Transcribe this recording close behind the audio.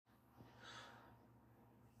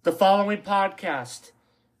The following podcast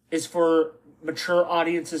is for mature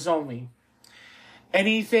audiences only.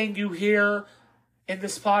 Anything you hear in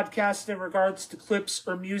this podcast in regards to clips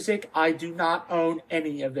or music, I do not own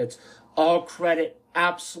any of it. All credit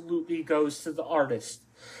absolutely goes to the artist.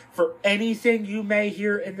 For anything you may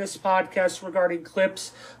hear in this podcast regarding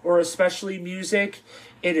clips or especially music,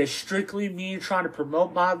 it is strictly me trying to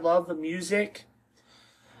promote my love of music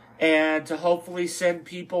and to hopefully send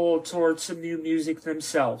people towards some new music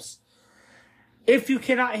themselves. If you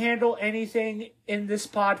cannot handle anything in this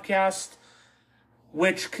podcast,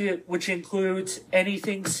 which includes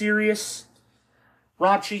anything serious,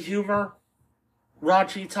 raunchy humor,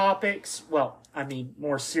 raunchy topics,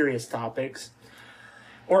 more serious topics,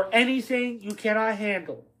 or anything you cannot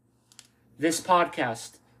handle, this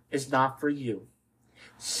podcast is not for you.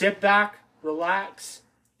 Sit back, relax,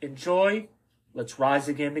 enjoy. Let's rise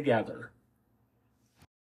again together.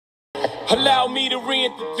 Allow me to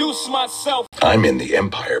reintroduce myself. I'm in the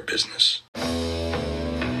empire business.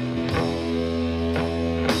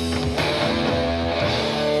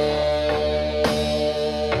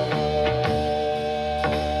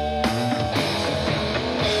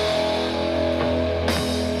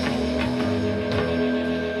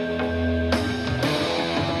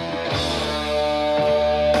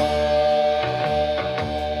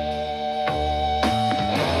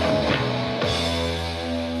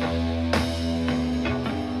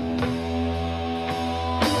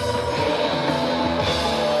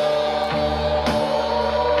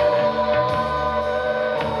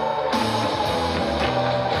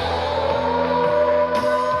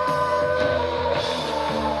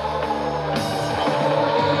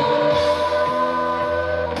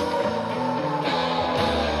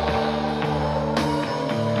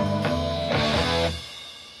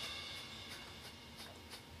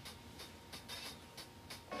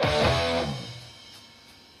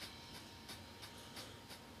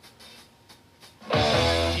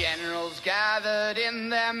 Gathered in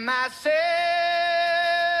their masses,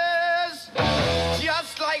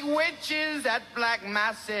 just like witches at black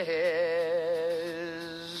masses.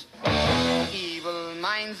 Evil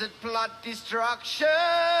minds that plot destruction,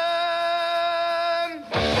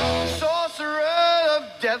 sorcerer of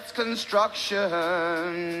death's construction.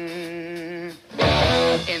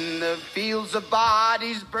 In the fields of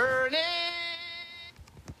bodies burning.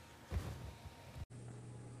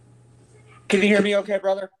 Can you hear me okay,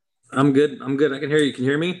 brother? I'm good. I can hear you. Can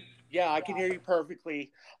you hear me? Yeah, I can hear you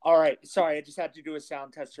perfectly. All right. Sorry, I just had to do a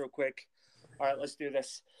sound test real quick. All right, let's do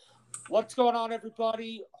this. What's going on,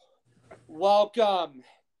 everybody? Welcome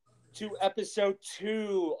to episode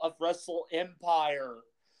 2 of WrestleEmpire.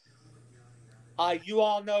 You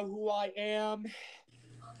all know who I am.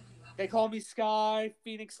 They call me Sky,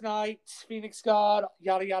 Phoenix Knight, Phoenix God,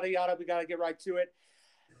 yada, yada, yada. We got to get right to it.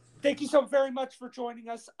 Thank you so very much for joining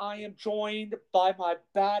us. I am joined by my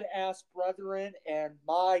badass brethren and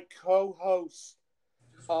my co-host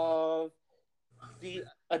of the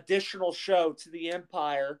additional show to the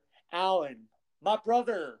Empire, Alan, my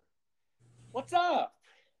brother. What's up?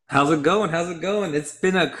 How's it going? It's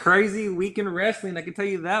been a crazy week in wrestling, I can tell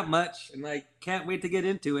you that much, and I can't wait to get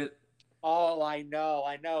into it. Oh, I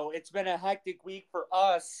know. It's been a hectic week for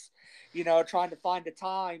us, trying to find a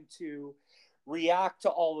time to react to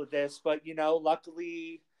all of this, but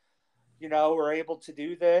luckily we're able to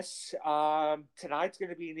do this. Tonight's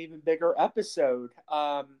going to be an even bigger episode.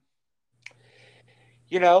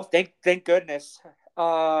 Thank goodness.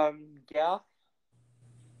 Yeah,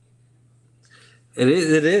 It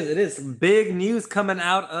is big news coming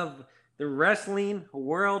out of the wrestling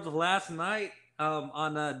world last night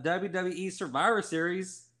on WWE Survivor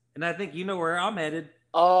Series, and I think you know where I'm headed.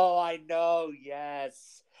 Oh, I know.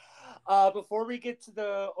 Yes. Before we get to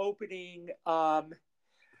the opening,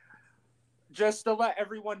 just to let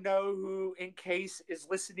everyone know who, in case, is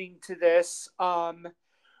listening to this, Alan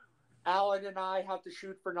and I have to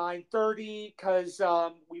shoot for 9:30 because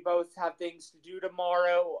we both have things to do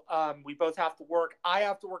tomorrow. We both have to work. I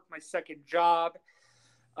have to work my second job,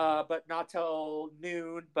 but not till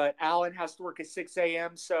noon. But Alan has to work at 6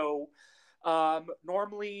 a.m. So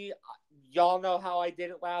normally, y'all know how I did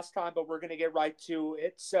it last time, but we're going to get right to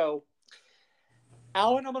it. So,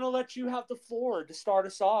 Alan, I'm going to let you have the floor to start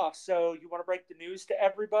us off. So you want to break the news to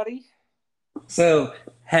everybody? So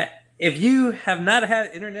if you have not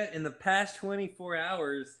had internet in the past 24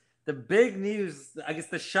 hours, the big news, I guess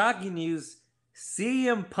the shocking news,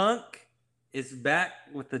 CM Punk is back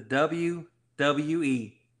with the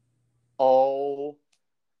WWE. Oh,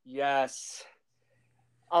 yes.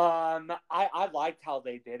 I liked how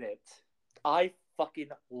they did it. I fucking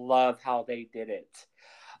love how they did it.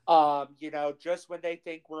 Just when they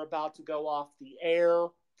think we're about to go off the air,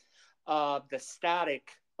 the static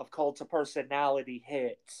of Cult of Personality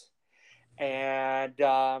hits. And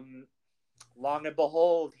long and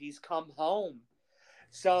behold, he's come home.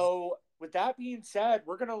 So, with that being said,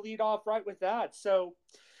 we're going to lead off right with that. So,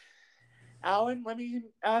 Alan, let me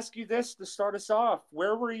ask you this to start us off.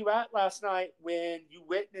 Where were you at last night when you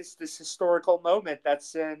witnessed this historical moment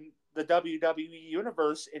that's in the WWE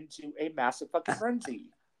universe into a massive fucking frenzy?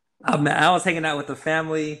 I was hanging out with the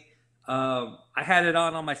family. I had it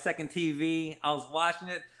on my second TV. I was watching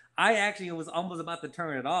it. I actually was almost about to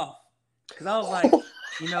turn it off because I was like,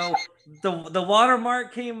 the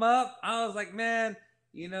watermark came up. I was like, man,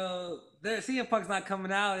 CM Punk's not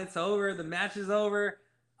coming out. It's over. The match is over.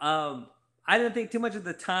 I didn't think too much at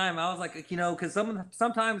the time. I was like, because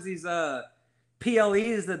sometimes these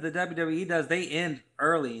PLEs that the WWE does, they end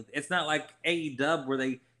early. It's not like AEW where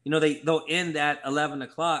they'll end at 11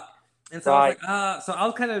 o'clock. And so Right. I was like, so I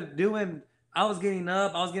was kind of I was getting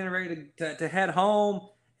up, I was getting ready to head home.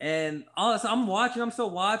 And I'm still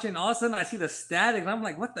watching. All of a sudden I see the static and I'm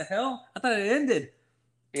like, what the hell? I thought it ended.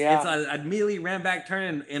 Yeah. And so I immediately ran back,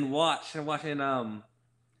 turned and watching.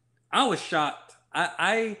 I was shocked.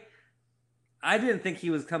 I didn't think he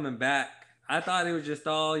was coming back. I thought it was just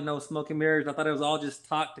all, smoke and mirrors. I thought it was all just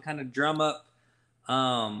talk to kind of drum up,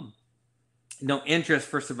 interest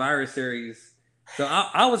for Survivor Series. So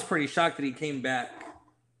I was pretty shocked that he came back.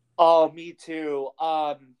 Oh, me too.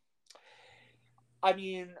 I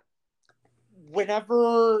mean,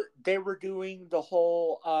 whenever they were doing the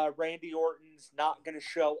whole Randy Orton's not going to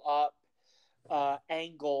show up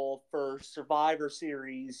angle for Survivor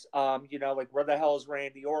Series, like where the hell is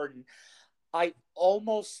Randy Orton? I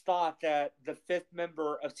almost thought that the fifth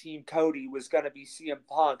member of Team Cody was going to be CM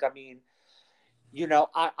Punk. I mean,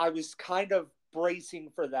 I was kind of bracing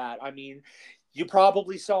for that. I mean, you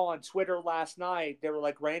probably saw on Twitter last night, they were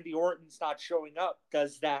like, Randy Orton's not showing up.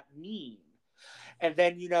 Does that mean? And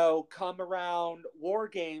then, come around War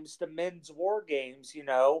Games, the men's War Games, we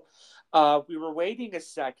were waiting a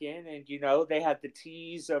second and, they had the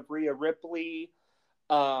tease of Rhea Ripley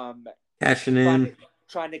cashing in.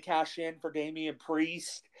 Trying to cash in for Damian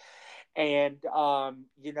Priest. And,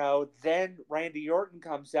 then Randy Orton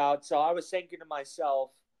comes out. So I was thinking to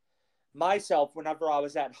myself, whenever I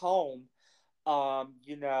was at home,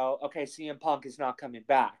 okay, CM Punk is not coming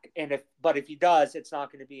back. But if he does, it's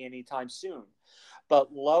not going to be anytime soon.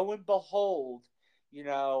 But lo and behold,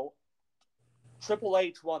 Triple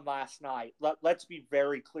H won last night. Let's be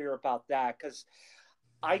very clear about that, because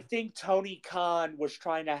I think Tony Khan was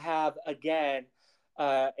trying to have, again,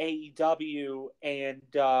 AEW and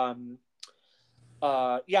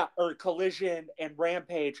Collision and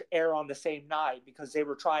Rampage air on the same night because they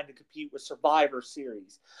were trying to compete with Survivor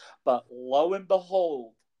Series. But lo and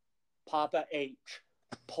behold, Papa H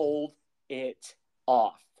pulled it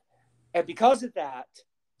off. And because of that,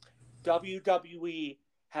 WWE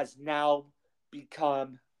has now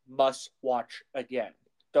become must-watch again.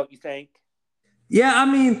 Don't you think? Yeah, I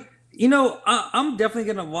mean, I'm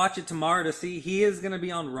definitely gonna watch it tomorrow to see. He is gonna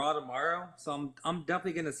be on Raw tomorrow, so I'm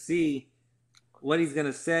definitely gonna see what he's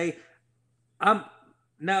gonna say.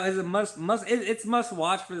 Now is it it's must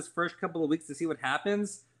watch for this first couple of weeks to see what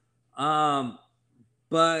happens. But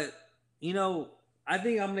I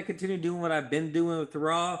think I'm gonna continue doing what I've been doing with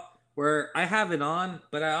Raw, where I have it on,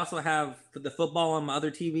 but I also have the football on my other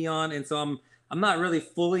TV on, and so I'm not really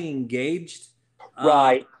fully engaged.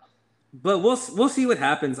 Right. But we'll see what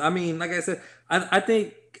happens. I mean, like I said, I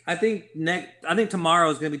think tomorrow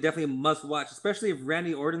is going to be definitely a must watch, especially if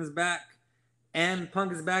Randy Orton's back and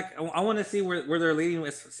Punk is back. I want to see where they're leading,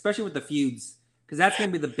 especially with the feuds, because that's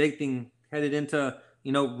going to be the big thing headed into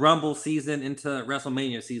Rumble season, into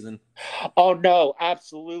WrestleMania season. Oh no,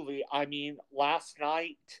 absolutely. I mean, last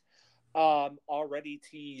night already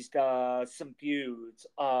teased some feuds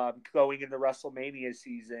going into WrestleMania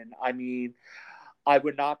season. I mean, I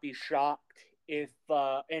would not be shocked if,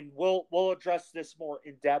 and we'll address this more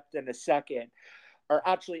in depth in a second, or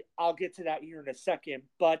actually, I'll get to that here in a second.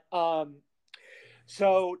 But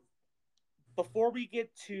so before we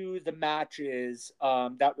get to the matches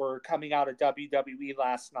that were coming out of WWE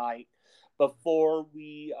last night, before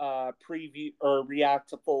we preview or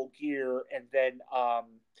react to Full Gear, and then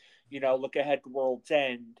look ahead to World's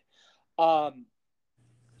End.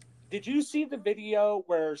 Did you see the video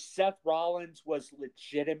where Seth Rollins was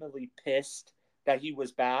legitimately pissed that he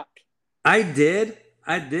was back? I did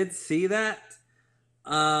see that.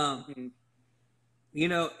 And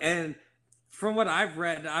from what I've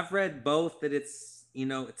read both that it's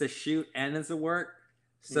it's a shoot and it's a work.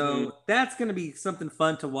 So that's going to be something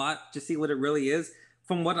fun to watch to see what it really is.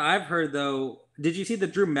 from what I've heard, though, did you see the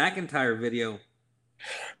Drew McIntyre video?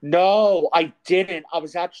 No, I didn't. I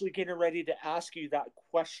was actually getting ready to ask you that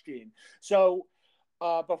question. So,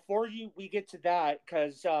 before we get to that,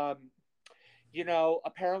 because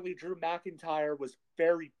apparently Drew McIntyre was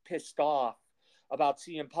very pissed off about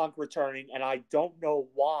CM Punk returning, and I don't know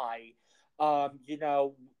why.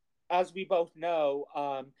 As we both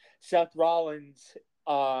know, Seth Rollins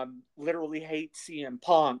literally hates CM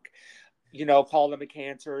Punk. Called him a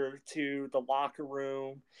cancer to the locker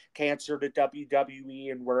room, cancer to WWE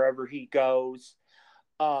and wherever he goes.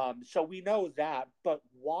 So we know that, but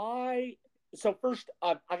why? So first,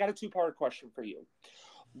 I got a two-part question for you.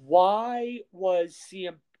 Why was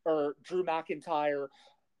CM or Drew McIntyre?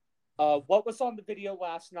 What was on the video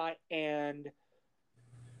last night? And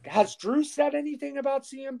has Drew said anything about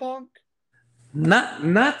CM Punk?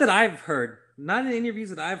 Not that I've heard. Not in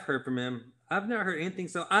interviews that I've heard from him. I've never heard anything.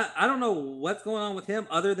 So I don't know what's going on with him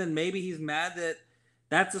other than maybe he's mad that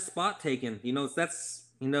that's a spot taken. That's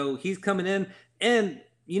he's coming in and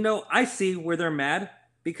I see where they're mad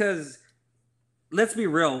because let's be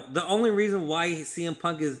real. The only reason why CM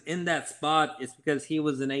Punk is in that spot is because he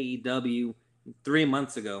was in AEW 3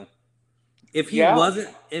 months ago. If he Yeah.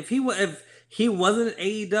 wasn't, if he wasn't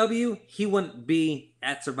AEW, he wouldn't be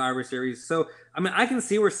at Survivor Series. So I mean, I can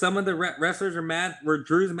see where some of the wrestlers are mad, where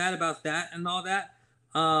Drew's mad about that and all that.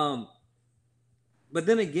 But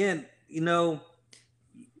then again,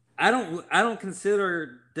 I don't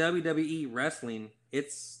consider WWE wrestling.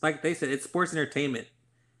 It's like they said, it's sports entertainment.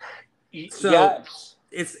 So Yes.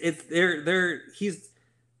 it's they're he's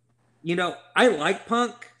I like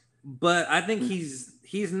Punk, but I think he's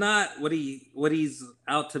not what he's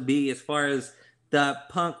out to be as far as the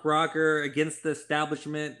punk rocker against the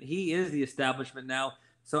establishment. He is the establishment now.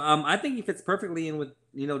 So I think he fits perfectly in with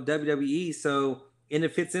WWE. So and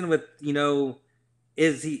it fits in with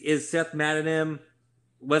is Seth mad at him?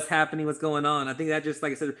 What's happening? What's going on? I think that just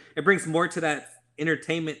like I said, it brings more to that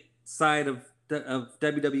entertainment side of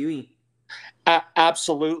WWE.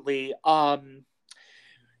 Absolutely.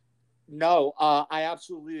 No, I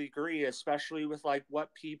absolutely agree, especially with like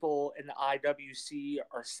what people in the IWC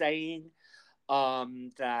are saying.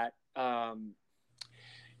 That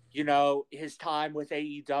his time with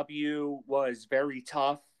AEW was very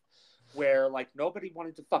tough, where like nobody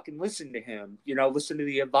wanted to fucking listen to him. Listen to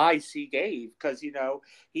the advice he gave because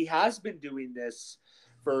he has been doing this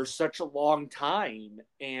for such a long time,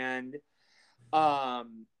 and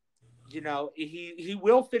he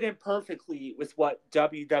will fit in perfectly with what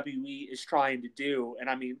WWE is trying to do. And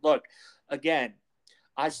I mean, look, again,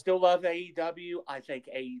 I still love AEW. I think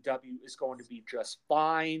AEW is going to be just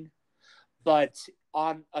fine. But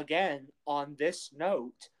on this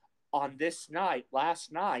note, on this night,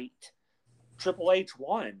 last night, Triple H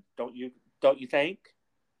won. Don't you think?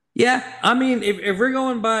 Yeah, I mean, if we're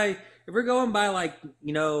going by like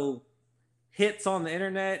hits on the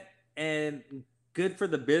internet and good for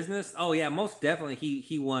the business, oh yeah, most definitely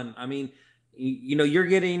he won. I mean, you're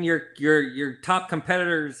getting your top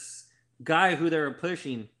competitors guy who they were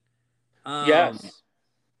pushing. Yes.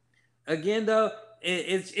 Again though,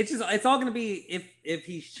 it's all gonna be if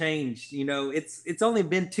he's changed. It's only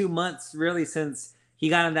been 2 months really since he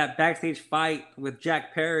got in that backstage fight with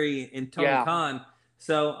Jack Perry and Tony Yeah. Khan.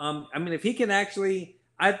 So I mean, if he can actually,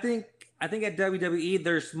 I think at WWE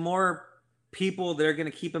there's more people that are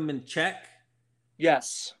gonna keep him in check.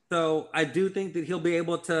 Yes. So I do think that he'll be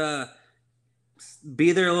able to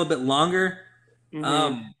be there a little bit longer.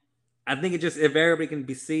 Mm-hmm. I think it just if everybody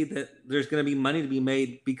can see that there's going to be money to be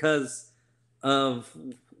made because of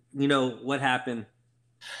what happened.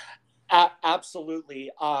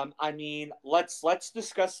 Absolutely. I mean, let's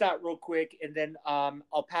discuss that real quick, and then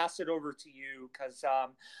I'll pass it over to you because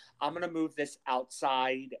I'm gonna move this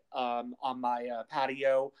outside on my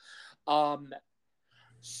patio. Um,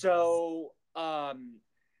 so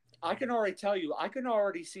I can already tell you, I can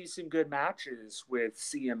already see some good matches with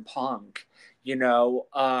CM Punk.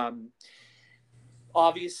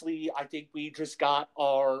 Obviously, I think we just got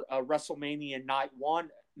our WrestleMania Night 1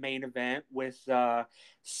 main event with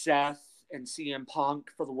Seth and CM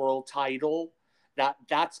Punk for the world title.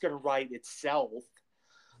 That's going to write itself.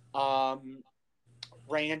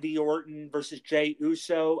 Randy Orton versus Jey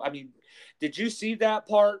Uso. I mean, did you see that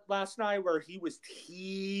part last night where he was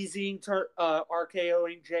teasing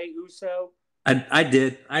RKOing Jey Uso? I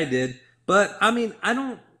did, but I mean, I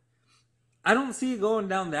don't see it going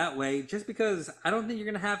down that way. Just because I don't think you're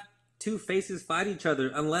going to have two faces fight each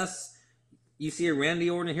other unless you see a Randy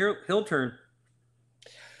Orton heel turn.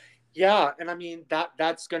 Yeah, and I mean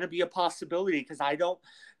that's going to be a possibility because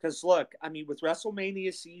look, I mean with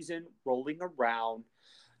WrestleMania season rolling around,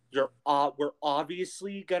 we're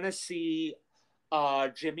obviously gonna see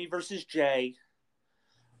Jimmy versus Jay,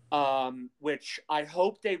 which I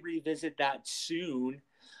hope they revisit that soon.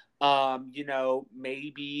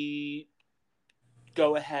 Maybe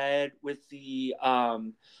go ahead with the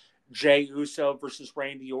Jay Uso versus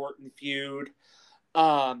Randy Orton feud.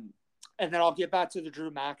 And then I'll get back to the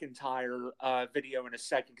Drew McIntyre video in a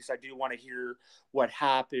second because I do want to hear what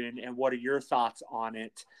happened and what are your thoughts on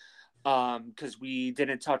it, because we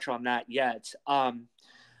didn't touch on that yet.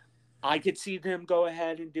 I could see them go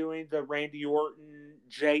ahead and doing the Randy Orton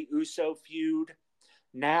Jay Uso feud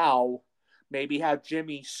now. Maybe have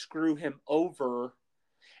Jimmy screw him over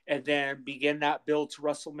and then begin that build to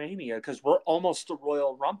WrestleMania because we're almost to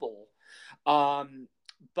Royal Rumble.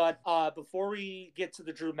 But before we get to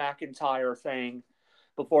the Drew McIntyre thing,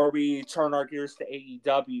 before we turn our gears to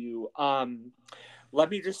AEW, let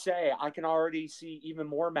me just say I can already see even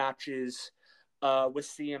more matches with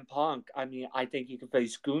CM Punk. I mean, I think he could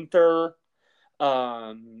face Gunther.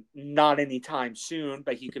 Not anytime soon,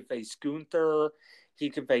 but he could face Gunther. He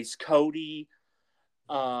can face Cody.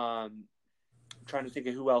 I'm trying to think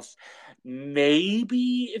of who else.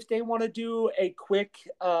 Maybe if they want to do a quick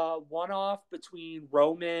one-off between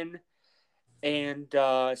Roman and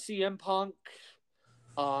CM Punk,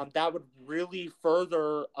 that would really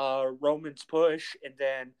further Roman's push. And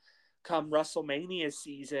then come WrestleMania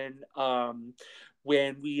season,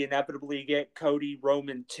 when we inevitably get Cody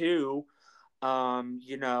Roman 2,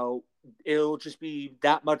 it'll just be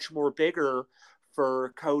that much more bigger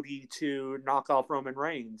for Cody to knock off Roman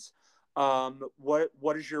Reigns.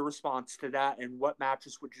 What is your response to that, and what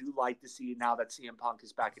matches would you like to see now that CM Punk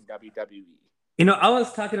is back in WWE? I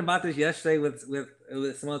was talking about this yesterday with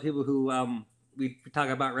some other people who we talk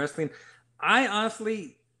about wrestling. I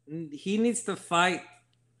honestly, he needs to fight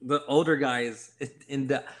the older guys in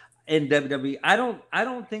WWE. I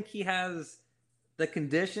don't think he has the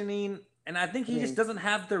conditioning, and I think he just doesn't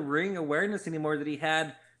have the ring awareness anymore that he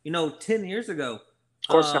had, 10 years ago. Of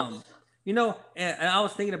course not. And I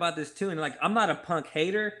was thinking about this too, and like I'm not a Punk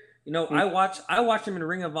hater. I watched him in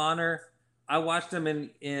Ring of Honor. I watched him in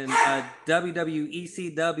WWE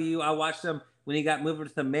ECW. I watched him when he got moved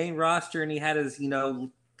to the main roster and he had his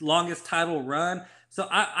longest title run. So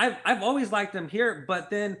I've always liked him here, but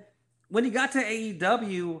then when he got to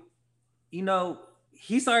AEW,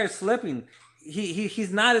 he started slipping.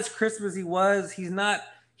 He's not as crisp as he was. He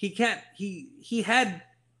had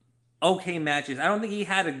okay matches. I don't think he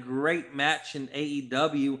had a great match in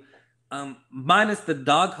AEW, minus the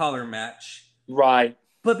dog collar match. Right.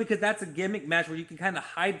 But because that's a gimmick match where you can kind of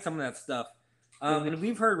hide some of that stuff. And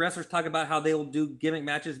we've heard wrestlers talk about how they will do gimmick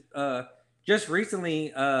matches. Just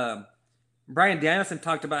recently, Bryan Danielson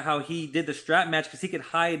talked about how he did the strap match because he could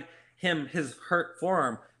hide his hurt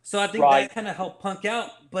forearm. So I think that kind of helped Punk out.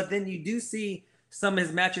 But then you do see some of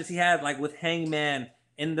his matches he had, like with Hangman,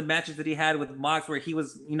 and the matches that he had with Mox, where he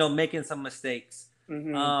was, making some mistakes.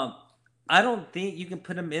 I don't think you can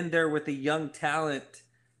put him in there with a young talent,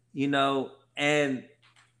 and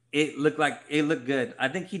it looked good. I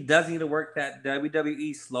think he does need to work that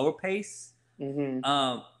WWE slower pace.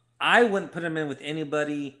 I wouldn't put him in with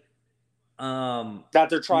anybody that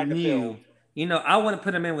they're trying to build. I wouldn't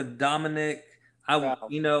put him in with Dominic. I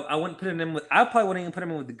wouldn't put him in with. I probably wouldn't even put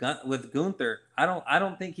him in with Gunther. I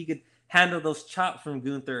don't think he could handle those chops from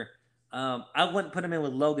Gunther. I wouldn't put him in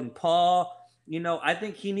with Logan Paul. I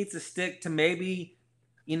think he needs to stick to maybe,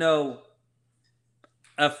 a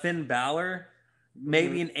Finn Balor,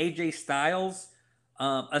 maybe an AJ Styles,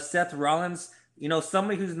 a Seth Rollins.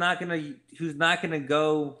 Somebody who's not gonna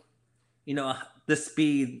go, the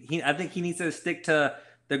speed. I think he needs to stick to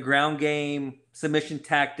the ground game, submission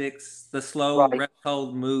tactics, the slow rest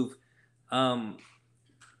hold move.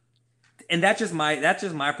 And that's just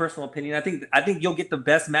my personal opinion. I think you'll get the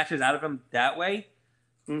best matches out of him that way.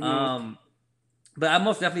 But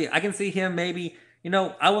I can see him maybe.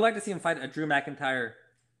 I would like to see him fight a Drew McIntyre.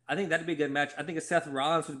 I think that'd be a good match. I think a Seth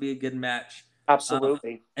Rollins would be a good match.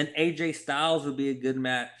 Absolutely. And AJ Styles would be a good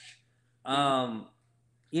match. You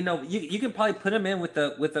can probably put him in with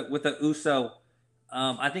the Uso.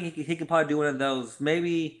 I think he could probably do one of those.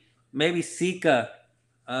 Maybe Sika.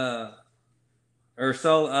 Or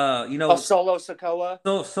so, Solo Sikoa.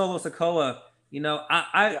 Solo Sikoa.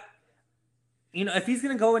 If he's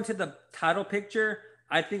gonna go into the title picture,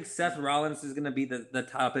 I think Seth Rollins is gonna be the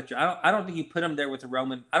title picture. I don't think you put him there with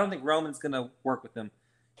Roman. I don't think Roman's gonna work with him.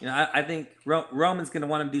 I think Roman's gonna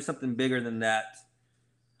want to do something bigger than that.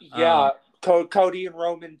 Yeah, Cody and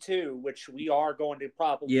Roman too, which we are going to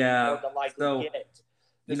probably more than likely get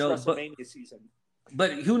this WrestleMania season.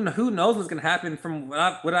 But who knows what's gonna happen from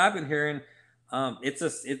what I've been hearing.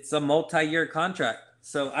 It's a multi-year contract.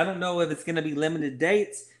 So I don't know if it's going to be limited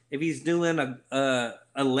dates. If he's doing a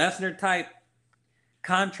Lesnar type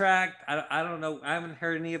contract, I don't know. I haven't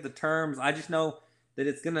heard any of the terms. I just know that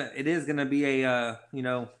it is gonna be a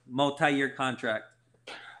multi-year contract.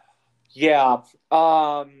 Yeah.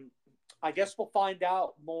 I guess we'll find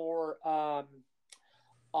out more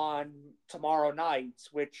on tomorrow night,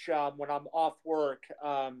 which when I'm off work,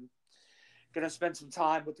 gonna spend some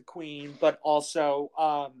time with the Queen, but also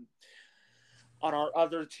on our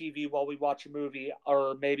other TV while we watch a movie,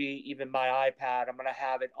 or maybe even my iPad. I'm gonna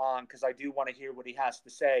have it on because I do want to hear what he has to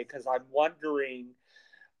say. Because I'm wondering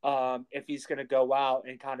if he's gonna go out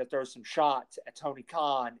and kind of throw some shots at Tony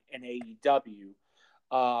Khan and AEW.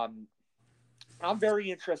 I'm very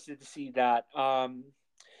interested to see that.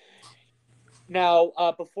 Now,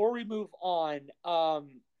 before we move on,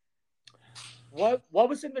 what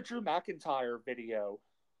was in the Drew McIntyre video?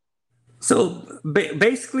 So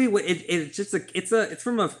basically, it's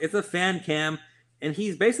a fan cam, and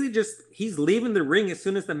he's basically he's leaving the ring as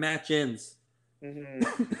soon as the match ends.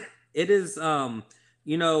 Mm-hmm. It is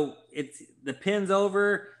it's the pin's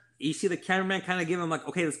over. You see the cameraman kind of give him like,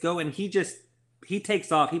 okay, let's go, and he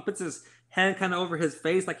takes off. He puts his hand kind of over his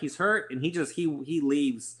face like he's hurt, and he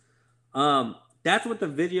leaves. That's what the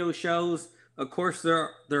video shows. Of course,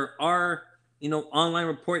 there are online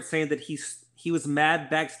reports saying that he was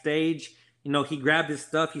mad backstage. He grabbed his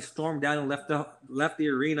stuff, he stormed down and left the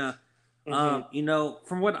arena. Mm-hmm.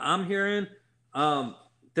 From what I'm hearing,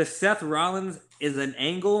 the Seth Rollins is an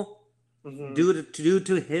angle due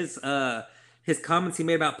to his comments he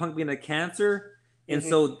made about Punk being a cancer, and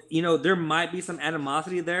so there might be some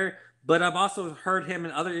animosity there. But I've also heard him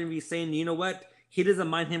in other interviews saying, you know what, he doesn't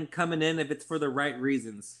mind him coming in if it's for the right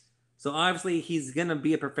reasons. So obviously he's gonna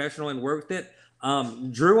be a professional and work with it.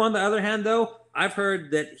 Drew, on the other hand, though, I've heard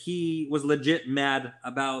that he was legit mad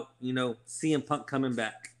about CM Punk coming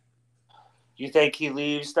back. You think he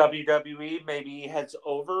leaves WWE? Maybe he heads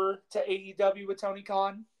over to AEW with Tony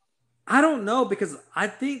Khan? I don't know, because I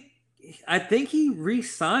think he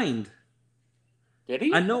re-signed. Did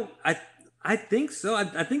he? I know. I think so.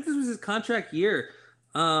 I think this was his contract year.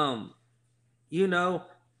 But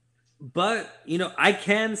I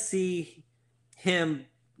can see him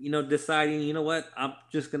deciding, you know what, I'm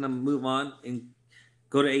just gonna move on and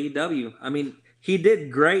go to AEW. I mean, he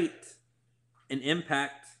did great in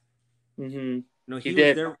Impact. Mm-hmm.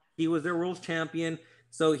 He was their world champion,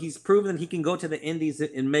 so he's proven he can go to the Indies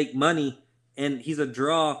and make money, and he's a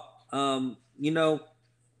draw. I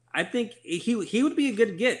think he would be a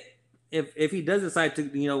good get if he does decide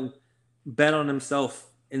to bet on himself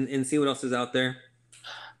and see what else is out there.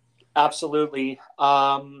 Absolutely.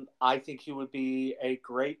 I think he would be a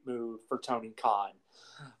great move for Tony Khan.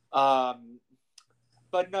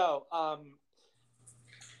 But no,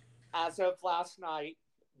 as of last night,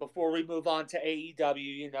 before we move on to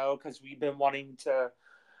AEW, because we've been wanting to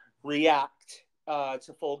react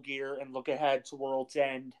to Full Gear and look ahead to World's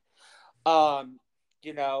End. I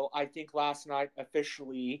think last night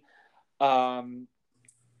officially, I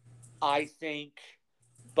think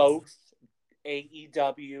both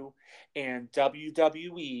AEW and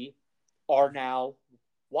WWE are now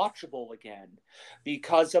watchable again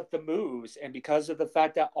because of the moves and because of the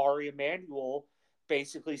fact that Ari Emanuel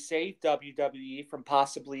basically saved WWE from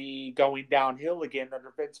possibly going downhill again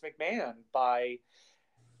under Vince McMahon by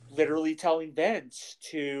literally telling Vince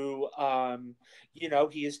to,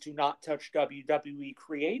 he is to not touch WWE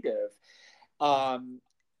creative.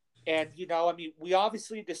 We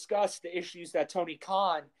obviously discussed the issues that Tony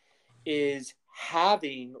Khan is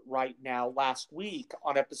having right now last week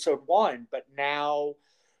on episode 1, but now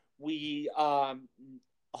we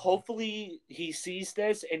hopefully he sees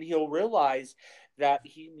this and he'll realize that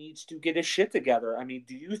he needs to get his shit together. I mean,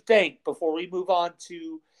 do you think, before we move on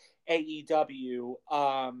to AEW,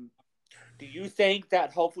 do you think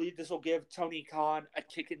that hopefully this will give Tony Khan a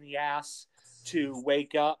kick in the ass to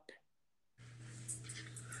wake up?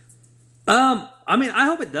 I mean, I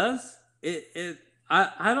hope it does.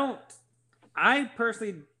 I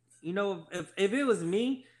personally, if it was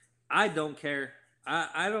me, I don't care.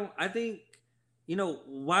 I think,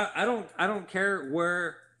 why I don't care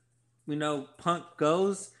where, Punk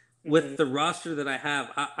goes with the roster that I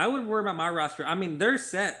have. I wouldn't worry about my roster. I mean, they're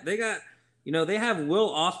set. They got, they have Will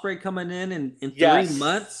Ospreay coming in 3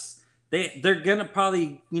 months. They're gonna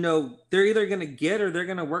probably, they're either gonna get or they're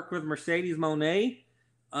gonna work with Mercedes Moné.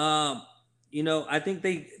 I think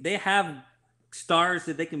they have stars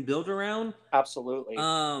that they can build around. Absolutely.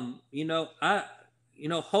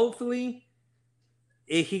 Hopefully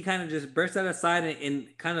he kind of just bursts that aside and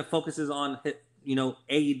kind of focuses on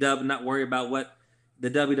AEW and not worry about what the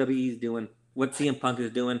WWE is doing, what CM Punk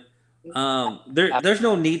is doing. There's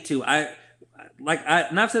no need to. And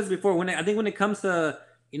I've said this before. I think when it comes to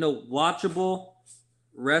watchable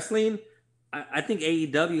wrestling, I think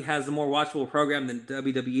AEW has a more watchable program than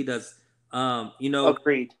WWE does.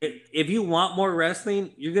 Agreed. If you want more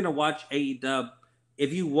wrestling, you're gonna watch AEW.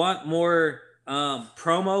 If you want more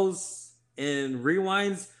promos and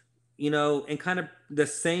rewinds, and kind of the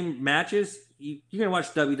same matches, you're gonna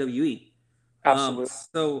watch WWE. Absolutely.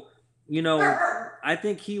 So I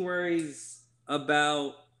think he worries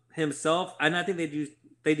about himself, and I think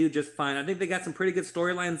they do just fine. I think they got some pretty good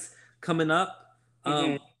storylines coming up.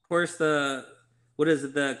 Of course, the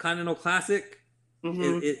Continental Classic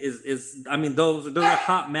is I mean those are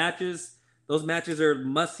hot matches. Those matches are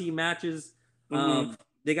must see matches.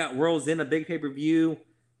 They got Worlds in a big pay per view.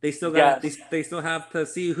 They still got they still have to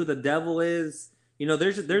see who the devil is.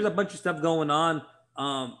 There's a bunch of stuff going on.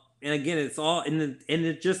 And again, it's all and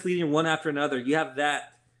it's just leading one after another. You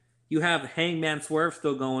have Hangman Swerve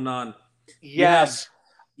still going on. Yes.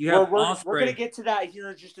 We're going to get to that here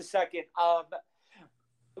in just a second.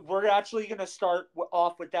 We're actually going to start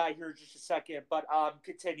off with that here in just a second, but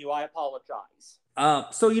continue. I apologize.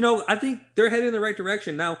 So I think they're heading in the right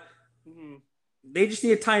direction now. They just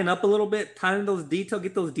need to tighten up a little bit, get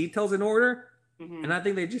those details in order, and I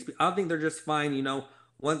think they're just fine.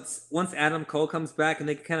 Once Adam Cole comes back and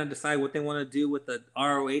they can kind of decide what they want to do with the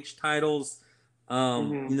ROH titles,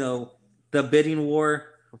 the bidding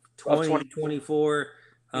war 2024.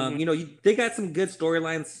 They got some good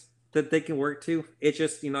storylines that they can work to. It's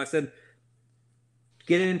just, I said,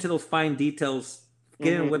 get into those fine details,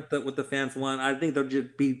 get in what the fans want. I think they'll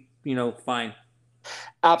just be, fine.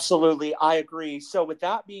 Absolutely. I agree. So with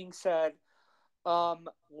that being said,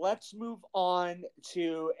 let's move on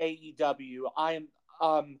to AEW. I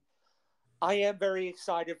am very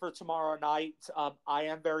excited for tomorrow night. I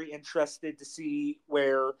am very interested to see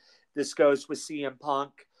where this goes with CM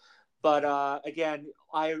Punk. But again,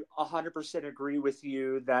 I 100% agree with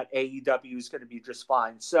you that AEW is going to be just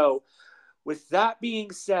fine. So with that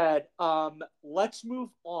being said, let's move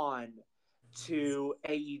on to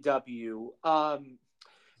AEW. And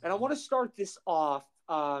I want to start this off.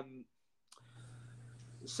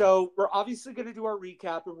 So we're obviously going to do our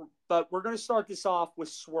recap, but we're going to start this off with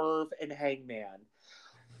Swerve and Hangman.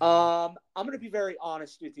 I'm going to be very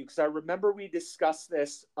honest with you because I remember we discussed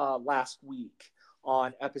this last week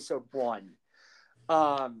on episode 1.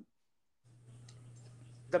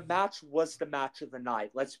 The match was the match of the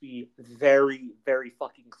night. Let's be very, very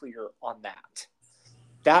fucking clear on that.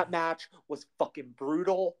 That match was fucking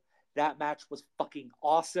brutal. That match was fucking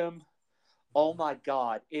awesome. Oh my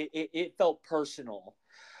God. It felt personal.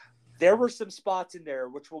 There were some spots in there,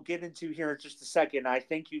 which we'll get into here in just a second. I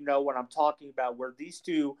think you know what I'm talking about, where these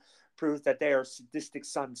two prove that they are sadistic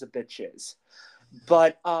sons of bitches.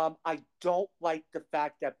 But I don't like the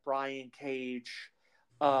fact that Brian Cage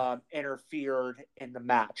interfered in the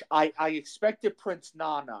match. I expected Prince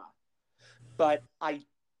Nana, but I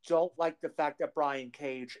don't like the fact that Brian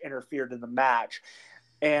Cage interfered in the match.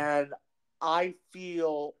 And I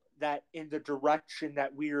feel that in the direction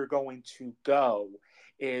that we are going to go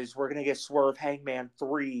is we're going to get Swerve Hangman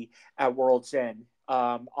 3 at World's End.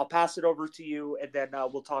 I'll pass it over to you, and then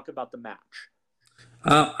we'll talk about the match.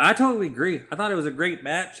 I totally agree. I thought it was a great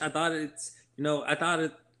match. I thought it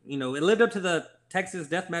lived up to the Texas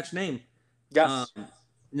Deathmatch name. Yes.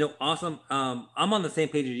 Awesome. I'm on the same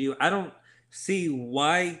page as you. I don't see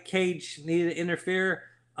why Cage needed to interfere.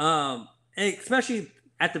 Especially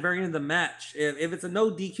at the very end of the match. If it's a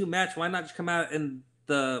no DQ match, why not just come out in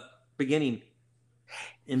the beginning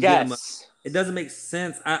and beat him up? It doesn't make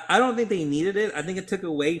sense. I don't think they needed it. I think it took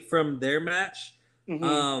away from their match.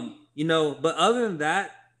 But other than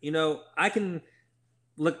that, I can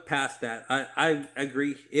look past that. I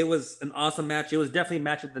agree. It was an awesome match. It was definitely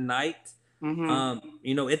match of the night.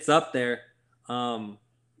 It's up there.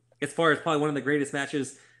 As far as probably one of the greatest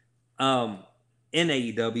matches in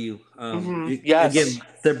AEW. Again,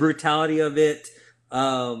 the brutality of it,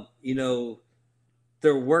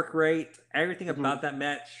 their work rate, everything about that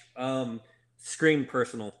match screamed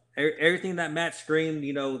personal. Everything that match screamed,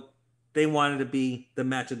 they wanted to be the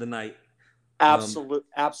match of the night. Absolutely.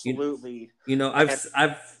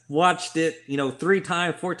 I've watched it, 3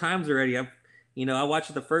 times, 4 times already. I watched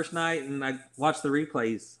it the first night and I watched the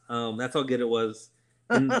replays. That's how good it was.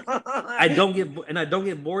 And I don't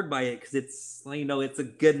get bored by it because it's it's a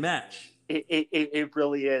good match. It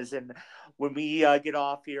really is. And when we get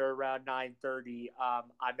off here around 9:30, I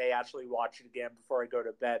may actually watch it again before I go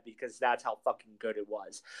to bed because that's how fucking good it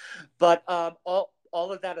was. But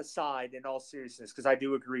all of that aside, in all seriousness, because I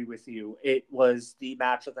do agree with you, it was the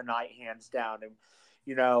match of the night, hands down. And,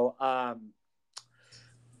 you know,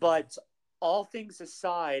 but all things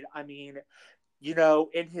aside, I mean, you know,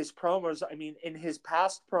 in his promos, I mean, in his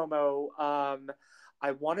past promo,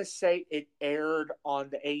 I want to say it aired on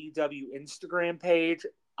the AEW Instagram page.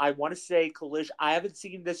 I want to say Collision. I haven't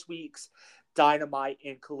seen this week's Dynamite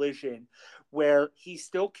in Collision, where he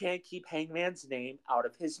still can't keep Hangman's name out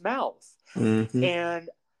of his mouth. Mm-hmm. And,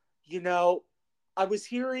 you know, I was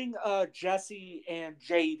hearing Jesse and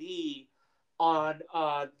JD on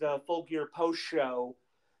the Full Gear post show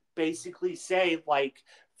basically say, like,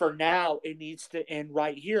 for now, it needs to end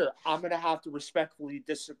right here. I'm going to have to respectfully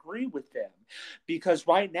disagree with them, because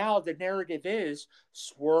right now the narrative is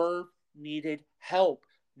Swerve needed help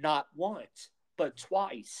not once, but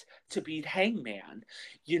twice to beat Hangman,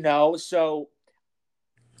 you know? So,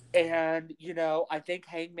 and, you know, I think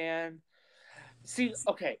Hangman. See,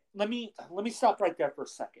 okay, let me stop right there for a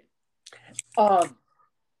second.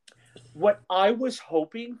 What I was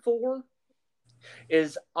hoping for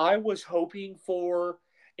is I was hoping for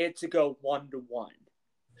it to go 1-1.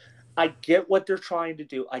 I get what they're trying to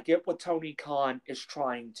do. I get what Tony Khan is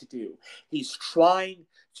trying to do. He's trying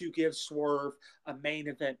to give Swerve a main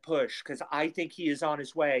event push, because I think he is on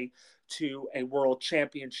his way to a world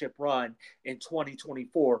championship run in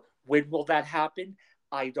 2024. When will that happen?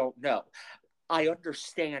 I don't know. I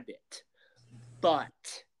understand it.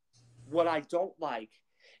 But what I don't like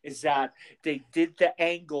is that they did the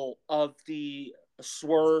angle of the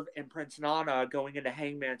Swerve and Prince Nana going into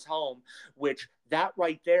Hangman's home, which that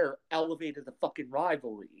right there elevated the fucking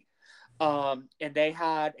rivalry. And they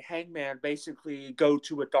had Hangman basically go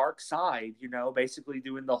to a dark side, you know, basically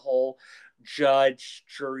doing the whole judge,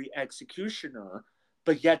 jury, executioner,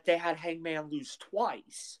 but yet they had Hangman lose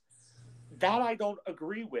twice. That I don't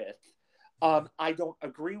agree with. I don't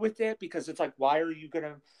agree with it, because it's like, why are you going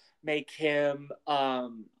to make him,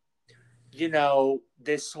 you know,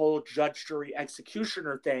 this whole judge, jury,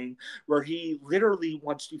 executioner thing where he literally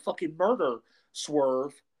wants to fucking murder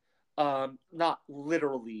Swerve. Not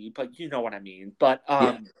literally, but you know what I mean. But,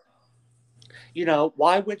 Yeah. you know,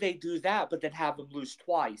 why would they do that, but then have him lose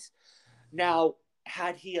twice? Now,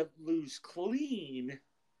 had he lose clean,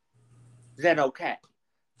 then okay.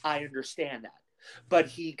 I understand that. But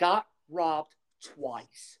he got robbed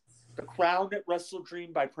twice. The crown at Wrestle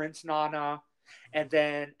Dream by Prince Nana, and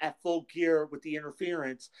then at Full Gear with the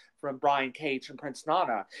interference from Brian Cage and Prince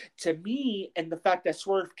Nana. To me, and the fact that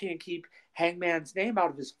Swerve can't keep Hangman's name out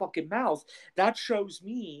of his fucking mouth, that shows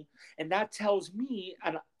me, and that tells me,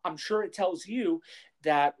 and I'm sure it tells you,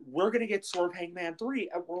 that we're going to get Swerve Hangman 3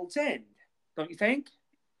 at World's End. Don't you think?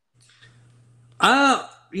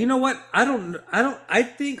 You know what? I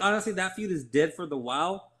think honestly that feud is dead for the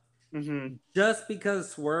while. Mm-hmm. Just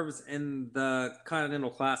because Swerve's in the Continental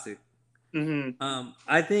Classic. Mm-hmm.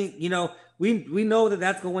 I think, you know, we know that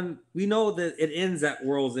that's going. We know that it ends at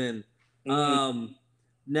World's End. Mm-hmm.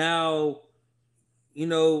 Now, you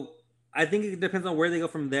know, I think it depends on where they go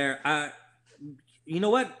from there. You know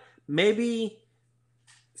what? Maybe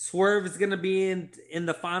Swerve is going to be in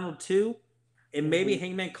the final two, and maybe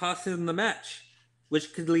Hangman costs him the match,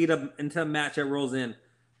 which could lead up into a match at World's End.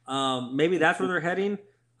 Maybe that's where they're heading.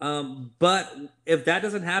 But if that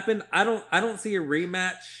doesn't happen, I don't see a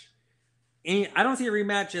rematch. I don't see a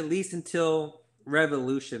rematch at least until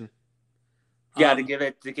Revolution. Yeah, to give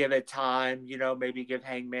it time, you know, maybe give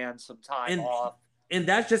Hangman some time and off. and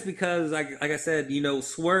that's just because, like I said, you know,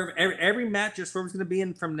 Swerve. Every match that Swerve's going to be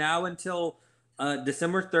in from now until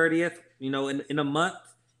December 30th. You know, in a month,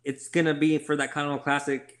 it's going to be for that Continental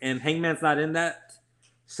Classic, and Hangman's not in that,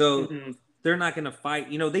 so they're not going to fight.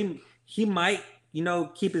 You know, he might, you know,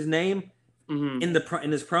 keep his name in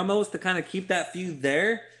his promos to kind of keep that feud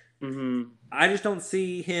there. I just don't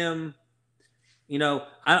see him. You know,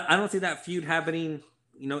 I don't see that feud happening.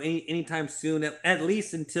 You know, anytime soon. At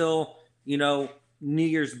least until, you know, New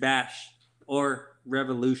Year's Bash or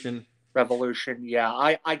Revolution. Revolution, yeah,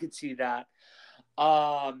 I could see that.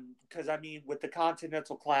 Because I mean, with the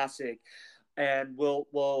Continental Classic, and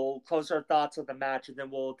we'll close our thoughts on the match, and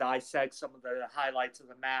then we'll dissect some of the highlights of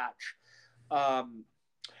the match.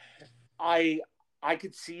 I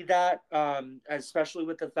could see that, especially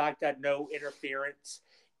with the fact that no interference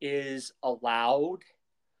is allowed,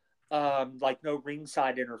 like no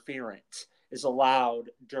ringside interference is allowed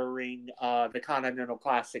during the Continental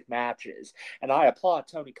Classic matches. And I applaud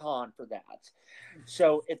Tony Khan for that.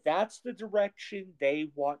 So if that's the direction they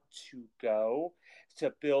want to go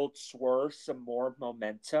to build Swerve some more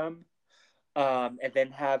momentum, and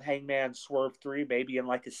then have Hangman Swerve 3 maybe in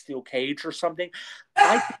like a steel cage or something,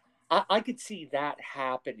 I could see that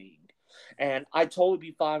happening. And I'd totally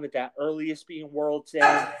be fine with that. Earliest being World's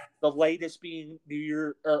End, the latest being New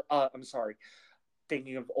Year, or, I'm sorry,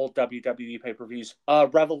 thinking of old WWE pay-per-views,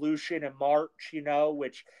 Revolution in March,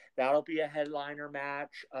 which that'll be a headliner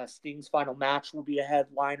match. Sting's final match will be a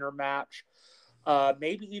headliner match.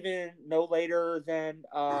 Maybe even no later than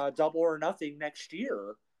Double or Nothing next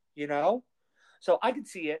year, So I could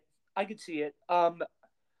see it.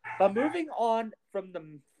 But moving on from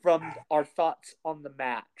our thoughts on the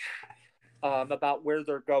match, about where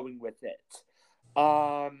they're going with it.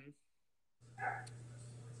 I'm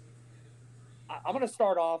going to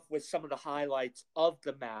start off with some of the highlights of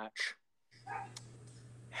the match.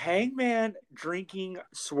 Hangman drinking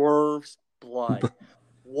Swerve's blood.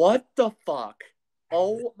 What the fuck?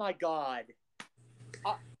 Oh my God.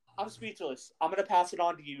 I'm speechless. I'm going to pass it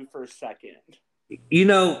on to you for a second.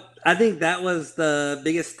 I think that was the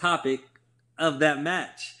biggest topic of that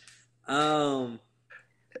match. Drinking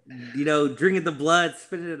the blood,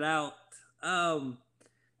 spitting it out. I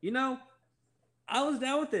was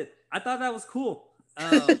down with it. I thought that was cool.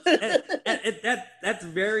 That's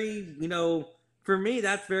very, for me,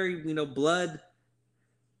 that's very, blood,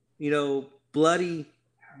 blood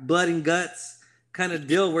and guts kind of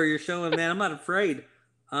deal where you're showing, man, I'm not afraid.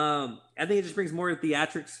 I think it just brings more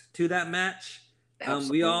theatrics to that match.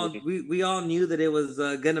 We all knew that it was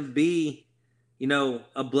gonna be,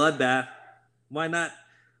 a bloodbath. Why not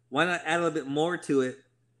add a little bit more to it?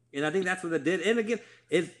 And I think that's what it did. And again,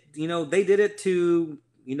 they did it to,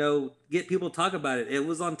 get people to talk about it. It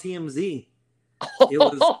was on TMZ.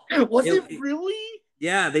 It was it really?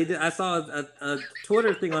 Yeah, they did. I saw a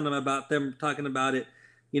Twitter thing on them about them talking about it.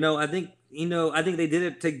 I think they did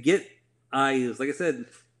it to get eyes. Like I said,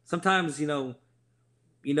 sometimes, you want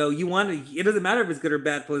to. It doesn't matter if it's good or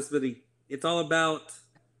bad publicity. It's all about,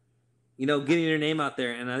 getting your name out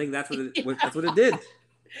there, and I think that's what it did.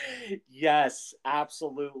 Yes,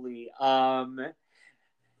 absolutely.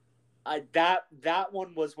 That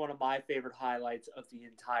one was one of my favorite highlights of the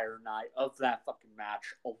entire night, of that fucking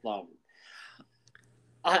match alone.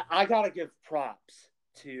 I gotta give props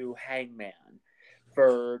to Hangman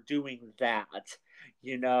for doing that.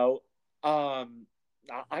 I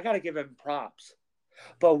gotta give him props.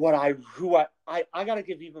 But I gotta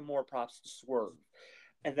give even more props to Swerve.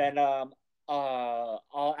 And then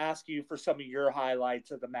I'll ask you for some of your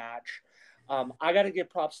highlights of the match. I gotta give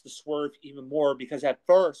props to Swerve even more, because at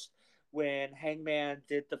first, when Hangman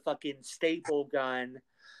did the fucking staple gun,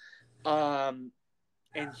 and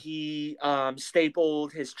he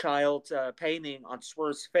stapled his child's painting on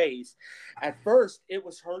Swerve's face, at first it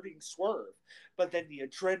was hurting Swerve, but then the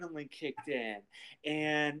adrenaline kicked in,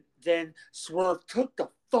 and then Swerve took the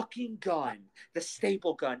fucking gun, the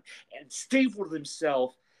staple gun, and stapled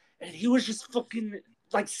himself, and he was just fucking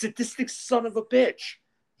like sadistic son of a bitch.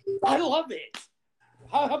 I love it.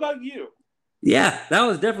 How about you? Yeah, that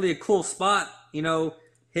was definitely a cool spot.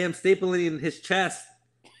 Him stapling his chest,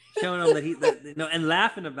 showing him that and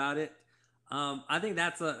laughing about it. I think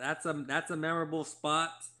that's a memorable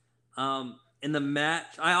spot in the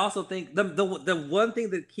match. I also think the one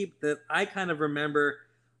thing that I kind of remember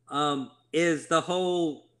is the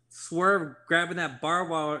whole Swerve grabbing that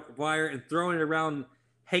barbed wire and throwing it around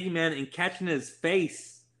Hangman and catching his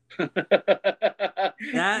face.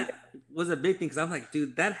 That was a big thing, because I'm like,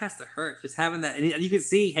 dude, that has to hurt, just having that. And you can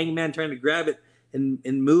see Hangman trying to grab it and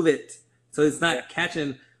move it so it's not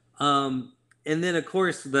catching. And then of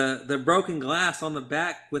course the broken glass on the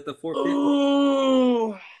back with the 450.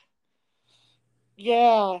 Ooh.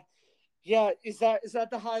 Yeah. Is that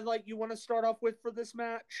the highlight you want to start off with for this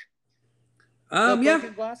match? The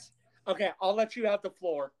broken glass? Okay, I'll let you have the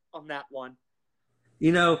floor on that one.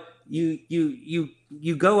 You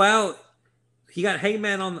go out. He got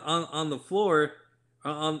Hangman on the floor,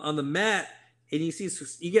 on the mat, and you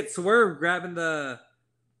get Swerve grabbing the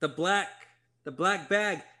black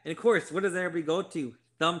bag, and of course, what does everybody go to?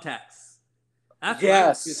 Thumbtacks. That's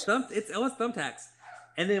yes. It was thumbtacks.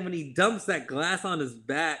 And then when he dumps that glass on his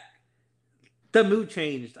back, the mood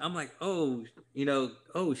changed. I'm like, oh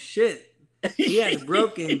shit, he has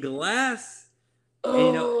broken glass.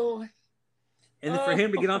 Oh. And then for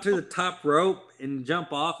him to get onto the top rope and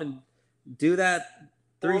jump off and do that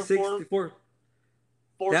 364,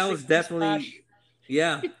 that was definitely,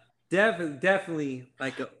 yeah, definitely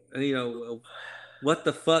like a what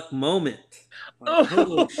the fuck moment. Like,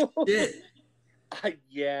 oh shit.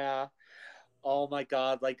 Yeah. Oh my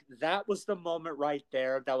God. Like, that was the moment right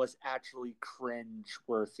there that was actually cringe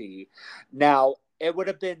worthy. Now, it would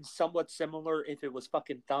have been somewhat similar if it was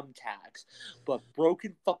fucking thumbtacks, but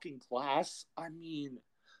broken fucking glass, I mean,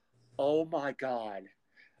 oh my God.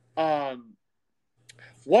 Um,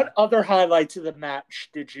 what other highlights of the match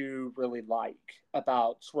did you really like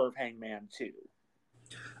about Swerve Hangman 2?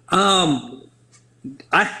 Um,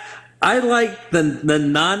 I I like the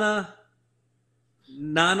Nana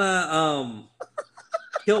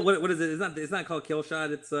kill what is it? It's not called kill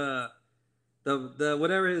shot. It's the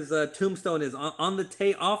whatever his tombstone is on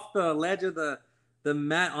the off the ledge of the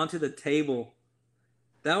mat onto the table.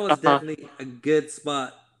 That was Uh-huh. definitely a good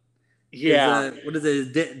spot. His Yeah. what is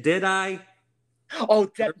it? Did I?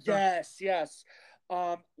 Oh, yes, yes.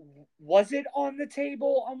 Was it on the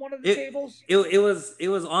table, on one of the It tables? it was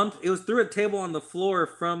through a table on the floor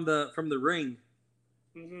from the ring.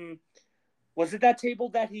 Hmm. Was it that table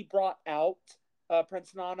that he brought out,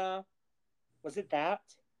 Prince Nana? Was it that?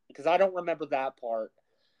 Because I don't remember that part.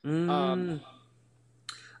 Um, Mm,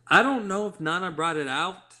 I don't know if Nana brought it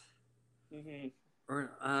out mhm.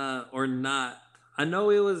 or not. I know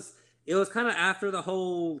it was kind of after the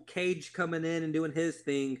whole Cage coming in and doing his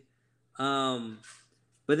thing. Um,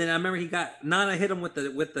 but then I remember he got Nana hit him with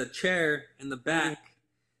the chair in the Mhm. back,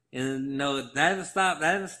 and no, that didn't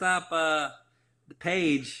stop the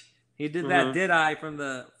Page. He did that Mhm. did I from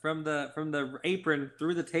the apron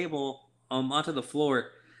through the table onto the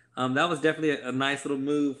floor. That was definitely a nice little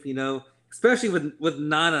move, you know, especially with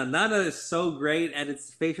Nana. Nana is so great at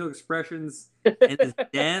its facial expressions and his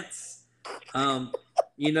dance. Um,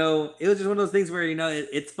 you know, it was just one of those things where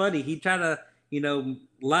it's funny. He tried to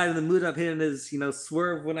liven the mood up, hitting his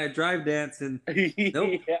swerve when I drive dance, and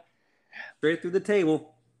nope, Yeah. straight through the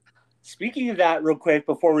table. Speaking of that, real quick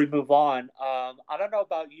before we move on, I don't know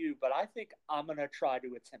about you, but I think I'm gonna try to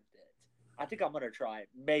attempt it. I think I'm gonna try it.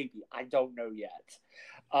 Maybe I don't know yet.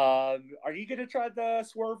 Are you gonna try the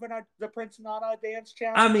Swerve and the Prince Nana dance I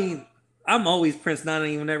challenge? mean, I'm always Prince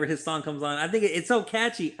Nana whenever his song comes on. I think it's so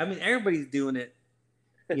catchy. I mean, everybody's doing it.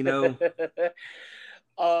 You know,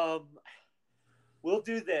 um, we'll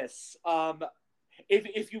do this.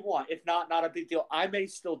 If you want, if not, not a big deal. I may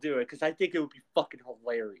still do it because I think it would be fucking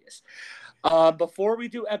hilarious. Before we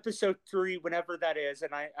do episode 3, whenever that is,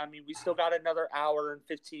 and I mean, we still got another hour and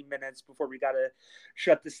 15 minutes before we got to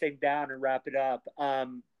shut this thing down and wrap it up.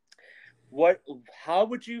 What? How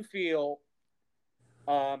would you feel?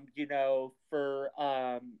 For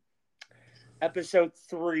episode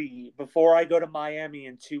 3, before I go to Miami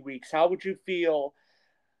in 2 weeks, how would you feel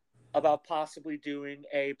about possibly doing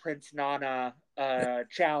a Prince Nana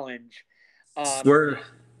challenge? Um, swerve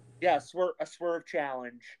yeah, a swerve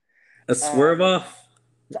challenge. a swerve Um, off.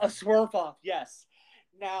 a swerve off, yes.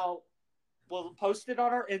 Now we'll post it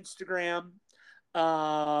on our Instagram.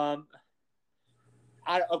 Um,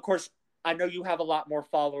 of course, I know you have a lot more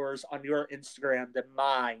followers on your Instagram than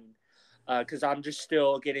mine, because I'm just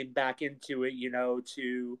still getting back into it.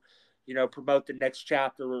 To promote the next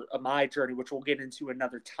chapter of my journey, which we'll get into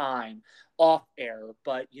another time off air.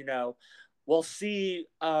 But we'll see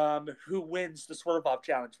who wins the swerve off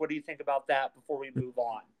challenge. What do you think about that before we move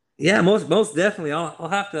on? Yeah, most definitely. I'll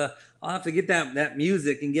have to get that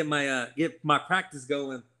music and get my practice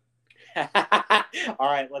going.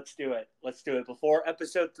 All right, let's do it. Let's do it before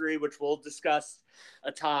episode 3, which we'll discuss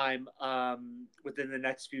a time within the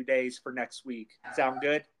next few days for next week. Sound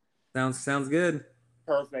good? Sounds good.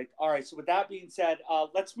 Perfect. All right. So with that being said,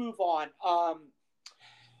 let's move on.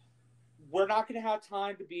 We're not going to have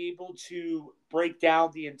time to be able to break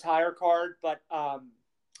down the entire card, but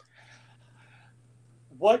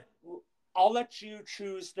what I'll let you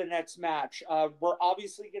choose the next match. We're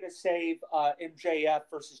obviously going to save MJF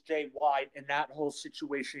versus Jay White and that whole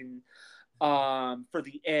situation for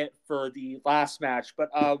the last match. But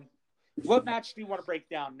what match do you want to break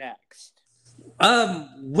down next?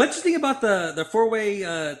 What you think about the four-way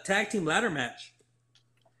tag team ladder match?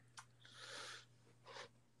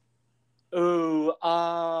 Ooh,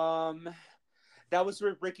 that was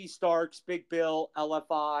with Ricky Starks, Big Bill,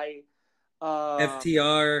 LFI,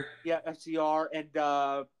 FTR, yeah, FCR,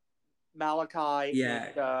 and Malachi,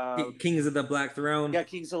 yeah, and Kings of the Black Throne. yeah,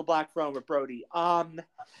 Kings of the Black Throne with Brody.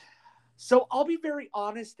 So I'll be very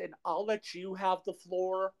honest, and I'll let you have the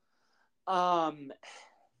floor. Um,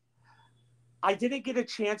 I didn't get a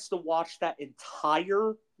chance to watch that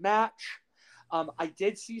entire match. I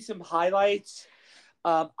did see some highlights.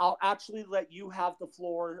 I'll actually let you have the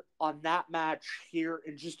floor on that match here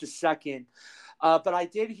in just a second. But I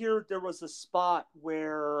did hear there was a spot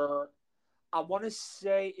where I want to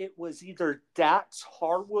say it was either Dax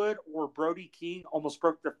Harwood or Brody King almost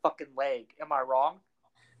broke their fucking leg. Am I wrong?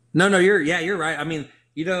 No, you're right. I mean,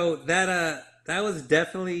 that was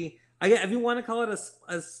definitely. I guess if you want to call it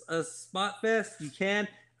a spot fest, you can.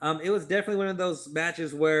 It was definitely one of those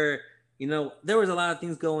matches where there was a lot of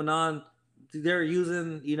things going on. they're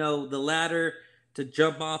using, the ladder to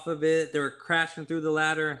jump off of it. They were crashing through the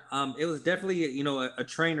ladder. It was definitely, a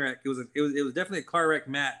train wreck. It was definitely a car wreck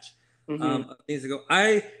match. Things ago,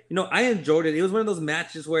 I enjoyed it. It was one of those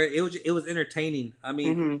matches where it was entertaining. I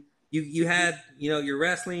mean, you had, your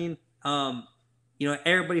wrestling,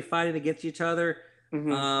 everybody fighting against each other.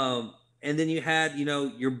 And then you had,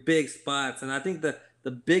 your big spots. And I think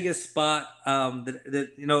the biggest spot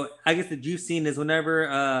that I guess that you've seen is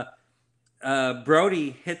whenever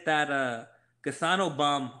Brody hit that Gasano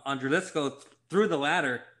bomb on Jalisco through the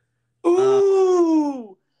ladder.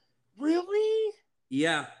 Ooh, really?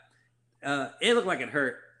 Yeah. It looked like it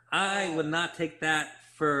hurt. I would not take that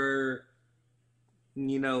for,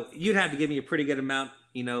 you'd have to give me a pretty good amount,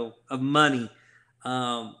 of money.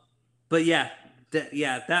 But yeah,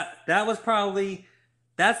 that was probably,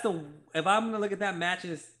 if I'm going to look at that match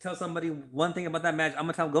and tell somebody one thing about that match, I'm going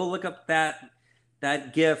to tell them, go look up that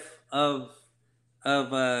gif of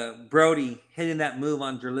Brody hitting that move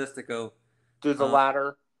on Jurlistico Through the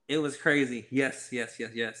ladder. It was crazy. Yes.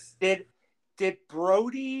 Did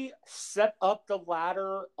Brody set up the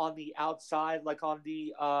ladder on the outside, like on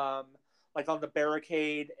the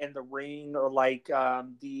barricade in the ring, or like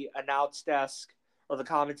the announce desk or the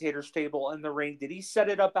commentator's table in the ring? Did he set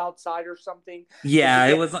it up outside or something? Yeah,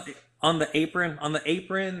 it was on the apron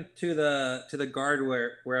to the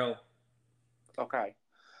guardrail. Okay.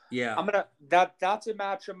 Yeah. That's a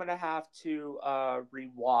match I'm gonna have to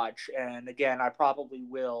rewatch, and again, I probably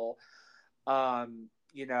will.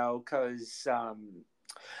 Because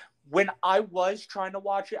when I was trying to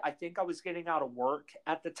watch it, I think I was getting out of work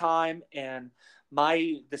at the time, and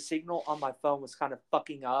the signal on my phone was kind of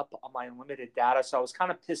fucking up on my unlimited data, so I was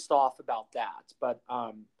kind of pissed off about that. But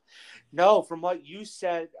no, from what you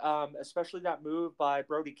said, especially that move by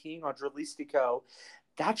Brody King on Dralistico,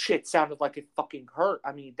 that shit sounded like it fucking hurt.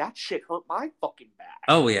 I mean, that shit hurt my fucking back.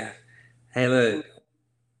 Oh yeah. Hey, look,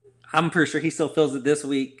 I'm pretty sure he still feels it this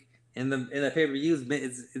week. In the pay-per-view,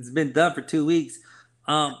 it's been done for 2 weeks.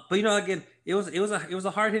 But again, it was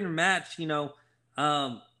a hard hitting match.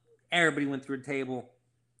 Everybody went through a table.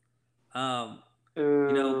 Malachi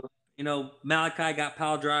got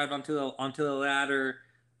power drived onto the ladder.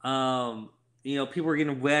 People were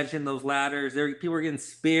getting wedged in those ladders. People were getting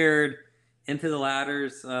speared into the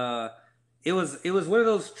ladders. It was one of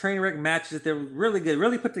those train wreck matches that were really good,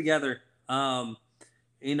 really put together. And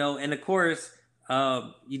of course.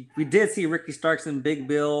 We did see Ricky Starks and Big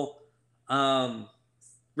Bill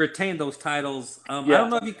retain those titles. I don't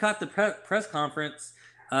know if you caught the press conference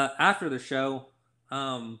after the show.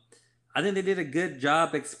 I think they did a good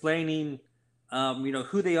job explaining,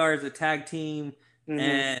 who they are as a tag team,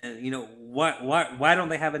 and why don't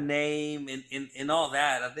they have a name and all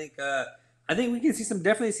that. I think we can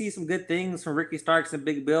definitely see some good things from Ricky Starks and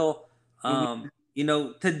Big Bill. To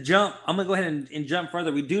jump, I'm gonna go ahead and jump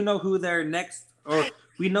further. We do know who their next. Or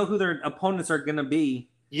we know who their opponents are going to be.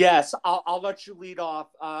 Yes, I'll let you lead off.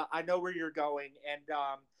 I know where you're going, and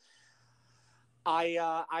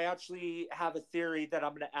I actually have a theory that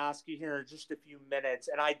I'm going to ask you here in just a few minutes.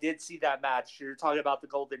 And I did see that match. You're talking about the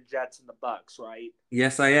Golden Jets and the Bucks, right?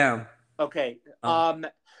 Yes, I am. Okay.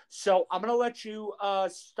 So I'm going to let you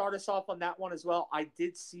start us off on that one as well. I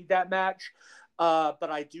did see that match. But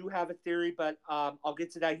I do have a theory, but I'll get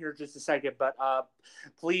to that here in just a second. But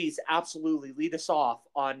please, absolutely lead us off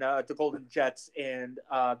on the Golden Jets and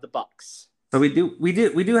the Bucks. So we do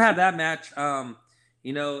have that match.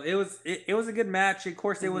 It was a good match. Of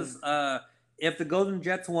course, it was. If the Golden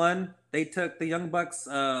Jets won, they took the Young Bucks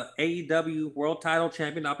AEW World Title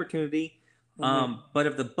Champion opportunity. But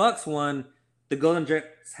if the Bucks won, the Golden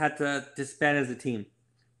Jets had to disband as a team.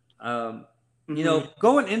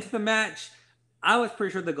 Going into the match, I was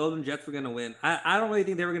pretty sure the Golden Jets were going to win. I don't really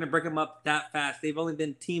think they were going to break them up that fast. They've only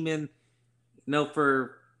been teaming,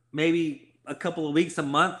 for maybe a couple of weeks, a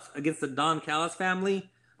month against the Don Callis family.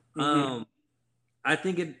 I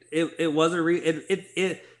think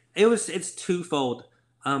it's twofold.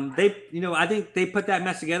 I think they put that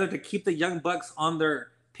match together to keep the Young Bucks on their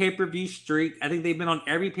pay-per-view streak. I think they've been on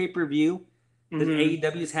every pay-per-view that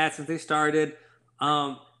AEW's had since they started.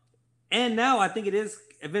 And now I think it is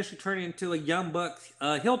eventually turning into a Young Bucks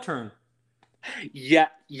heel turn. Yeah.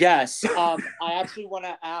 Yes. I actually want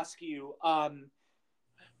to ask you,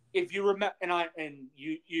 if you remember, and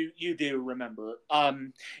you do remember,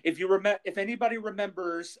 if anybody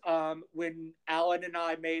remembers, when Alan and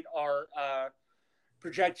I made our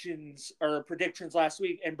predictions last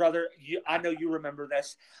week, and brother, I know you remember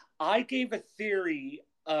this. I gave a theory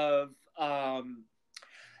of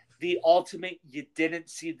the ultimate "you didn't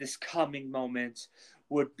see this coming" moment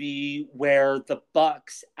would be where the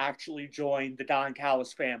Bucks actually joined the Don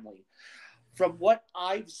Callis family. From what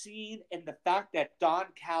I've seen and the fact that Don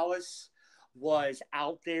Callis was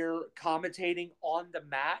out there commentating on the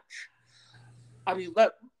match, I mean,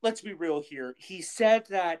 let's be real here. He said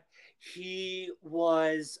that he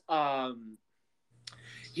was out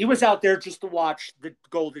there just to watch the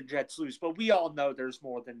Golden Jets lose, but we all know there's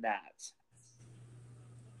more than that.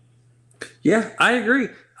 Yeah, I agree.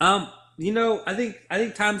 I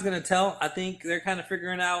think time's gonna tell. I think they're kind of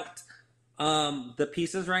figuring out the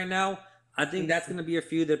pieces right now. I think that's gonna be a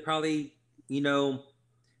feud that probably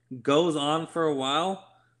goes on for a while.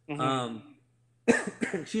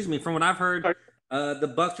 Excuse me. From what I've heard,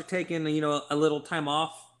 the Bucks are taking a little time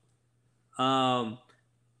off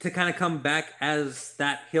to kind of come back as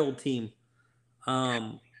that heel team.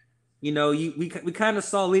 We kind of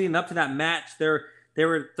saw leading up to that match, they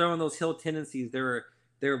were throwing those heel tendencies. They were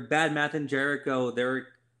bad Matt and Jericho. They were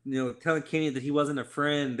telling Kenny that he wasn't a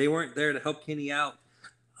friend. They weren't there to help Kenny out.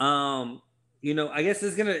 I guess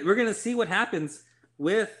we're gonna see what happens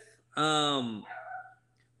with the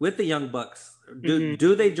Young Bucks.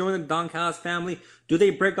 Do they join the Don Callis family? Do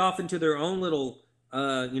they break off into their own little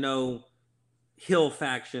heel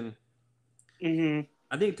faction?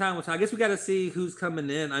 I think time will tell. I guess we got to see who's coming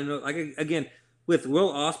in. I know, like, again, with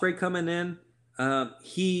Will Ospreay coming in,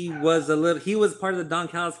 he was part of the Don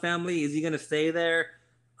Callis family. Is he going to stay there?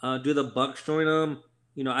 Do the Bucks join him?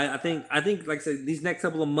 I think, like I said, these next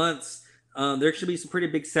couple of months, there should be some pretty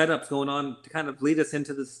big setups going on to kind of lead us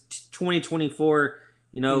into this 2024,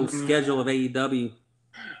 schedule of AEW.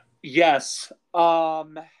 Yes. I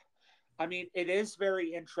mean, it is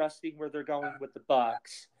very interesting where they're going with the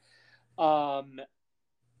Bucks. Now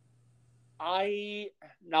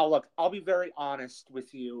look, I'll be very honest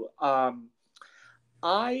with you.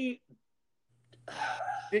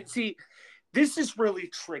 See, this is really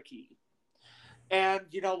tricky. And,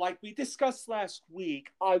 like we discussed last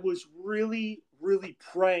week, I was really, really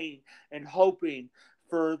praying and hoping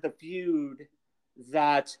for the feud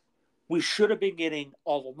that we should have been getting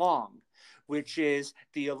all along, which is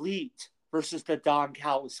the Elite versus the Don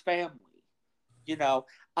Callis family.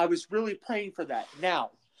 I was really praying for that.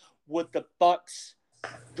 Now, would the Bucks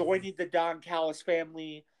joining the Don Callis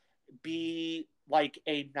family be like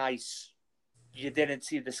a nice, you didn't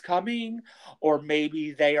see this coming, or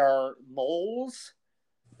maybe they are moles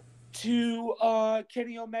to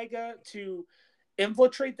Kenny Omega to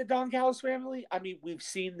infiltrate the Don Callis family? I mean, we've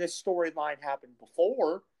seen this storyline happen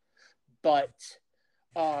before, but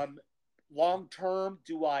long term,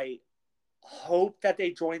 do I hope that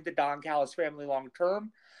they join the Don Callis family long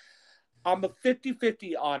term? I'm a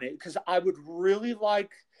 50-50 on it because I would really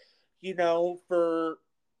like, for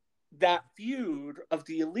that feud of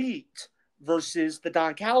the Elite versus the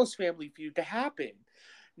Don Callis family feud to happen.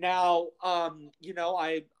 Now,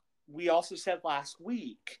 we also said last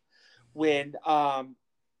week when,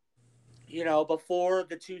 before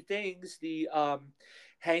the two things, the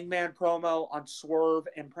Hangman promo on Swerve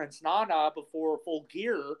and Prince Nana before Full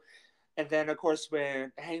Gear. And then, of course,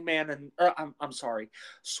 when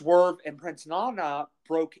Swerve and Prince Nana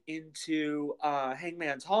broke into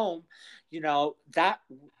Hangman's home, that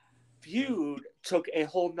feud took a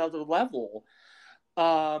whole nother level.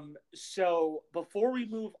 So before we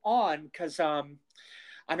move on, because I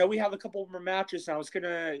know we have a couple more matches, and I was going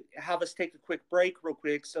to have us take a quick break real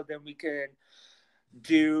quick so then we can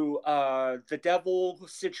do the Devil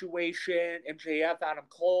situation, MJF, Adam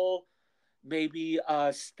Cole, maybe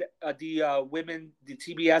the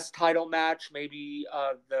TBS title match, maybe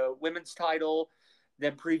the women's title,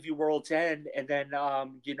 then preview World's End, and then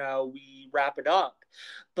we wrap it up.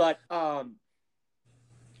 But let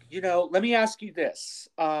me ask you this.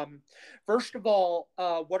 First of all,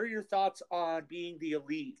 what are your thoughts on being the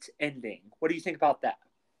Elite ending? What do you think about that?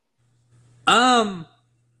 I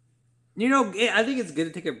think it's good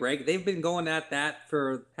to take a break. They've been going at that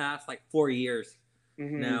for the past 4 years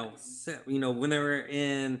now. When they were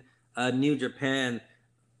in New Japan,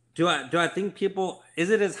 do I think people, is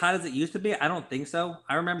it as hot as it used to be? I don't think so.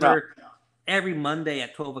 I remember every Monday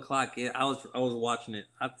at 12 o'clock, I was watching it.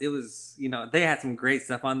 It was, they had some great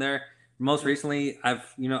stuff on there. Most recently,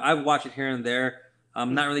 I've watched it here and there.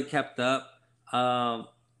 Not really kept up.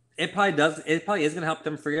 It probably is going to help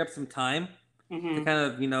them free up some time to kind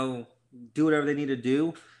of, do whatever they need to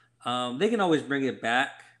do. They can always bring it back.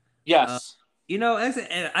 Yes.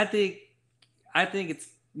 I think it's,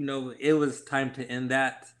 it was time to end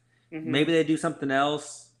that. Maybe they do something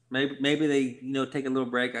else. Maybe they, take a little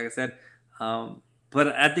break, like I said. But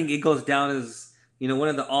I think it goes down as, one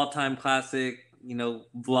of the all-time classic,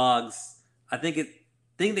 vlogs. I think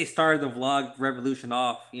think they started the vlog revolution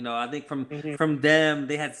off. I think Mhm. from them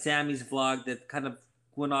they had Sammy's vlog that kind of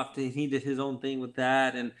went off to he did his own thing with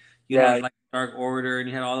that, and you had Right. like Dark Order, and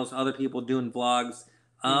you had all those other people doing vlogs.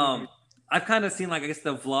 Mhm. I've kind of seen like I guess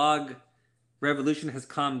the vlog revolution has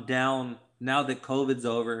calmed down now that COVID's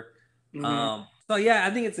over. Mhm. So yeah,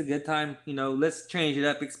 I think it's a good time. Let's change it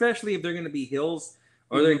up, especially if they're going to be heels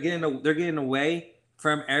or Mhm. they're getting away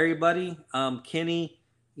from everybody. Kenny,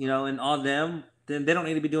 and all them. Then they don't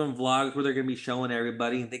need to be doing vlogs where they're going to be showing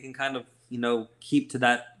everybody. They can kind of keep to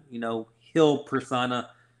that heel persona.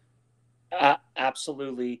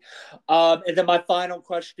 Absolutely. And then my final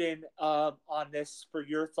question on this for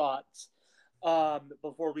your thoughts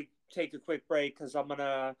before we take a quick break, because I'm going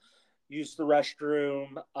to use the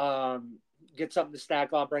restroom, get something to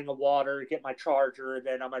snack on, bring a water, get my charger, and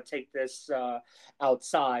then I'm going to take this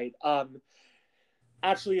outside.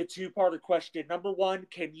 Actually, a two-part question. Number one,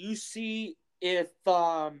 can you see this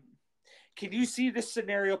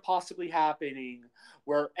scenario possibly happening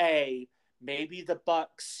where maybe the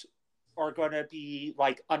Bucks are going to be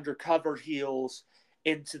like undercover heels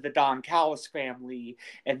into the Don Callis family,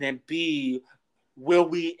 and then B, will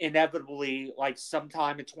we inevitably, like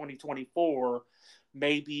sometime in 2024,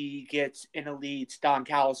 maybe get an elite Don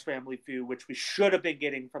Callis family feud, which we should have been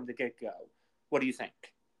getting from the get go? What do you think?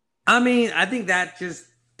 I mean, I think that just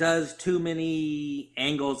does too many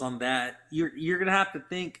angles on that. You're gonna have to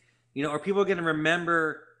think, are people gonna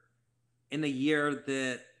remember in a year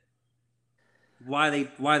that why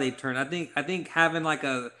they turned? I think having like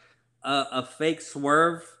a fake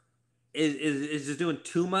swerve is just doing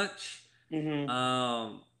too much. Mm-hmm.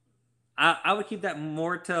 I would keep that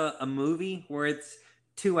more to a movie where it's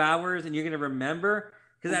 2 hours and you're gonna remember,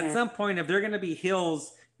 because at Mm-hmm. some point if they're gonna be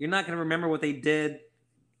heels, you're not gonna remember what they did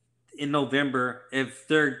in November if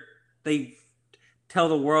they tell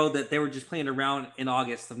the world that they were just playing around in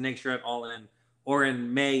August of next year at All In or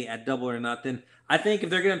in May at Double or Nothing. I think if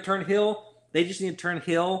they're going to turn heel, they just need to turn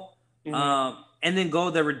heel, Mm-hmm. and then go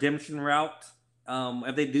the redemption route.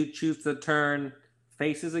 If they do choose to turn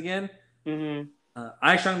faces again, Mm-hmm.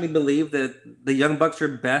 I strongly believe that the Young Bucks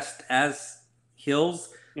are best as heels.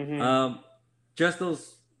 Mm-hmm. Um, just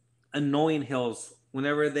those annoying heels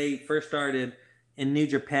whenever they first started in New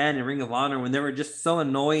Japan and Ring of Honor, when they were just so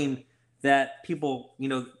annoying that people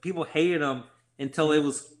hated them until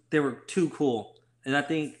they were too cool. And I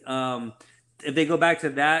think if they go back to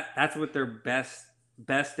that, that's what they're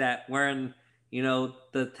best at, wearing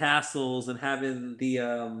the tassels and having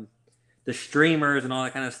the streamers and all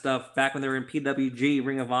that kind of stuff back when they were in PWG,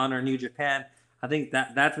 Ring of Honor, New Japan. I think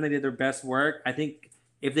that's when they did their best work. I think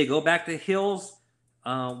if they go back to heels,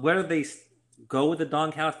 whether they go with the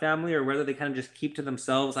Don Callis family or whether they kind of just keep to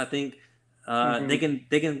themselves, I think Mm-hmm.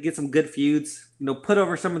 they can get some good feuds. Put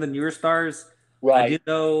over some of the newer stars. I do Right.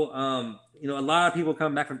 know, a lot of people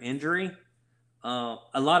coming back from injury. A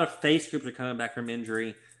lot of face groups are coming back from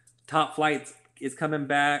injury. Top Flight is coming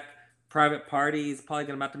back. Private Party is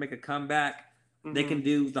probably about to make a comeback. They Mm-hmm. can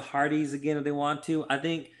do the Hardys again if they want to. I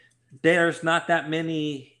think there's not that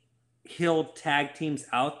many heel tag teams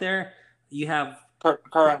out there. You have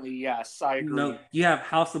Currently, yes, I agree. you have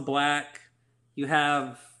House of Black. You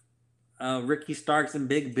have Ricky Starks and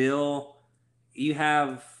Big Bill. You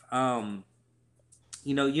have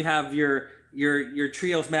you have your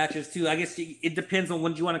trios matches too. I guess it depends on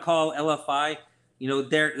what you want to call LFI.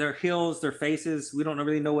 Their heels, their faces. We don't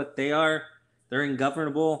really know what they are. They're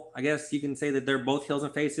ungovernable. I guess you can say that they're both heels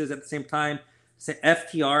and faces at the same time. So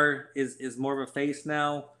FTR is more of a face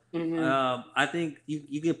now. Mm-hmm. I think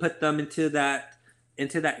you can put them into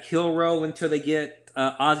that heel row until they get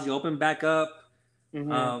Aussie Open back up.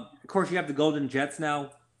 Mm-hmm. Of course, you have the Golden Jets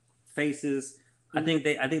now, faces. Mm-hmm.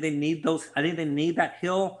 I think they need those. I think they need that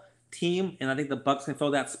hill team, and I think the Bucks can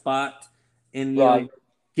fill that spot and Right.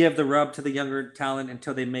 give the rub to the younger talent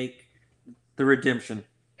until they make the redemption.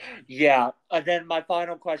 Yeah. And then my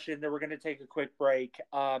final question. Then we're going to take a quick break.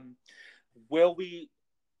 Will we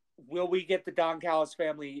will we get the Don Callis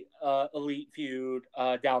family elite feud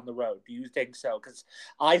down the road? Do you think so? Because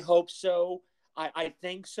I hope so. I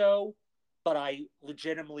think so, but I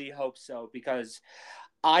legitimately hope so because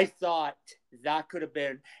I thought that could have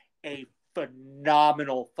been a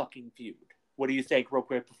phenomenal fucking feud. What do you think, real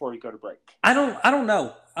quick, before we go to break? I don't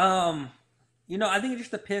know. I think it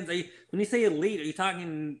just depends. When you say elite, are you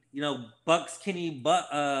talking Bucks, Kenny,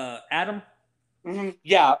 Adam? Mm-hmm.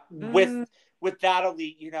 Yeah, Mm, with that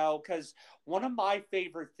elite, because one of my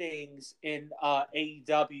favorite things in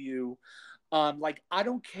AEW, like I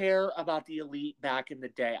don't care about the elite back in the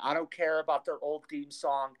day. I don't care about their old theme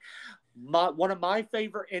song. One of my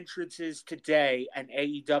favorite entrances today in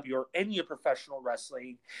AEW or any professional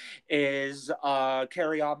wrestling is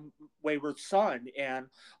Carry On Wayward Son and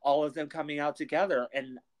all of them coming out together.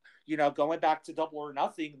 And, going back to Double or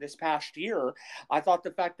Nothing this past year, I thought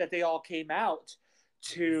the fact that they all came out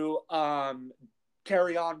to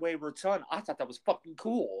Carry On Wayward Son, I thought that was fucking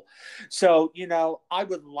cool. So, I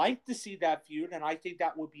would like to see that feud, and I think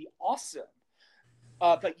that would be awesome.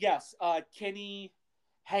 But yes, Kenny,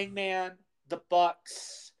 Hangman, the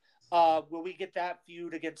Bucks. Will we get that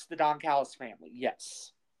feud against the Don Callis family?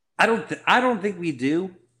 Yes. I don't think we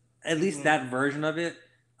do. At least that version of it.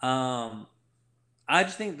 I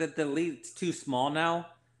just think that the Elite's too small now.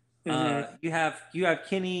 You have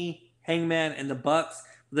Kenny, Hangman, and the Bucks.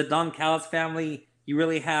 The Don Callis family. You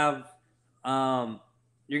really have.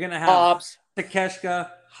 You're gonna have Hobbs,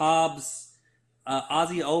 Takeshita, Hobbs,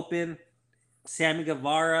 Aussie Open, Sammy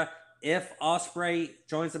Guevara. If Ospreay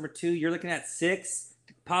joins number 2, you're looking at 6,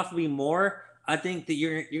 possibly more. I think that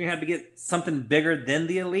you're gonna have to get something bigger than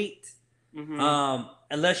the Elite.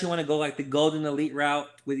 Unless you want to go like the Golden Elite route,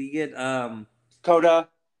 where you get Kota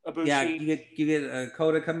Ibushi. Yeah, you get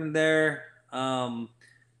Kota coming there. And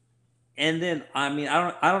then I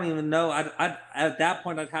don't even know. I at that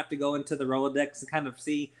point I'd have to go into the Rolodex and kind of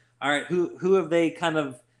see, all right, who have they kind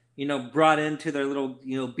of brought into their little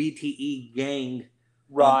BTE gang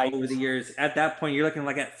right over the years. At that point, you're looking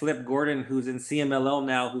like at Flip Gordon, who's in CMLL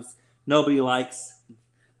now, who's nobody likes.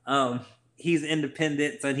 He's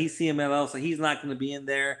independent, so he's CMLL, so he's not going to be in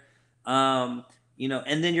there. And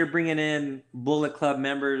then you're bringing in Bullet Club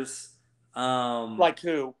members. Like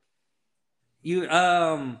who?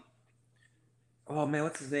 Oh man,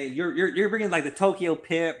 what's his name? You're bringing like the Tokyo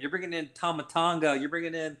Pip. You're bringing in Tama Tonga. You're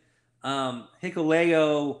bringing in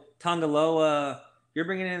Hikuleo, Tongaloa. You're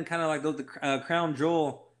bringing in kind of like the Crown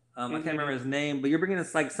Jewel. I can't remember his name, but you're bringing in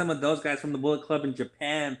like some of those guys from the Bullet Club in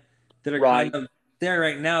Japan that are kind of there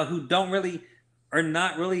right now, who are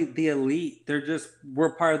not really the Elite.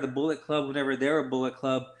 We're part of the Bullet Club whenever they were a Bullet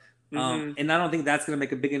Club. And I don't think that's going to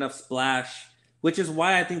make a big enough splash, which is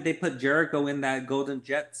why I think they put Jericho in that Golden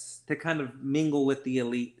Jets to kind of mingle with the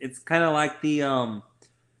Elite. It's kind of like they're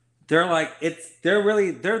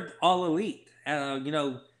all Elite.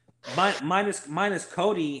 Minus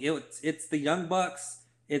Cody, it's the Young Bucks,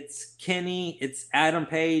 it's Kenny, it's Adam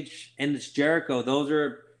Page, and it's Jericho. Those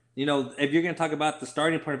are, if you're going to talk about the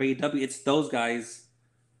starting point of AEW, it's those guys.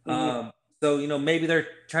 So maybe they're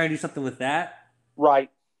trying to do something with that.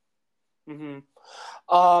 Right. Now,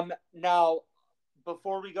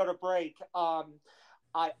 before we go to break,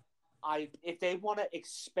 if they want to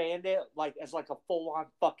expand it like as like a full on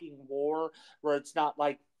fucking war, where it's not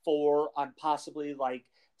like 4 on possibly like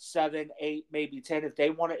 7, 8, maybe 10. If they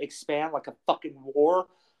want to expand like a fucking war,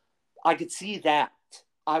 I could see that.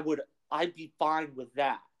 I'd be fine with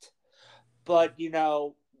that. But,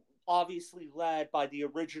 obviously led by the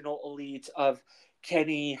original Elite of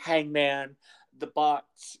Kenny, Hangman, the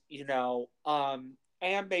Bucks,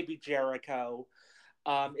 and maybe Jericho.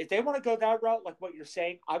 If they want to go that route, like what you're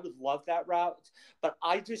saying, I would love that route. But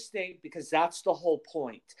I just think, because that's the whole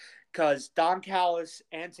point. Because Don Callis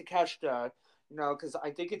and Takeshita, because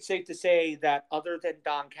I think it's safe to say that other than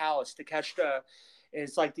Don Callis, Takeshita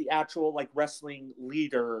is like the actual like wrestling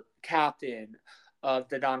leader, captain of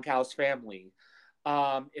the Don Callis family.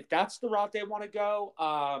 If that's the route they want to go,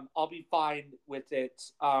 I'll be fine with it.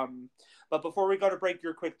 But before we go to break,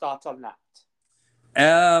 your quick thoughts on that.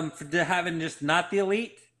 For having just not the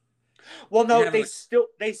Elite. Well, no, they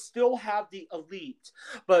still have the Elite,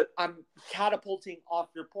 but I'm catapulting off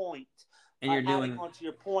your point. And you're adding onto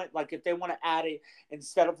your point, like if they want to add it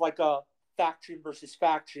instead of like a faction versus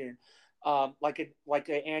faction, like an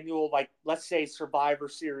annual, like let's say Survivor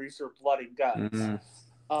Series or Blood and Guts,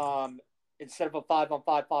 instead of a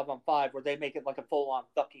 5-on-5, 5-on-5, where they make it like a full on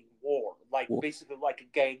fucking war, like basically like a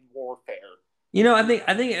gang warfare. I think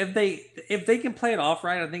if they can play it off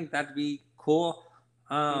right, I think that'd be cool.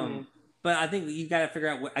 But I think you got to figure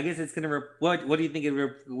out. I guess it's gonna. What do you think it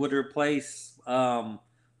would replace?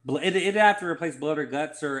 It'd have to replace Blood or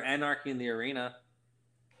Guts or Anarchy in the Arena.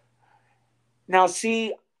 Now,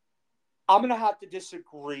 see, I'm gonna have to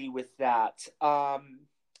disagree with that. I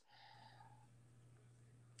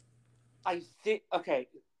think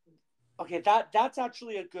that's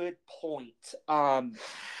actually a good point.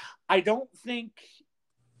 I don't think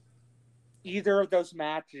either of those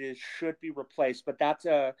matches should be replaced, but that's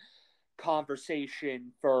a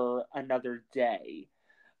conversation for another day.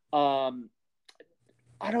 I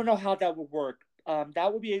don't know how that would work.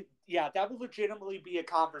 That would legitimately be a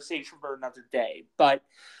conversation for another day. But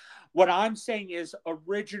What I'm saying is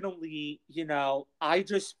originally, I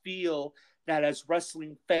just feel that as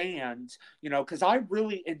wrestling fans, because I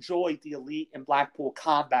really enjoyed the Elite and Blackpool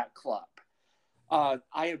Combat Club.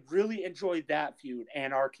 I really enjoyed that feud.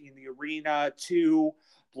 Anarchy in the Arena 2,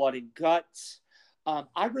 Blood and Guts.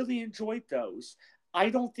 I really enjoyed those. I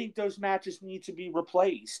don't think those matches need to be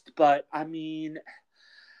replaced, but I mean,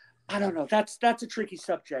 I don't know. That's a tricky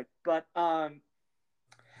subject, but I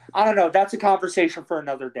don't know. That's a conversation for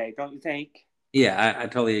another day, don't you think? Yeah, I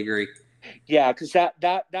totally agree. Yeah, because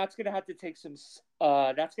that's gonna have to take some.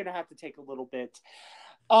 That's gonna have to take a little bit.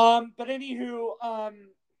 But anywho,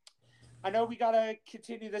 I know we gotta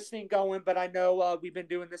continue this thing going, but I know we've been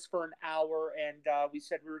doing this for an hour, and we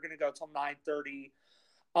said we were gonna go till 9:30.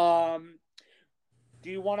 Do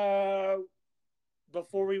you want to,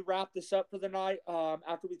 before we wrap this up for the night,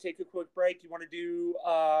 after we take a quick break, you want to do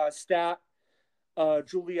stat,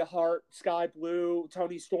 Julia Hart, Sky Blue,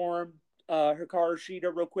 Tony Storm, Hikaru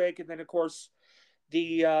Shida real quick, and then of course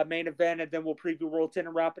the main event, and then we'll preview World 10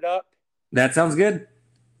 and wrap it up? That sounds good.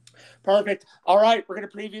 Perfect. All right, we're going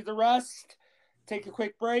to preview the rest, take a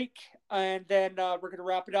quick break, and then we're going to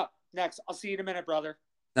wrap it up next. I'll see you in a minute, brother.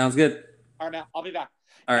 Sounds good. All right, man. I'll be back.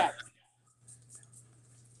 All right.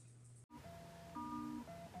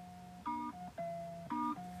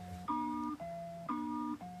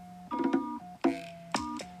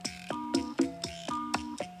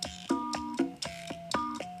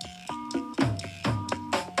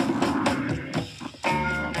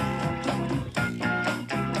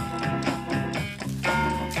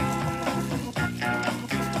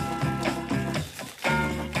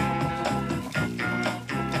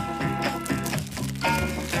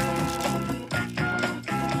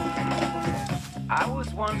 I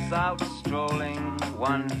was once out strolling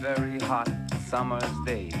one very hot summer's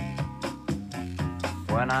day,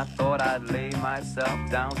 when I thought I'd lay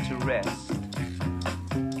myself down to rest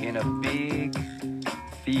in a big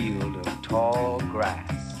field of tall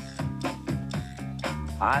grass.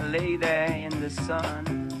 I lay there in the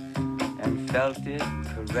sun and felt it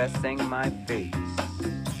caressing my face.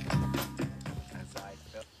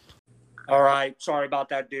 All right. Sorry about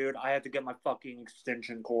that, dude. I had to get my fucking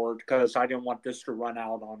extension cord because I didn't want this to run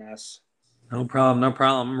out on us. No problem. No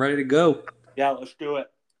problem. I'm ready to go. Yeah, let's do it.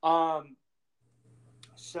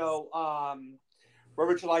 So, where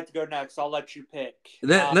would you like to go next? I'll let you pick.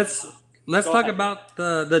 Let's talk ahead. about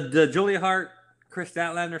the Julia Hart, Chris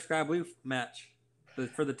Statlander, Sky Blue match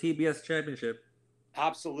for the TBS Championship.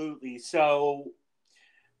 Absolutely. So,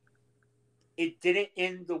 it didn't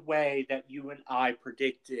end the way that you and I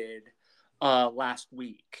predicted last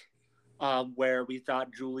week, where we thought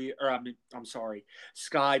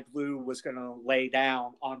Sky Blue was going to lay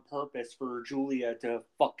down on purpose for Julia to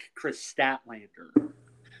fuck Chris Statlander.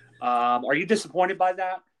 Are you disappointed by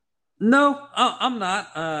that? No, I'm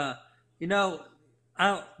not. The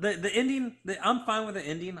ending. I'm fine with the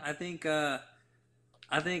ending. I think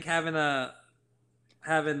having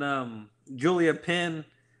Julia pin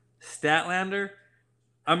Statlander.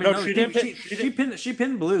 I mean, No, she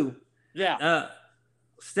pinned Blue. Yeah.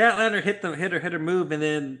 Statlander hit her move and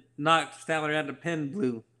then knocked Statlander out to pin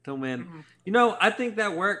Blue to win. Mm-hmm. I think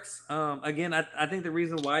that works. Again, I think the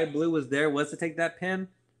reason why Blue was there was to take that pin.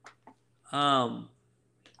 I'm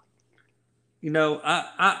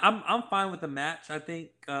fine with the match. I think,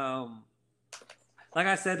 like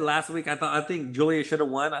I said last week, I think Julia should have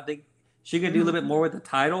won. I think she can do a little bit more with the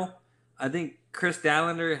title. I think Chris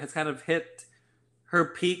Statlander has kind of hit her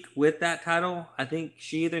peak with that title. I think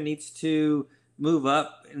she either needs to move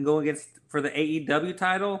up and go for the AEW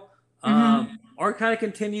title, or kind of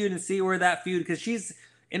continue and see where that feud, because she's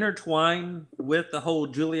intertwined with the whole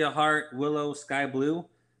Julia Hart, Willow, Sky Blue.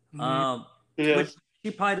 Which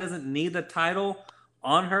she probably doesn't need the title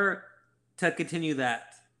on her to continue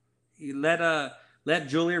that. You let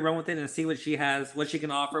Julia run with it and see what she has, what she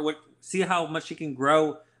can offer, see how much she can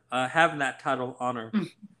grow having that title on her.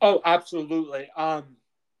 Oh, absolutely.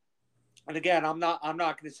 And again, I'm not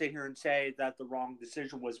going to sit here and say that the wrong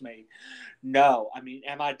decision was made. No, I mean,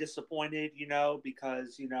 am I disappointed?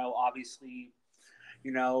 Because obviously,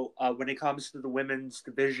 when it comes to the women's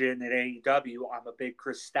division at AEW, I'm a big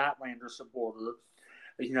Chris Statlander supporter.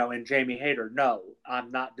 And Jamie Hayter. No,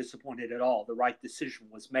 I'm not disappointed at all. The right decision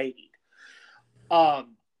was made.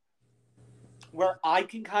 Where I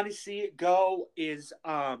can kind of see it go is,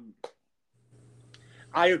 I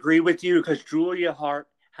agree with you, because Julia Hart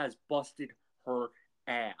has busted her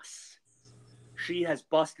ass. She has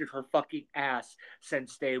busted her fucking ass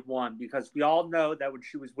since day one, because we all know that when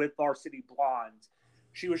she was with Varsity Blondes,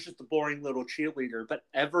 she was just a boring little cheerleader. But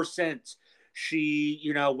ever since she,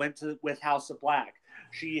 went with House of Black,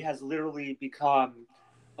 She has literally become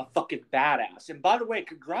a fucking badass. And by the way,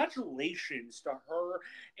 congratulations to her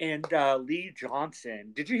and Lee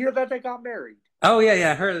Johnson. Did you hear that they got married? Oh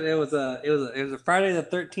yeah. I heard it was a Friday the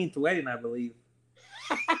 13th wedding, I believe.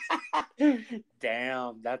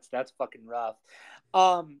 Damn, that's fucking rough.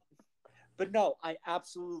 But no, I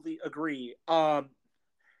absolutely agree.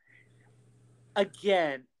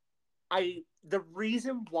 Again, the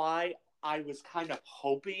reason why I was kind of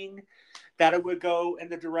hoping that it would go in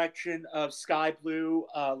the direction of Sky Blue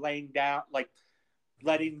laying down, like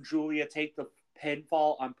letting Julia take the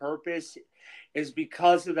pinfall on purpose, is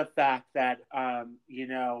because of the fact that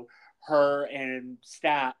her and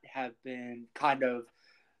Stat have been kind of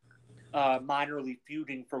minorly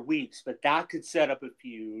feuding for weeks, but that could set up a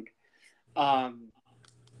feud. That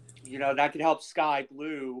could help Sky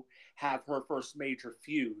Blue have her first major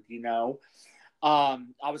feud. I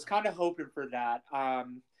was kind of hoping for that.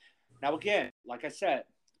 Now, again, like I said,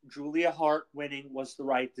 Julia Hart winning was the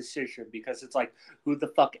right decision because it's like, who the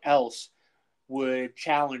fuck else would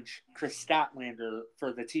challenge Chris Statlander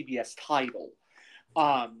for the TBS title?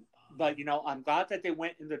 But, I'm glad that they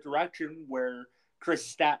went in the direction where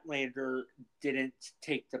Chris Statlander didn't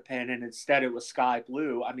take the pin and instead it was Sky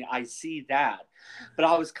Blue. I mean, I see that. But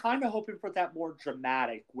I was kind of hoping for that more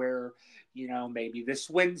dramatic where, maybe this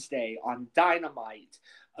Wednesday on Dynamite,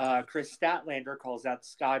 Chris Statlander calls out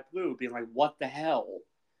Sky Blue, being like, what the hell?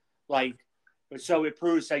 Like, so it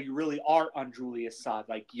proves that you really are on Julia's side.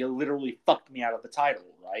 Like, you literally fucked me out of the title,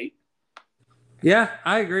 right? Yeah,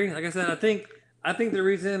 I agree. Like I said, I think the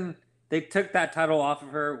reason they took that title off of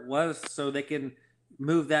her was so they can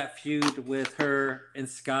move that feud with her and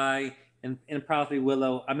Sky and probably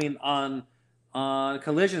Willow. I mean, on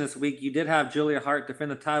Collision this week, you did have Julia Hart defend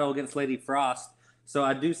the title against Lady Frost. So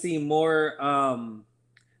I do see more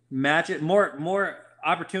more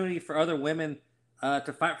opportunity for other women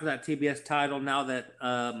to fight for that TBS title now that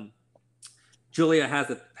Julia has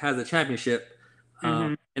a championship.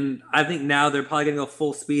 And I think now they're probably going to go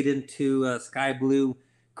full speed into Sky Blue,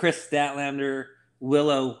 Chris Statlander,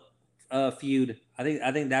 Willow feud. I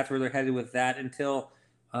think that's where they're headed with that until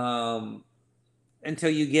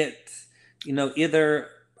you get either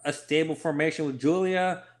a stable formation with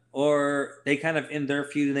Julia or they kind of end their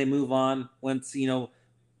feud and they move on once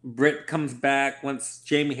Britt comes back, once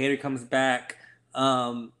Jamie Hayter comes back,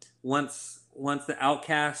 once the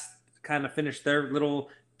Outcast kind of finish their little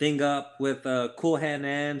thing up with Cool Hand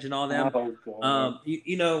Ange and all them.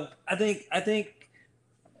 I think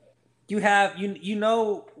you have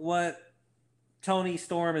what Tony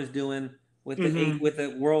Storm is doing with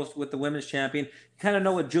the women's champion. You kind of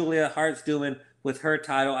know what Julia Hart's doing with her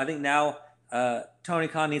title. I think now Tony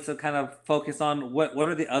Khan needs to kind of focus on what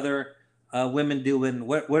are the other women doing,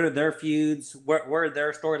 what are their feuds, where are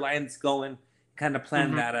their storylines going, kind of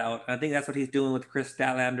plan that out. I think that's what he's doing with Chris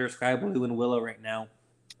Statlander, Sky Blue, and Willow right now.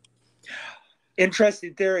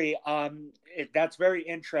 Interesting theory. That's very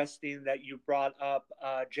interesting that you brought up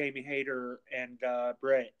Jamie Hayter and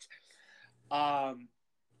Britt.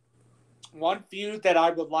 One feud that I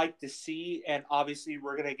would like to see, and obviously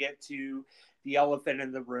we're going to get to the elephant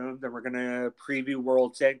in the room, then we're going to preview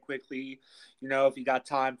World's End quickly. If you got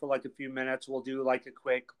time for like a few minutes, we'll do like a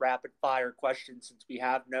quick rapid fire question since we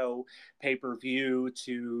have no pay-per-view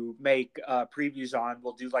to make previews on.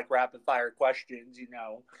 We'll do like rapid fire questions,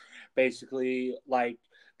 basically like,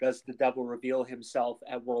 does the devil reveal himself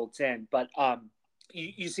at World's End? But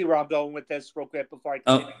you see where I'm going with this real quick before I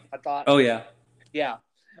continue my thought? Oh, yeah. Yeah.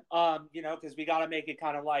 Because we got to make it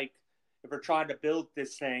kind of like, if we're trying to build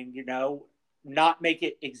this thing, not make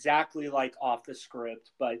it exactly like off the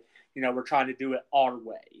script, but, we're trying to do it our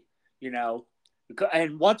way,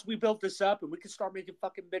 And once we build this up and we can start making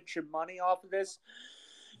fucking bitch and money off of this,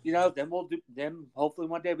 then hopefully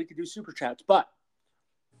one day we can do super chats. But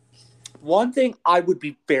one thing I would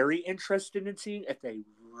be very interested in seeing if they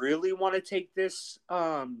really want to take this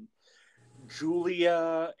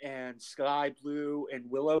Julia and Sky Blue and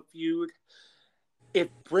Willow feud, if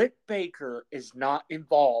Britt Baker is not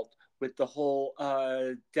involved with the whole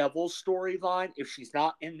Devil storyline, if she's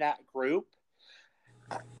not in that group,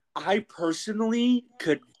 I personally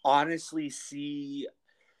could honestly see,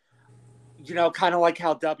 kind of like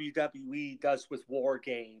how WWE does with War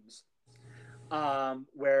Games,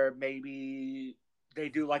 where maybe they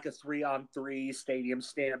do like a 3-on-3 Stadium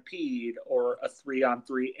Stampede or a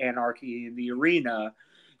 3-on-3 Anarchy in the Arena,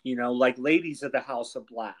 like Ladies of the House of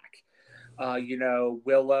Black.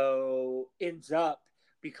 Willow ends up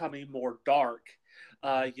becoming more dark.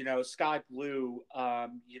 Sky Blue,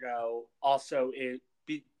 also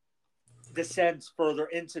descends further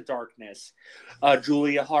into darkness.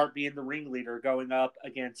 Julia Hart being the ringleader, going up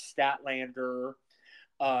against Statlander,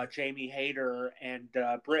 Jamie Hayter, and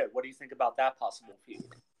Britt. What do you think about that possible feud?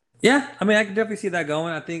 Yeah, I mean, I can definitely see that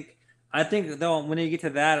going. I think though, when you get to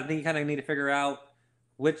that, I think you kind of need to figure out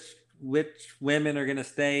which which women are going to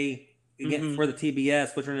stay again for the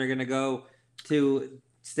TBS, which one are going to go to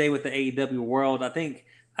stay with the AEW world. I think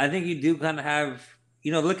you do kind of have,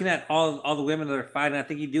 looking at all the women that are fighting. I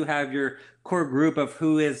think you do have your core group of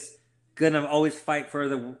who is going to always fight for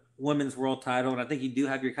the women's world title, and I think you do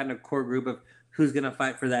have your kind of core group of who's going to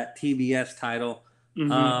fight for that TBS title.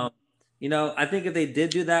 I think if they did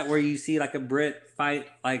do that, where you see like a Brit fight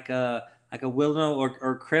like a Willow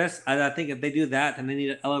or Chris, I think if they do that, then they need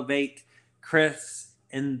to elevate Chris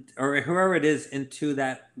or whoever it is into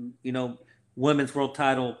that women's world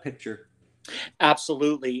title picture.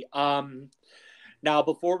 Absolutely. Now,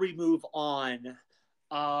 before we move on,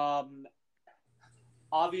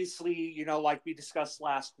 obviously, like we discussed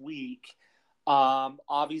last week,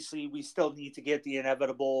 obviously we still need to get the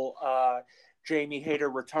inevitable Jamie Hayter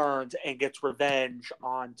returns and gets revenge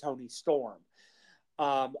on Tony Storm.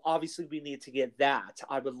 Obviously, we need to get that.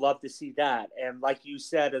 I would love to see that. And like you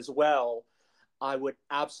said as well, I would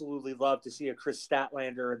absolutely love to see a Chris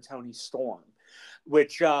Statlander and Tony Storm.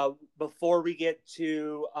 Which, before we get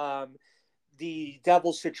to the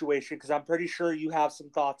Devil situation, because I'm pretty sure you have some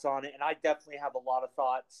thoughts on it, and I definitely have a lot of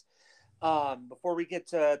thoughts. Before we get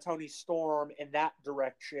to Tony Storm in that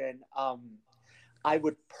direction, I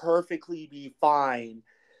would perfectly be fine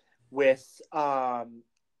with,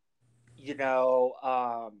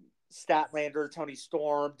 Statlander, Tony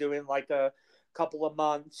Storm doing like a couple of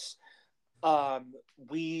months.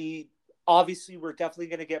 We're definitely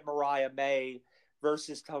going to get Mariah May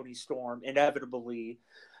versus Tony Storm, inevitably.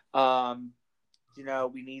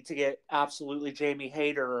 We need to get absolutely Jamie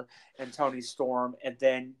Hayter and Tony Storm, and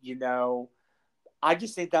then, I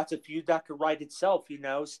just think that's a feud that could write itself,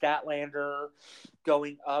 Statlander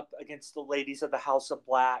going up against the ladies of the House of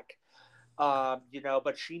Black, but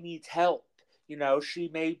she needs help. She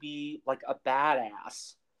may be like a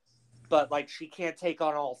badass, but like she can't take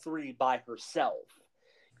on all three by herself,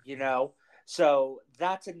 So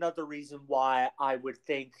that's another reason why I would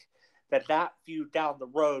think that feud down the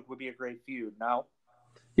road would be a great feud. No?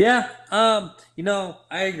 Yeah, I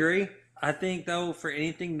agree. I think though, for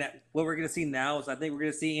anything that what we're gonna see now is, I think we're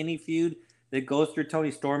gonna see any feud that goes through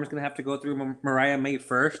Tony Storm is gonna have to go through Mariah May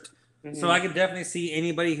 1st. So I could definitely see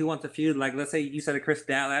anybody who wants a feud, like let's say you said a Chris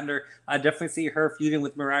Statlander, I definitely see her feuding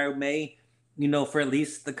with Mariah May, for at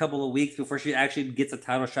least a couple of weeks before she actually gets a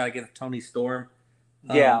title shot against Tony Storm.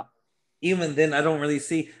 Yeah. Even then, I don't really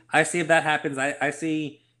see. I see if that happens. I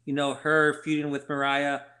see her feuding with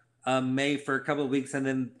Mariah May for a couple of weeks, and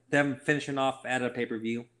then them finishing off at a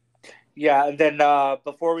pay-per-view. Yeah, and then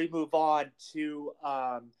before we move on to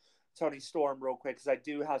Tony Storm real quick, because I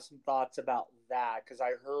do have some thoughts about that, because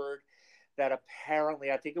I heard that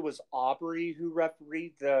apparently, I think it was Aubrey who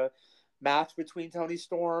refereed the match between Tony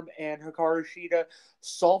Storm and Hikaru Shida,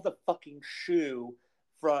 saw the fucking shoe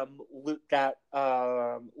from that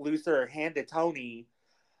Luther handed Tony,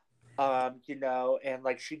 and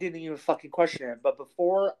like she didn't even fucking question it. But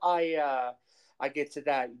before I get to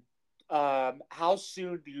that, how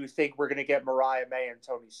soon do you think we're gonna get Mariah May and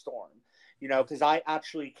Tony Storm? Because I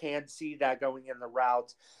actually can see that going in the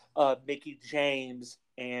route of Mickie James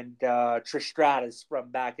and Trish Stratus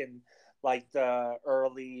from back in like the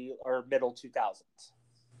early or middle 2000s.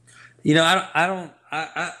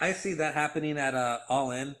 I see that happening at All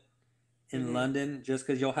In London, just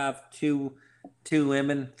because you'll have two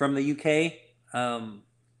women from the UK.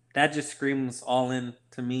 That just screams All In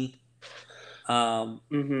to me. So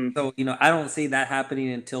I don't see that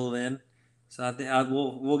happening until then. So I think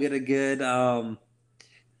we'll get a good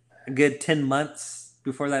 10 months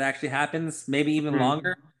before that actually happens, maybe even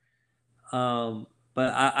longer.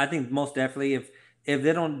 But I think most definitely if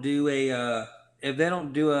they don't do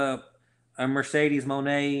a Mercedes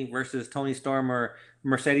Moné versus Tony Storm, or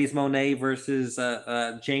Mercedes Moné versus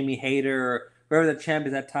Jamie Hayter, or whoever the champ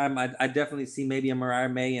is at that time, I definitely see maybe a Mariah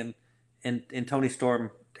May and Tony Storm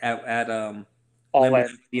at All In.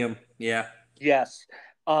 Stadium. Yeah. Yes.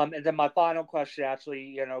 And then my final question,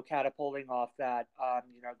 actually, catapulting off that,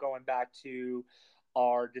 going back to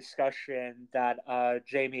our discussion that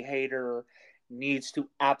Jamie Hayter needs to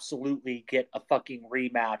absolutely get a fucking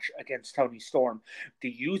rematch against Tony Storm. Do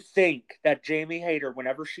you think that Jamie Hayter,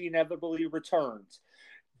 whenever she inevitably returns,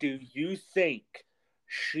 do you think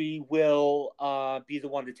she will be the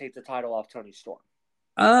one to take the title off Tony Storm?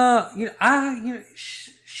 She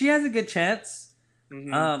has a good chance.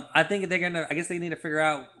 I think they're gonna. I guess they need to figure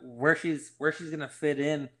out where she's gonna fit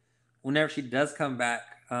in whenever she does come back.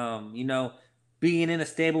 Being in a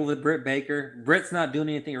stable with Britt Baker. Britt's not doing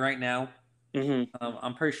anything right now.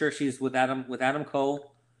 I'm pretty sure she's with Adam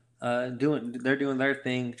Cole. They're doing their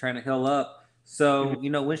thing, trying to heal up. So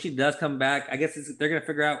when she does come back, I guess they're gonna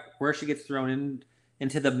figure out where she gets thrown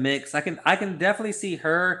into the mix. I can definitely see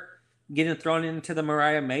her getting thrown into the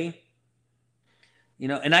Mariah May.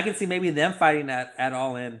 And I can see maybe them fighting at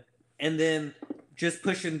All In, and then just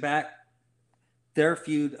pushing back their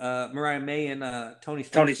feud, Mariah May and Tony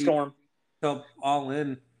Storm, to All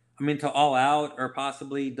In. I mean, to All Out, or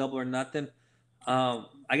possibly Double or Nothing. I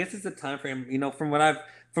guess it's a time frame. From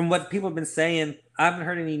what people have been saying, I haven't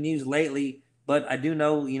heard any news lately, but I do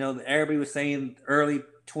know, everybody was saying early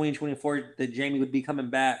 2024 that Jamie would be coming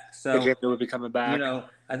back. So Jamie would be coming back.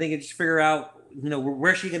 I think it's just figure out,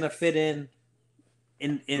 where's she gonna fit in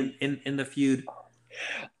the feud.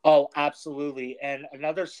 Oh, absolutely. And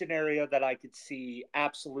another scenario that I could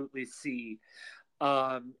absolutely see,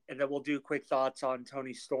 and then we'll do quick thoughts on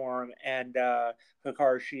Tony Storm and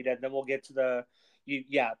Hikaru Shida, and then we'll get to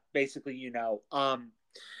basically,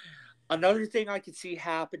 another thing I could see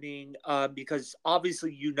happening, because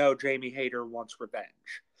obviously, Jamie Hayter wants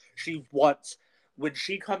revenge. When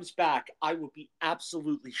she comes back, I would be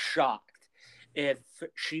absolutely shocked if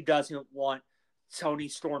she doesn't want Tony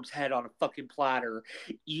Storm's head on a fucking platter,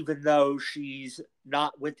 even though she's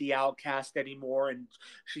not with the Outcast anymore, and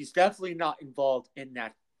she's definitely not involved in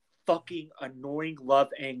that fucking annoying love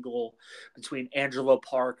angle between Angelo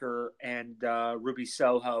Parker and Ruby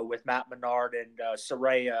Soho with Matt Menard and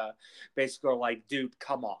Saraya. Basically, like, dude,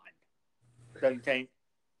 come on. Don't you think?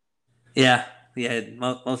 Yeah,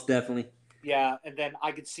 most definitely. Yeah, and then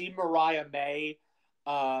I could see Mariah May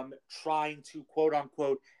trying to, quote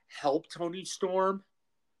unquote, help Tony Storm,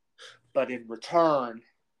 but in return,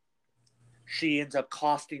 she ends up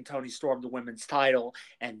costing Tony Storm the women's title,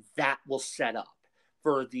 and that will set up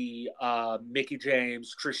for the Mickie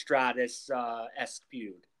James, Trish Stratus esque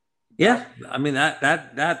feud. Yeah, I mean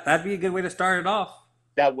that'd be a good way to start it off.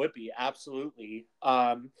 That would be, absolutely.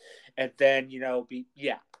 And then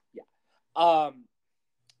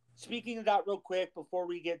speaking of that, real quick before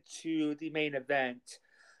we get to the main event,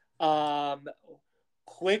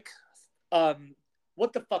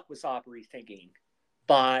 what the fuck was Aubrey thinking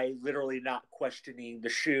by literally not questioning the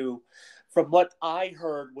shoe? From what I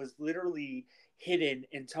heard, was literally hidden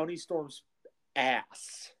in Tony Storm's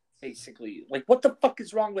ass, basically. Like, what the fuck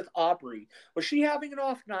is wrong with Aubrey? Was she having an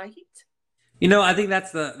off night? I think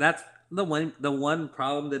that's the one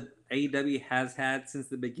problem that AEW has had since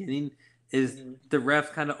the beginning is the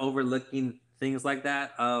refs kind of overlooking things like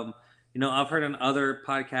that. I've heard on other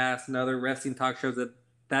podcasts and other wrestling talk shows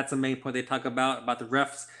that's the main point they talk about the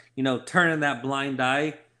refs, turning that blind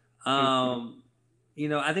eye.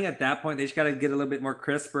 I think at that point they just got to get a little bit more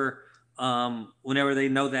crisper whenever they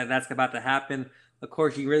know that that's about to happen. Of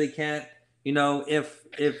course, you really can't, if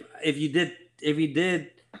you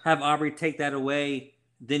did have Aubrey take that away,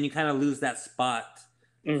 then you kind of lose that spot.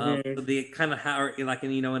 So they kind of have, like,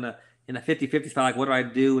 in a 50-50 spot, like, what do I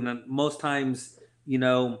do? And then most times,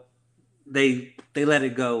 they let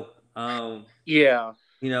it go. You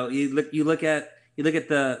look at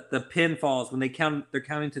the pinfalls when they're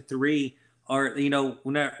counting to 3, or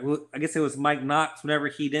whenever, I guess it was Mike Knox, whenever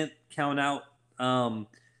he didn't count out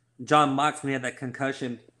John Mox when he had that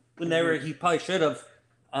concussion, whenever he probably should have.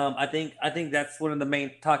 I think that's one of the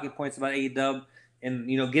main talking points about AEW,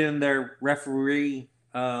 and getting their referee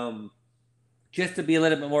just to be a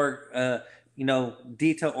little bit more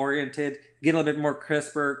detail oriented, get a little bit more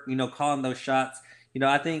crisper, calling those shots.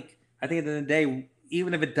 I think at the end of the day,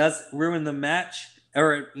 even if it does ruin the match,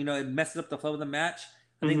 or it messes up the flow of the match,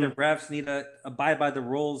 I think the refs need to abide by the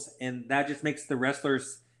rules, and that just makes the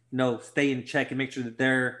wrestlers stay in check and make sure that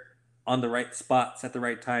they're on the right spots at the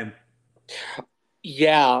right time.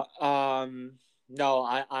 Yeah. No,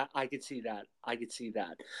 I could see that.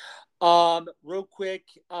 Real quick,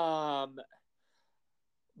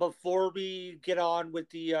 before we get on with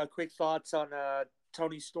the quick thoughts on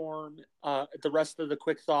Tony Storm, the rest of the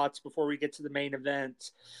quick thoughts before we get to the main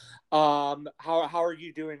event, how are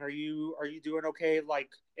you doing? Are you doing okay, like,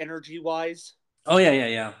 energy wise? Oh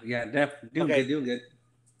yeah, definitely doing good.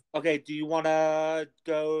 Okay, do you want to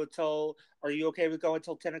go till? Are you okay with going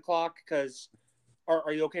till 10 o'clock? Because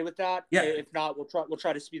are you okay with that? Yeah. If not, we'll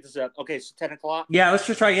try to speed this up. Okay, so 10 o'clock. Yeah, let's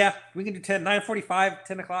just try. Yeah, we can do 9:45,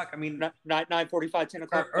 10 o'clock. I mean, 9:45, 10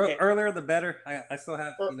 o'clock. Okay. Earlier the better. I still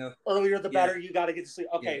have earlier the better. You got to get to sleep.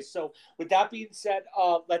 Okay, so with that being said,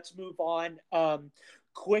 let's move on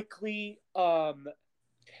quickly.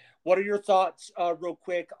 What are your thoughts, real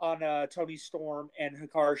quick, on Tony Storm and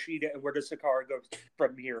Hikaru Shida, and where does Hikaru go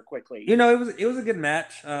from here quickly? It was a good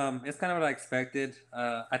match. It's kind of what I expected.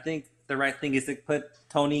 I think the right thing is to put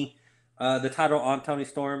Tony, the title on Tony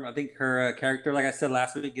Storm. I think her character, like I said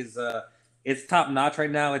last week, is it's top notch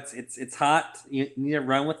right now. It's hot. You need to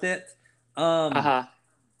run with it. I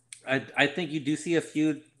think you do see a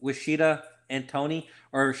feud with Shida and Tony,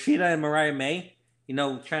 or Shida and Mariah May.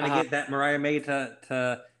 Trying to get that Mariah May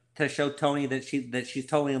to show Tony that she's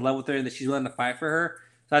totally in love with her and that she's willing to fight for her.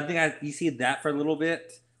 So I think you see that for a little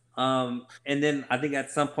bit, and then I think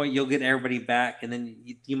at some point you'll get everybody back, and then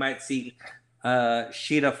you might see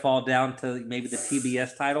Shida fall down to maybe the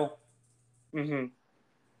TBS title.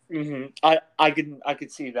 I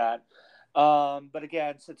could see that. But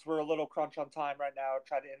again, since we're a little crunch on time right now,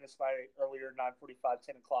 try to end this by earlier, 9:45,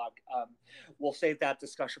 10 o'clock. We'll save that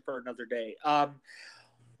discussion for another day.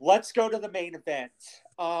 Let's go to the main event.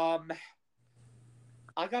 I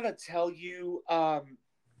gotta tell you,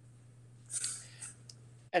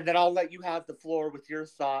 and then I'll let you have the floor with your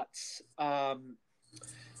thoughts. And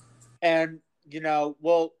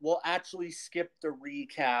we'll actually skip the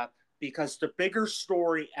recap because the bigger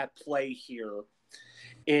story at play here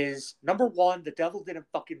is, number one, the devil didn't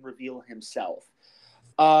fucking reveal himself.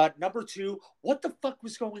 Number two, what the fuck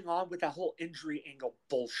was going on with that whole injury angle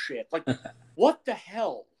bullshit? Like, what the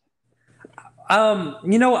hell?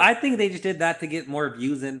 I think they just did that to get more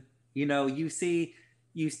views in. You see,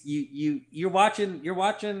 you're watching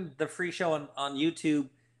the free show on YouTube,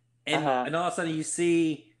 and all of a sudden you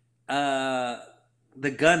see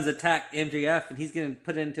the Guns attack MJF, and he's getting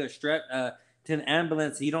put into to an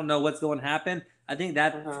ambulance. And you don't know what's going to happen. I think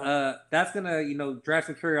that that's gonna drive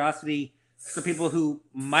some curiosity for people who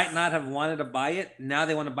might not have wanted to buy it. Now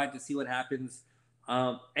they want to buy it to see what happens.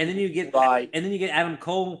 And then you get Adam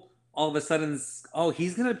Cole. All of a sudden,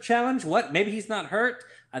 he's gonna challenge. What? Maybe he's not hurt.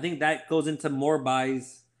 I think that goes into more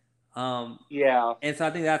buys. Yeah. And so I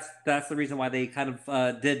think that's the reason why they kind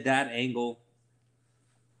of did that angle.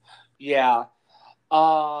 Yeah.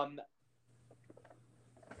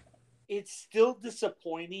 It's still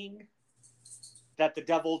disappointing that the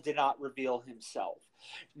devil did not reveal himself.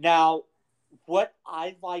 Now, what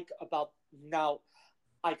I like about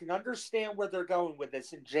I can understand where they're going with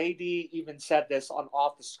this, and JD even said this on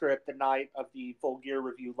Off the Script the night of the Full Gear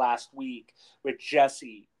review last week with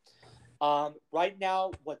Jesse. Right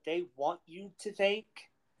now, what they want you to think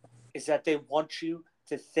is that they want you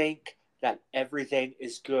to think that everything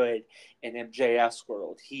is good in MJF's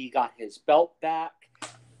world. He got his belt back.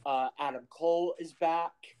 Adam Cole is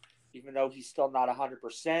back, even though he's still not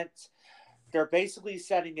 100%. They're basically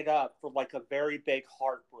setting it up for like a very big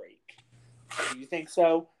heartbreak. Do you think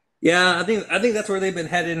so? Yeah, I think that's where they've been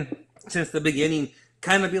heading since the beginning.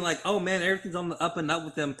 Kind of be like, oh man, everything's on the up and up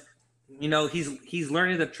with him. He's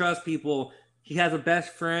learning to trust people. He has a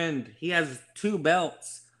best friend. He has 2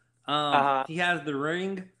 belts. He has the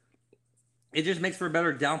ring. It just makes for a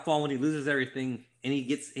better downfall when he loses everything and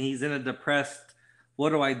he's in a depressed. What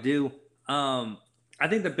do I do? I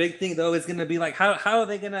think the big thing though is going to be like how are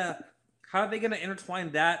they gonna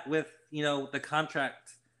intertwine that with the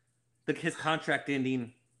contract. His contract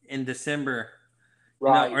ending in December.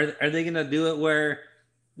 Right. Are they going to do it where,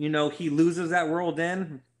 he loses that World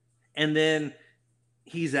End and then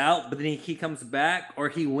he's out, but then he comes back, or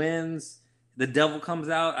he wins, the devil comes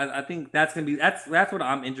out? I think that's going to be, that's what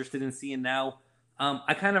I'm interested in seeing now.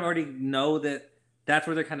 I kind of already know that's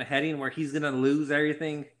where they're kind of heading, where he's going to lose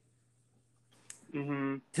everything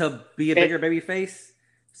to be a bigger baby face.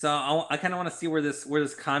 So I kind of want to see where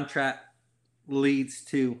this contract leads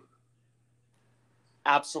to.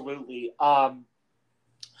 Absolutely.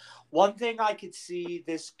 One thing I could see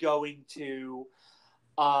this going to,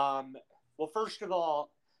 well, first of all,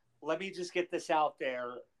 let me just get this out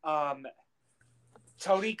there.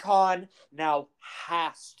 Tony Khan now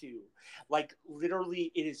has to, like,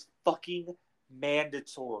 literally, it is fucking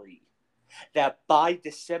mandatory that by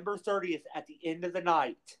December 30th at the end of the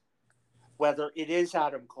night, whether it is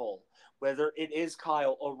Adam Cole, whether it is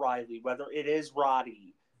Kyle O'Reilly, whether it is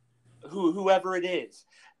Roddy, whoever it is,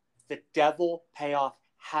 the devil payoff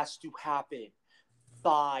has to happen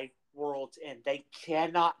by World's End. They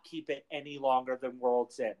cannot keep it any longer than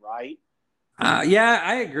World's End, right? Yeah,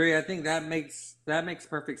 I agree. I think that makes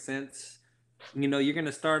perfect sense. You're going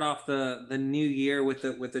to start off the new year with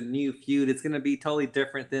a new feud. It's going to be totally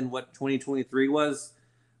different than what 2023 was.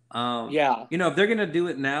 Yeah. If they're going to do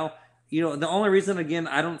it now, the only reason, again,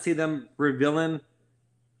 I don't see them revealing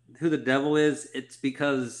who the devil is, it's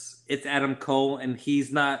because it's Adam Cole and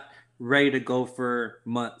he's not ready to go for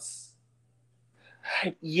months.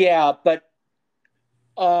 Yeah, but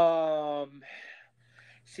Um,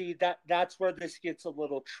 See, that's where this gets a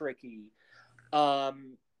little tricky.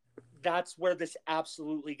 Um, that's where this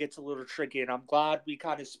absolutely gets a little tricky, and I'm glad we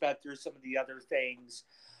kind of sped through some of the other things,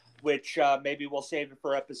 which maybe we'll save it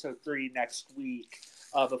for episode 3 next week.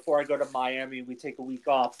 Before I go to Miami, we take a week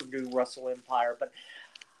off from doing WrestleEmpire. But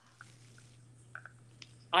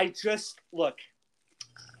I just look,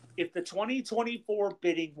 if the 2024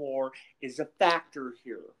 bidding war is a factor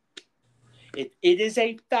here, it is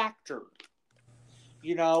a factor.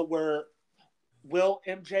 Where will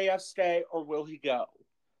MJF stay or will he go?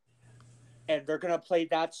 And they're going to play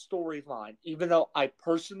that storyline, even though I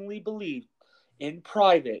personally believe in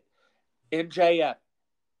private, MJF,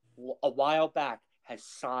 a while back, has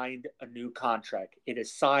signed a new contract. It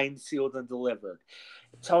is signed, sealed, and delivered.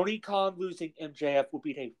 Tony Khan losing MJF would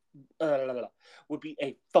be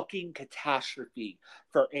a fucking catastrophe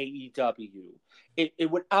for AEW. It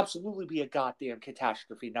would absolutely be a goddamn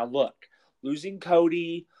catastrophe. Now look, losing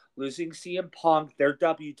Cody, losing CM Punk, they're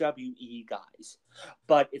WWE guys.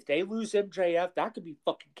 But if they lose MJF, that could be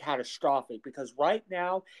fucking catastrophic because right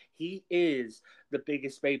now he is the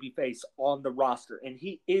biggest babyface on the roster and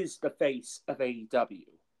he is the face of AEW.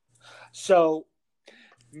 So,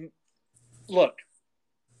 look,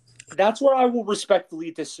 that's where I will respectfully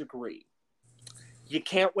disagree. You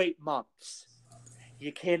can't wait months.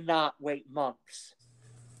 You cannot wait months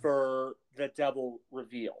for the Devil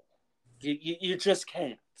reveal. You just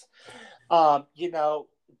can't.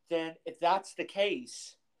 Then if that's the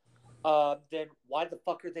case, then why the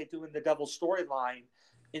fuck are they doing the Devil storyline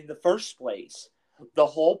in the first place? The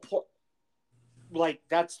whole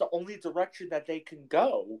that's the only direction that they can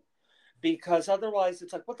go, because otherwise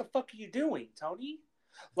it's like, what the fuck are you doing, Tony?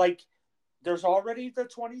 Like, there's already the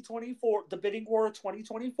bidding war of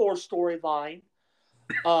 2024 storyline,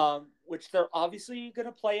 which they're obviously going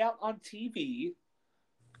to play out on TV.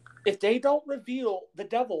 If they don't reveal the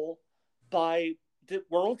Devil by the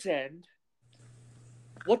World's End,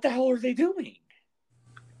 what the hell are they doing?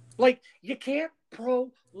 Like, you can't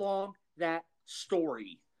prolong that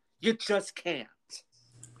story. You just can't.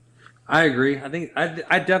 I agree.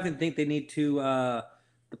 I definitely think they need to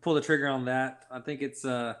pull the trigger on that. I think it's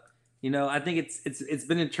I think it's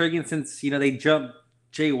been intriguing since they jumped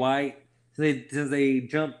Jay White, since they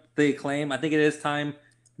jumped the Acclaim. I think it is time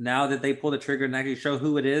now that they pull the trigger and actually show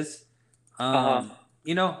who it is. I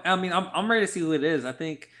mean, I'm ready to see who it is. I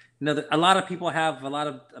think a lot of people have a lot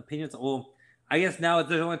of opinions. Well, I guess now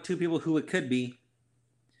there's only 2 people who it could be.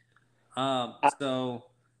 So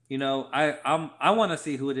I want to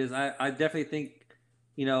see who it is. I definitely think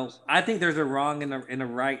I think there's a wrong and a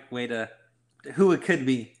right way to who it could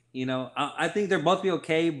be. I think they're both be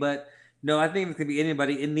okay, but no, I think it could be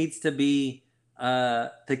anybody. It needs to be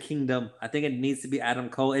the Kingdom. I think it needs to be Adam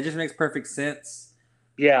Cole. It just makes perfect sense.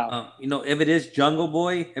 Yeah. If it is Jungle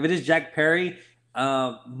Boy, if it is Jack Perry,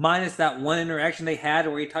 minus that one interaction they had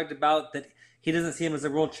where he talked about that he doesn't see him as a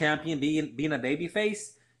world champion being a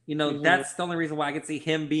babyface. That's the only reason why I could see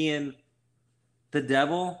him being the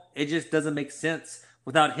Devil. It just doesn't make sense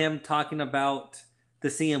without him talking about the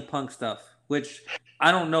CM Punk stuff, which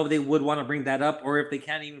I don't know if they would want to bring that up or if they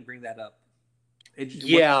can't even bring that up. It just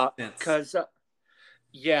wouldn't make sense.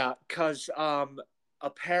 Because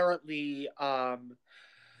apparently I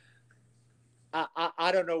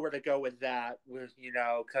don't know where to go with that, because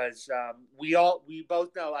we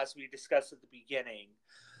both know, as we discussed at the beginning,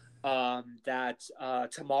 that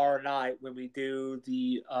tomorrow night when we do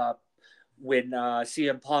when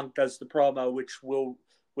CM Punk does the promo, which we'll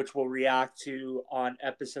react to on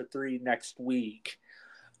episode 3 next week.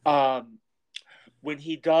 When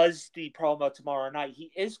he does the promo tomorrow night,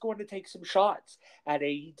 he is going to take some shots at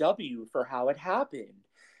AEW for how it happened.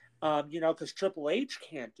 Because Triple H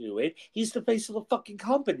can't do it. He's the face of the fucking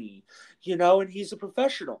company, and he's a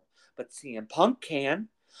professional. But CM Punk can.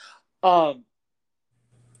 Now,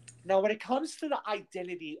 when it comes to the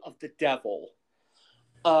identity of the Devil,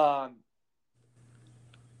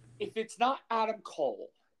 if it's not Adam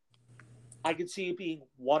Cole, I could see it being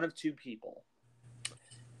one of 2 people.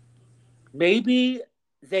 Maybe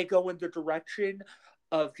they go in the direction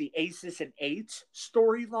of the Aces and Eights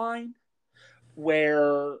storyline,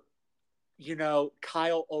 where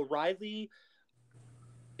Kyle O'Reilly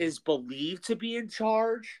is believed to be in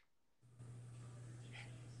charge,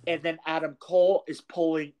 and then Adam Cole is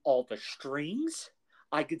pulling all the strings.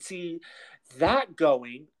 I could see that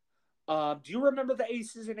going. Do you remember the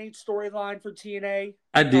Aces and Eights storyline for TNA?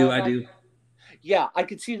 I do. Yeah, I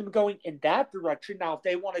could see them going in that direction. Now, if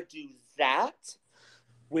they want to do that,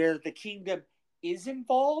 where the Kingdom is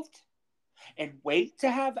involved, and wait to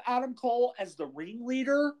have Adam Cole as the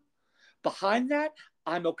ringleader Behind that,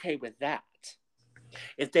 I'm okay with that.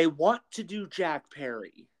 If they want to do Jack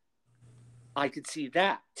Perry, I could see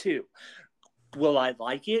that too. Will I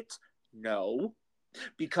like it? No.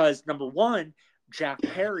 Because number one, Jack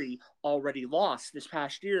Perry already lost this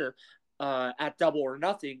past year at Double or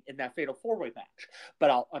Nothing in that Fatal 4-Way match. But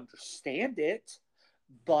I'll understand it.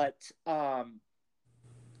 But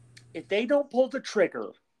if they don't pull the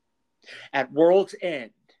trigger at World's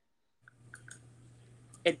End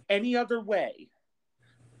in any other way,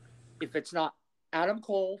 if it's not Adam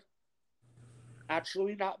Cole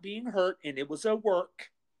actually not being hurt and it was a work,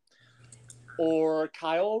 or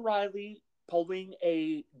Kyle O'Reilly pulling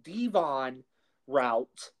a Devon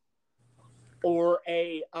route, or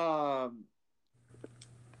a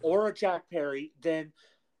Jack Perry, then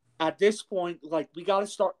at this point, like, we got to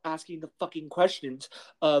start asking the fucking questions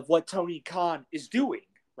of what Tony Khan is doing,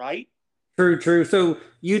 right? True. So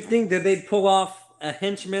you think that they'd pull off a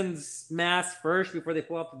henchman's mask first before they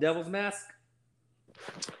pull off the devil's mask?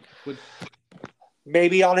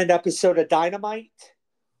 Maybe on an episode of Dynamite.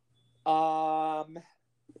 I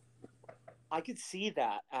could see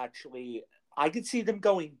that, actually. I could see them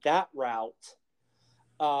going that route.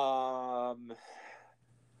 The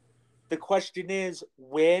question is,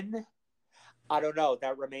 when? I don't know.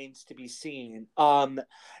 That remains to be seen. Now,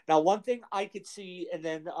 one thing I could see, and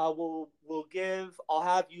then I'll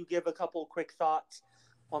have you give a couple quick thoughts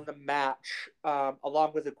on the match,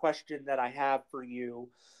 along with a question that I have for you.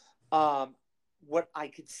 What I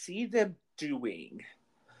could see them doing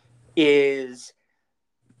is,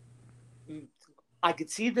 I could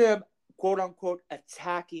see them, quote unquote,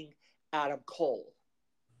 attacking Adam Cole.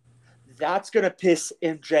 That's going to piss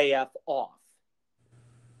MJF off.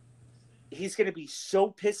 He's going to be so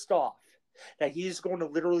pissed off that he's going to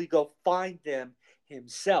literally go find them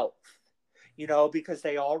himself. Because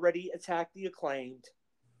they already attacked the Acclaimed,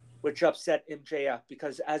 which upset MJF.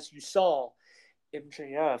 Because as you saw,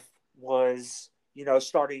 MJF was,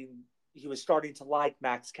 starting to like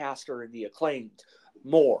Max Caster and the Acclaimed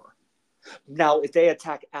more. Now, if they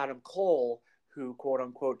attack Adam Cole, who, quote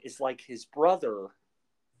unquote, is like his brother,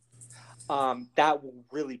 that will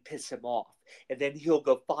really piss him off. And then he'll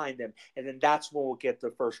go find them. And then that's when we'll get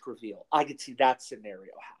the first reveal. I could see that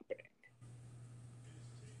scenario happening.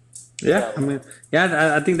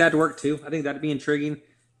 Yeah, I think that'd work too. I think that'd be intriguing,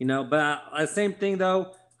 But same thing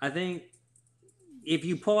though. I think if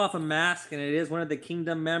you pull off a mask and it is one of the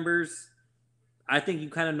Kingdom members, I think you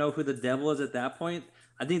kind of know who the devil is at that point.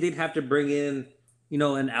 I think they'd have to bring in,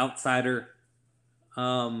 an outsider.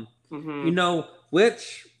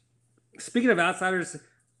 Which, speaking of outsiders,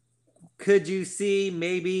 could you see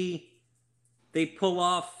maybe they pull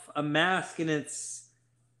off a mask and it's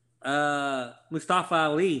Mustafa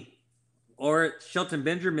Ali, or it's Shelton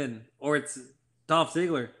Benjamin, or it's Dolph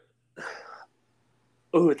Ziggler?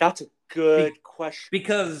 Oh, that's a good question.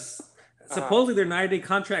 Because supposedly their 90-day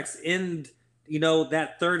contracts end,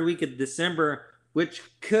 that third week of December, which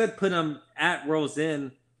could put them at World's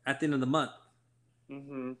End at the end of the month.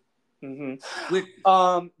 Mm-hmm.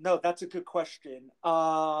 Mm-hmm. No, that's a good question.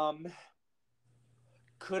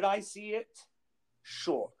 Could I see it?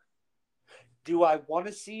 Sure. Do I want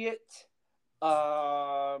to see it?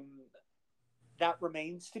 That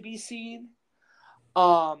remains to be seen.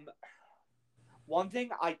 One thing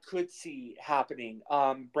I could see happening,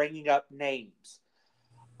 bringing up names.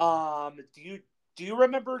 Do you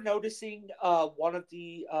remember noticing one of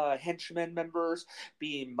the henchmen members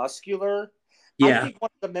being muscular? Yeah. I think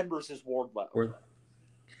one of the members is Wardlow.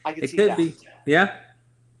 I can see could that. Be. Yeah.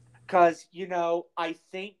 Because, I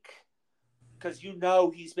think,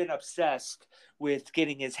 he's been obsessed with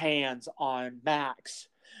getting his hands on Max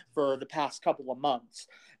for the past couple of months.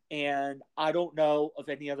 And I don't know of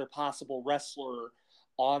any other possible wrestler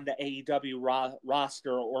on the AEW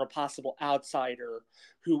roster or a possible outsider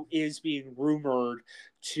who is being rumored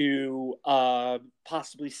to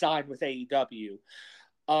possibly sign with AEW.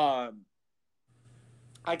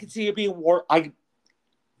 I could see it being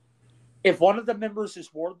if one of the members is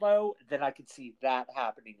Wardlow, then I could see that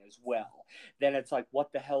happening as well. Then it's like,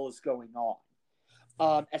 what the hell is going on?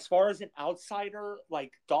 As far as an outsider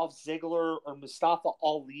like Dolph Ziggler or Mustafa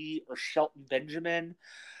Ali or Shelton Benjamin,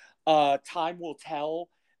 time will tell.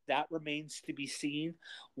 That remains to be seen.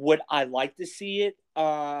 Would I like to see it?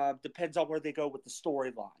 Depends on where they go with the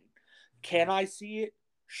storyline. Can I see it?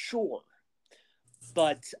 Sure.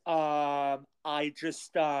 But I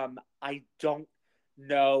don't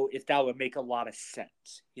know if that would make a lot of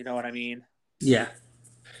sense. You know what I mean? Yeah.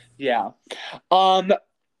 Yeah.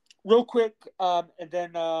 Real quick, and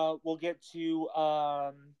then we'll get to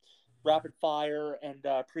rapid fire and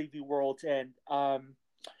preview World's End.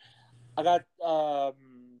 I got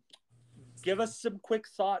give us some quick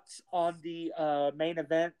thoughts on the main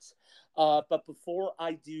event. But before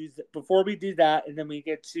we do that, and then we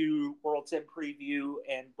get to World's End preview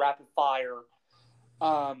and rapid fire,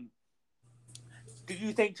 do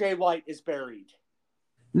you think Jay White is buried?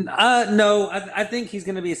 No, I think he's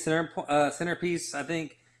going to be a centerpiece. I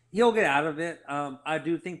think he'll get out of it. I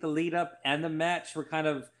do think the lead up and the match were kind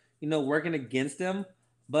of working against him,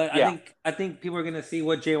 but Yeah. I think people are going to see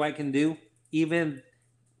what Jay White can do, even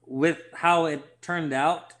with how it turned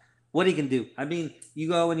out. What he can do. I mean, you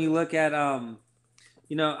go and you look at I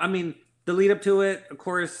mean, the lead up to it, of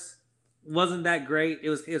course, wasn't that great. It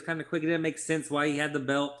was kind of quick. It didn't make sense why he had the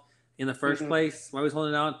belt in the 1st place. Why he was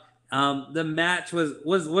holding it on. The match was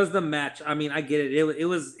the match. I mean, I get it. It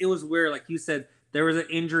was weird. Like you said, there was an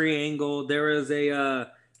injury angle. There was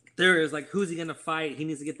like, who's he gonna fight? He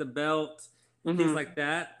needs to get the belt, things like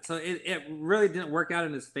that. So it really didn't work out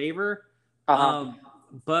in his favor.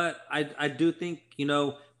 But I do think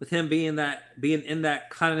with him being in that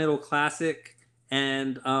Continental Classic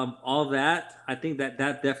and all that, I think that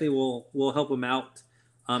definitely will help him out.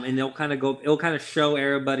 And it'll kind of show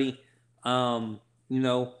everybody what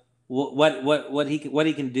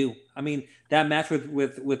he can do. I mean, that match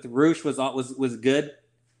with Roosh was good.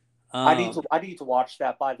 I need to watch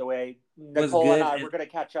that. By the way, Nicole and I we're going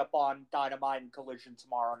to catch up on Dynamite and Collision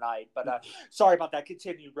tomorrow night. But sorry about that.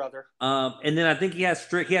 Continue, brother. And then I think he has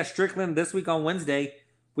Strickland this week on Wednesday,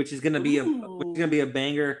 which is going to be a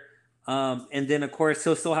banger. And then of course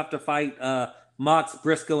he'll still have to fight Mox,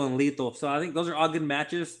 Briscoe, and Lethal. So I think those are all good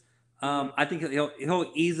matches. I think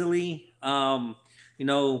he'll easily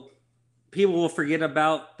people will forget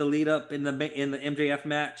about the lead up in the MJF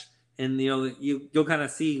match, and you'll kind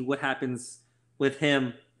of see what happens with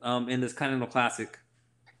him in this Continental Classic.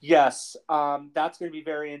 Yes, that's going to be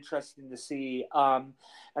very interesting to see. And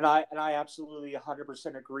I absolutely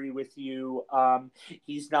 100% agree with you.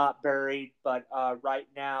 He's not buried, but right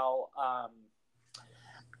now,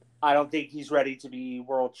 I don't think he's ready to be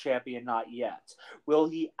world champion, not yet. Will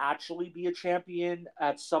he actually be a champion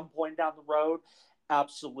at some point down the road?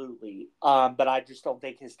 Absolutely. But I just don't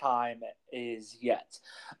think his time is yet.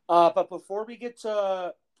 But before we get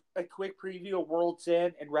to a quick preview of World's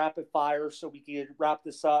End and rapid fire so we can wrap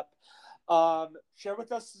this up, share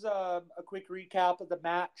with us a quick recap of the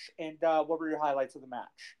match and what were your highlights of the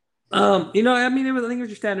match? I think it was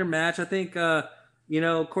your standard match. I think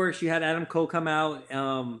of course you had Adam Cole come out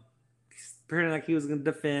pretending like he was going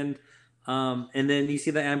to defend, and then you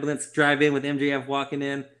see the ambulance drive in with MJF walking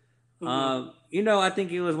in. I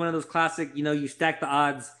think it was one of those classic, you stack the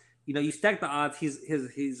odds. He's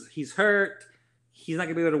hurt. He's not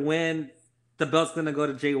gonna be able to win. The belt's gonna go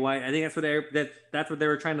to Jay White. I think that's what they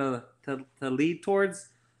were trying to lead towards.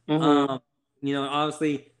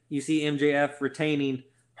 Obviously you see MJF retaining.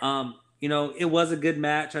 It was a good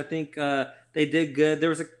match. I think they did good.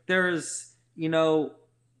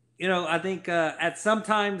 I think at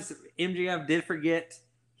sometimes MJF did forget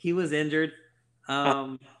he was injured.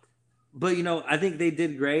 But I think they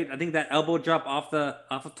did great. I think that elbow drop off the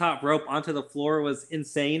top rope onto the floor was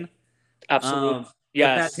insane. Absolutely.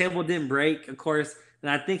 Yes. But that table didn't break, of course,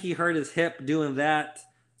 and I think he hurt his hip doing that.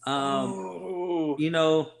 That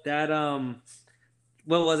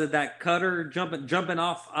what was it? That cutter jumping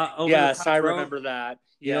off over yes, the top I rope. Remember that.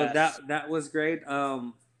 Yes. That was great.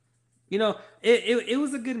 It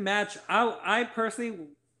was a good match. I personally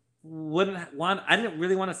I didn't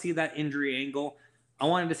really want to see that injury angle. I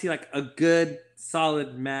wanted to see like a good,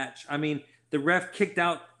 solid match. I mean, the ref kicked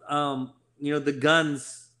out, the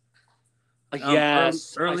guns.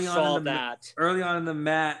 Yes, early I on saw in the, that. Early on in the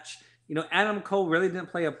match, Adam Cole really didn't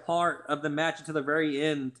play a part of the match until the very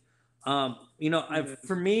end. For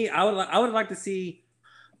me, I would like to see,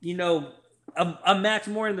 a match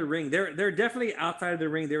more in the ring. They're definitely outside of the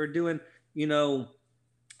ring. They were doing, like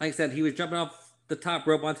I said, he was jumping off the top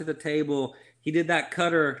rope onto the table. He did that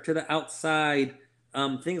cutter to the outside.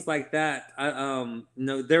 Things like that.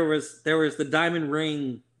 There was the diamond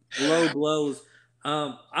ring, low blows.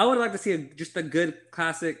 I would like to see just a good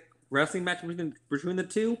classic wrestling match between the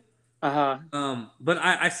two. But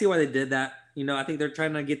I see why they did that. I think they're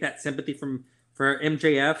trying to get that sympathy for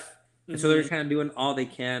MJF, and so they're just kind of doing all they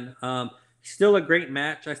can. Still a great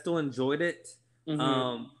match. I still enjoyed it.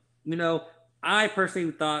 I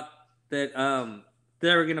personally thought that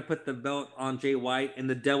they were gonna put the belt on Jay White, and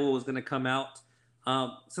the Devil was gonna come out.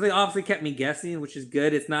 So they obviously kept me guessing, which is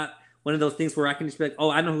good. It's not one of those things where I can just be like, oh,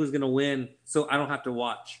 I know who's going to win, so I don't have to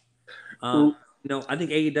watch. I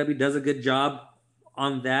think AEW does a good job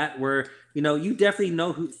on that, where, you definitely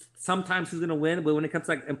know sometimes who's going to win, but when it comes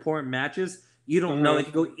to like important matches, you don't know. It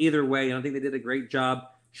could go either way. And I think they did a great job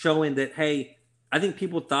showing that, hey, I think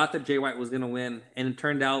people thought that Jay White was going to win, and it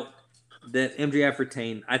turned out that MJF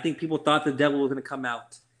retained. I think people thought the devil was going to come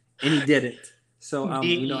out, and he didn't. So,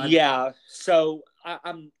 So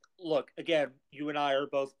I'm look again. You and I are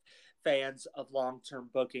both fans of long-term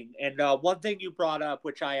booking, and one thing you brought up,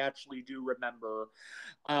 which I actually do remember,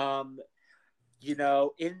 in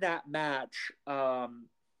that match, I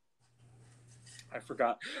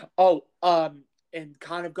forgot. Oh, and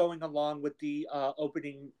kind of going along with the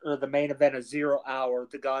opening or the main event of 0 Hour,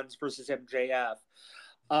 the Guns versus MJF.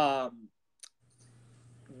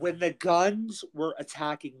 When the Guns were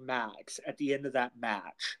attacking Max at the end of that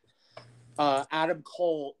match, Adam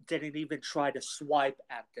Cole didn't even try to swipe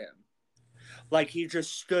at them. Like, he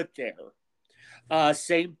just stood there.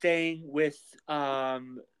 Same thing with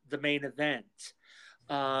the main event.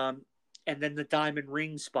 And then the diamond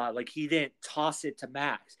ring spot, like, he didn't toss it to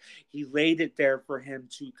Max. He laid it there for him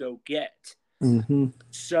to go get. Mm-hmm.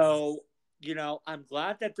 So, I'm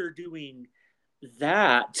glad that they're doing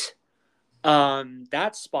that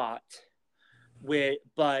spot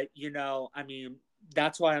but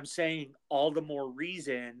that's why I'm saying all the more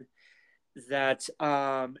reason that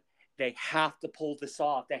they have to pull this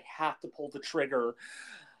off. They have to pull the trigger,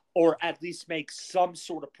 or at least make some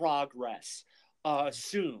sort of progress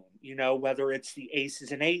soon, whether it's the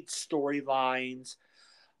Aces and Eights storylines,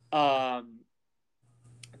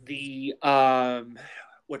 the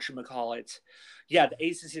whatchamacallit, the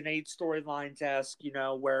Aces and Eights storylines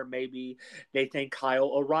where maybe they think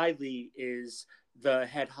Kyle O'Reilly is the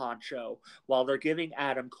head honcho while they're giving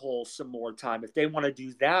Adam Cole some more time. If they want to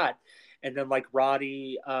do that, and then like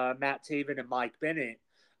Roddy, Matt Taven, and Mike Bennett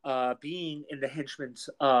being in the Henchman's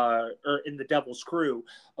or in the Devil's Crew,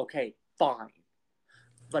 okay, fine.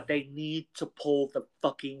 But they need to pull the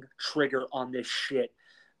fucking trigger on this shit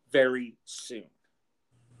very soon.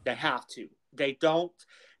 They have to. They don't,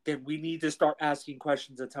 then we need to start asking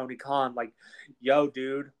questions of Tony Khan, like, yo,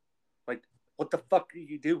 dude, like, what the fuck are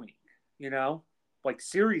you doing? Like,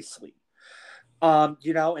 seriously. And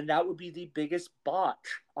that would be the biggest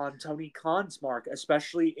botch on Tony Khan's mark,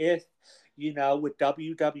 especially if, with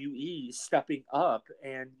WWE stepping up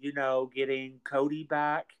and, getting Cody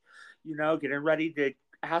back, getting ready to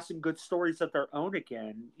have some good stories of their own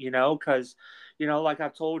again, because, like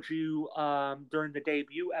I've told you during the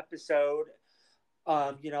debut episode,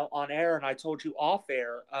 on air, and I told you off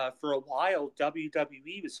air, for a while,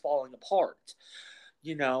 WWE was falling apart,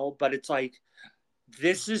 but it's like,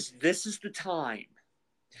 this is the time.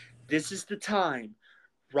 This is the time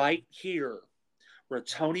right here where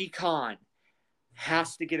Tony Khan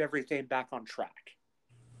has to get everything back on track.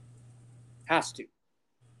 Has to.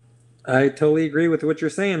 I totally agree with what you're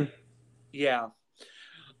saying. Yeah.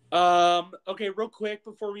 Okay, real quick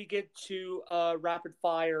before we get to rapid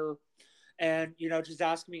fire, and just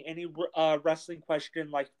ask me any wrestling question,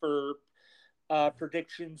 like for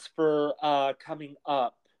predictions for coming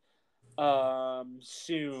up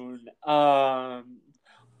soon.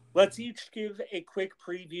 Let's each give a quick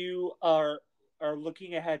preview or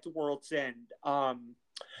looking ahead to World's End. I'm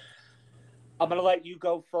gonna let you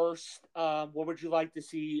go first. What would you like to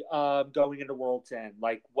see going into World's End?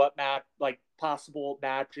 Like, what possible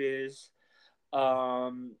matches?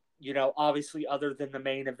 Obviously, other than the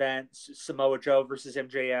main events, Samoa Joe versus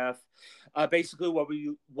MJF. Basically, what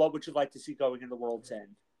would you like to see going into World's End?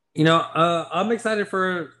 I'm excited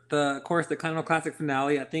for the Continental Classic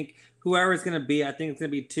finale. I think whoever it's going to be, I think it's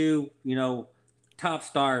going to be two, top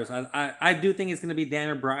stars. I do think it's going to be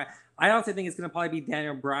Daniel Bryan. I also think it's going to probably be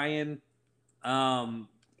Daniel Bryan,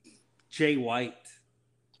 Jay White.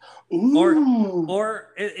 Ooh.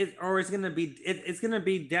 Or it's gonna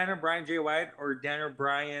be Daniel Bryan, Jay White, or Daniel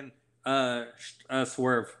Bryan,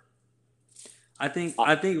 Swerve. I think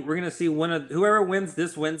we're gonna see whoever wins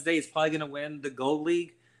this Wednesday is probably gonna win the Gold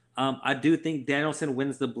League. I do think Danielson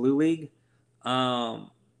wins the Blue League.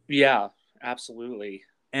 Yeah, absolutely.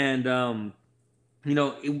 And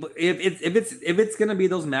if it's gonna be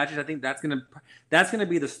those matches, I think that's gonna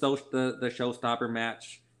be the showstopper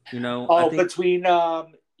match. Between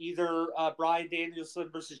either Bryan Danielson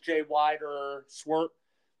versus Jay White or Swerve.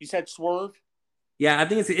 You said Swerve? Yeah, I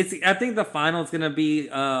think I think the final is gonna be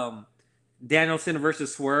Danielson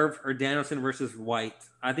versus Swerve or Danielson versus White.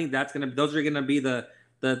 I think those are gonna be the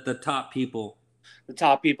top people. The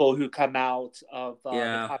top people who come out of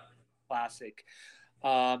the Classic.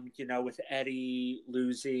 With Eddie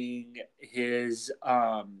losing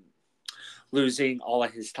all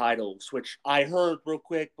of his titles, which I heard real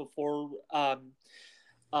quick before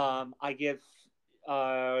I give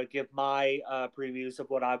my previews of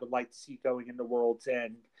what I would like to see going into World's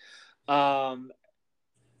End. Um,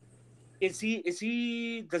 does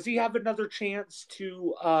he have another chance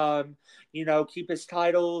to keep his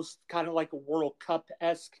titles, kind of like a World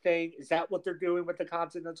Cup-esque thing? Is that what they're doing with the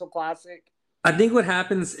Continental Classic? I think what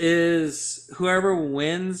happens is whoever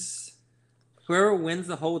wins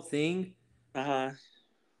the whole thing Uh-huh.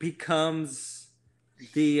 becomes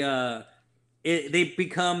the they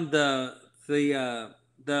become the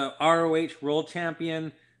ROH World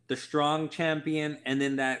Champion, the Strong Champion, and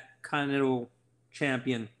then that Continental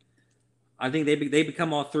Champion. I think they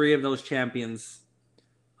become all three of those champions.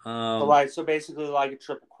 All right, so basically like a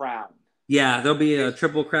Triple Crown. Yeah, there'll be a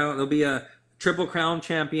triple crown. There'll be a triple crown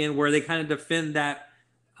champion where they kind of defend that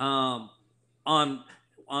um, on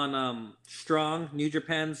Strong New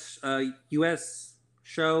Japan's U.S.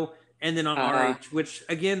 show, and then on Uh-huh. RH, which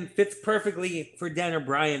again fits perfectly for Daniel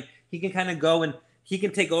Bryan. He can kind of go and he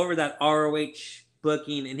can take over that ROH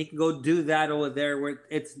booking, and he can go do that over there where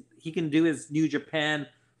he can do his New Japan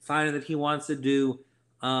fighting that he wants to do.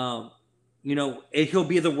 He'll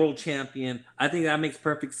be the world champion. I think that makes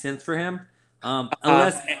perfect sense for him. Uh,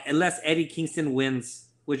 Unless Eddie Kingston wins,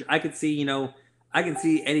 which I could see. I can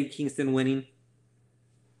see Eddie Kingston winning.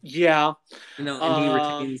 yeah. And he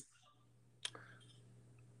retains.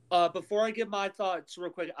 Before I give my thoughts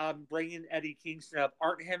real quick, I'm bringing Eddie Kingston up.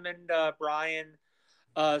 Aren't him and Brian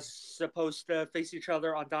supposed to face each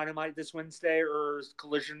other on Dynamite this Wednesday, or is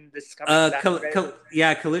Collision this coming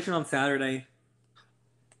Saturday? Collision on Saturday.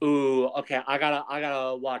 Ooh, okay. I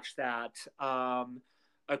gotta watch that.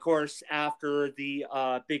 Of course, after the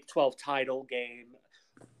Big 12 title game.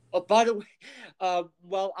 Oh, by the way,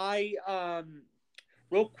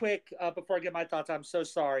 real quick, before I get my thoughts, I'm so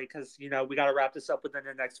sorry because, we got to wrap this up within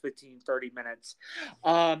the next 15-30 minutes.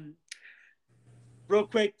 Real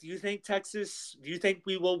quick, do you think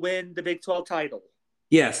we will win the Big 12 title?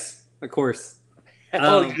 Yes, of course.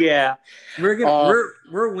 Oh, yeah.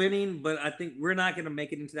 We're winning, but I think we're not gonna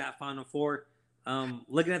make it into that Final Four.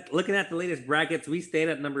 Looking at the latest brackets, we stayed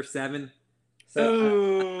at number 7.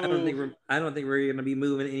 So I don't think we're gonna be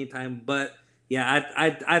moving anytime. But yeah,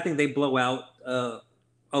 I think they blow out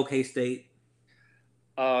OK State.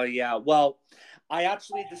 Oh yeah. Well, I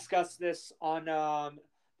actually discussed this on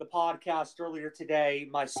the podcast earlier today,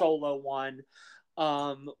 my solo one,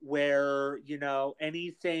 where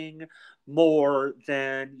anything more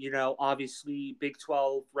than obviously Big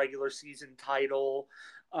 12 regular season title,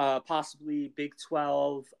 possibly Big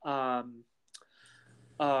 12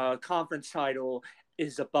 conference title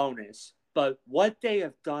is a bonus. But what they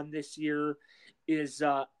have done this year is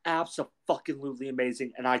absolutely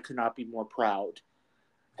amazing, and I could not be more proud.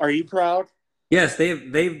 Are you proud? Yes,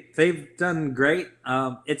 they've done great.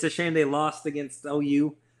 It's a shame they lost against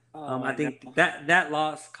OU. I think that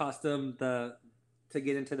loss cost them to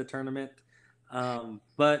get into the tournament.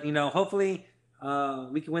 But hopefully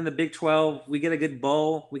we can win the Big 12. We get a good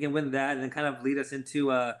bowl. We can win that and then kind of lead us into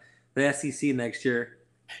the SEC next year.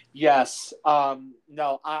 Yes.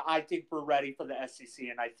 No, I think we're ready for the SEC,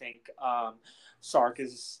 and I think Sark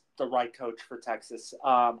is the right coach for Texas.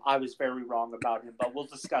 I was very wrong about him, but we'll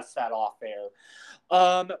discuss that off air.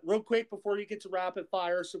 Real quick before you get to rapid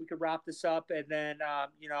fire, so we can wrap this up, and then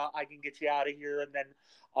I can get you out of here, and then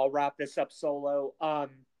I'll wrap this up solo.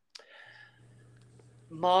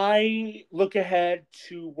 My look ahead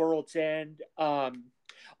to World's End,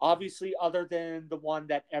 obviously, other than the one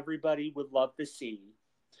that everybody would love to see.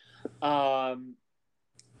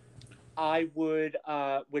 I would,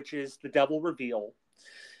 which is the Double Reveal.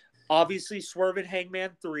 Obviously, Swerve and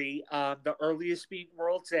Hangman 3, the earliest being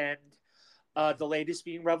World's End, the latest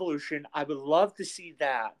being Revolution. I would love to see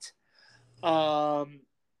that.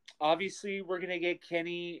 Obviously, we're going to get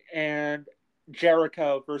Kenny and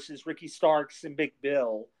Jericho versus Ricky Starks and Big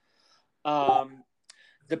Bill.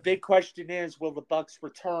 The big question is, will the Bucks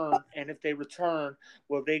return? And if they return,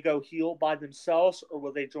 will they go heel by themselves or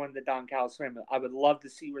will they join the Don Callis family? I would love to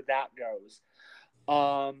see where that goes.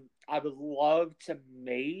 I would love to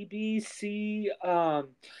maybe see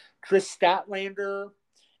Chris Statlander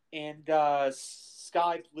and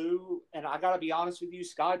Sky Blue. And I got to be honest with you,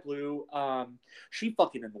 Sky Blue, she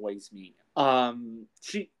fucking annoys me. I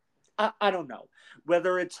don't know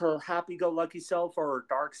whether it's her happy-go-lucky self or her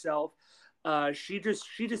dark self. She just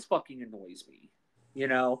fucking annoys me,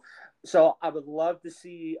 So I would love to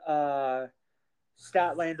see Statlander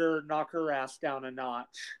knock her ass down a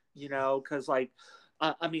notch, because I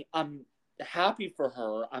mean I'm happy for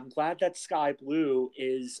her. I'm glad that Sky Blue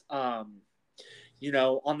is on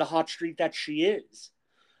the hot streak that she is.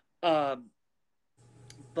 But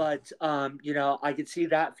I could see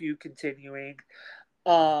that feud continuing.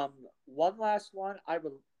 One last one, I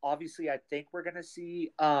think we're gonna see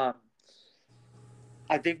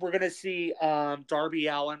I think we're gonna see Darby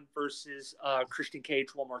Allin versus Christian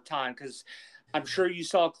Cage one more time, because I'm sure you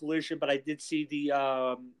saw Collision, but I did see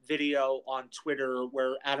the video on Twitter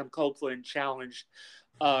where Adam Copeland challenged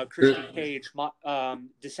Christian Cage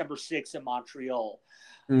December 6th in Montreal.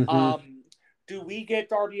 Do we get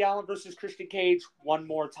Darby Allin versus Christian Cage one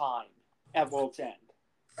more time at World's End?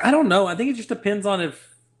 I don't know. I think it just depends on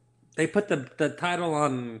if they put the title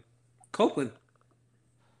on Copeland.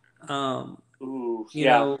 Ooh, you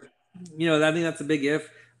know, I think that's a big if.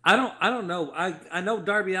 I don't know. I know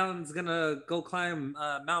Darby Allin's gonna go climb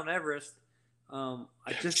Mount Everest. I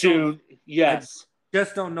just soon. Yes. I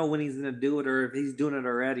just don't know when he's gonna do it or if he's doing it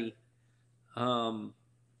already.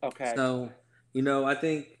 Okay. So I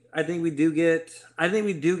think we do get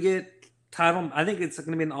title. I think it's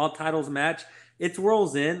gonna be an all titles match. It's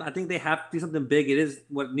World's End. I think they have to do something big. It is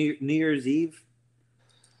New Year's Eve.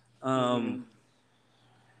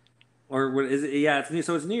 Or what is it? Yeah,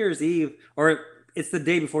 so it's New Year's Eve, or it's the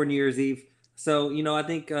day before New Year's Eve. So I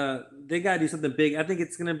think they gotta do something big. I think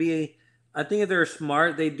it's gonna be. I think if they're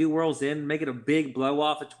smart, they do World's End, make it a big blow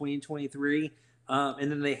off of 2023,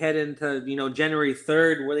 and then they head into January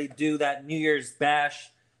 3rd where they do that New Year's bash,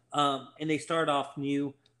 and they start off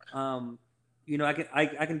new. I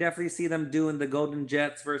can definitely see them doing the Golden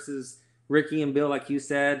Jets versus Ricky and Bill, like you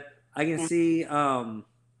said. I can see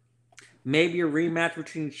maybe a rematch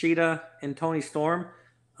between Sheeta and Toni Storm.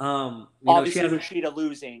 Obviously, with Sheeta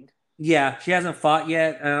losing. Yeah, she hasn't fought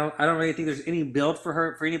yet. I don't really think there's any build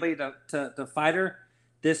for anybody to fight her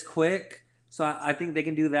this quick. So I think they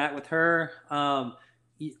can do that with her. I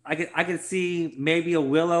could see maybe a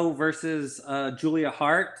Willow versus Julia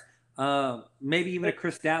Hart. Maybe even a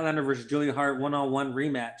Chris Statlander versus Julia Hart 1-on-1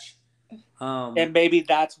 rematch. And maybe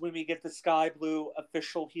that's when we get the Sky Blue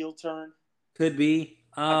official heel turn. Could be.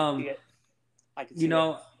 I can see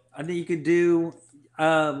it. I think you could do.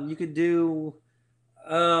 I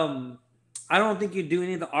don't think you do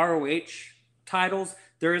any of the ROH titles.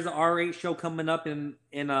 There is an ROH show coming up in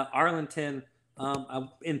Arlington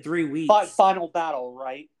in 3 weeks. Final Battle,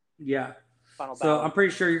 right? Yeah. Final Battle. So I'm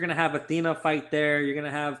pretty sure you're gonna have Athena fight there. You're gonna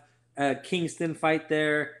have Kingston fight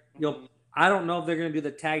there. I don't know if they're gonna do the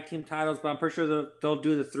tag team titles, but I'm pretty sure they'll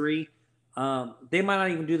do the three. They might not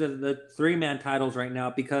even do the 3-man titles right now,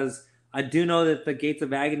 because I do know that the Gates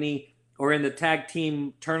of Agony are in the tag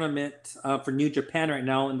team tournament for New Japan right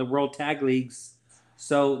now in the World Tag Leagues.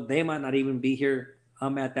 So they might not even be here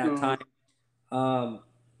at that time.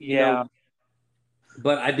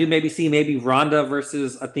 But I do maybe see Ronda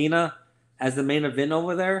versus Athena as the main event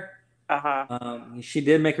over there. She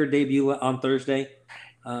did make her debut on Thursday.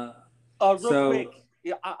 Quick,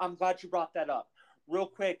 I'm glad you brought that up. Real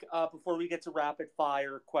quick, before we get to rapid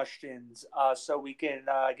fire questions, so we can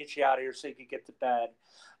get you out of here so you can get to bed.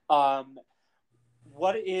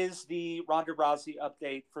 What is the Ronda Rousey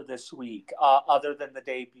update for this week, other than the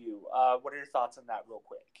debut? What are your thoughts on that, real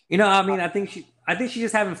quick? I think she's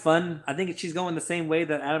just having fun. I think she's going the same way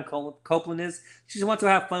that Adam Copeland is. She just wants to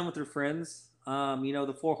have fun with her friends.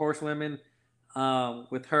 The 4 Horsewomen,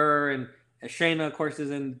 with her, and Shayna, of course,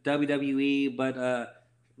 is in WWE, but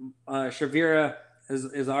Shavira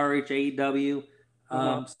is ROH AEW.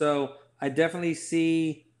 So I definitely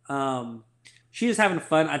see she's just having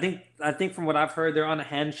fun. I think from what I've heard, they're on a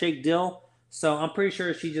handshake deal. So I'm pretty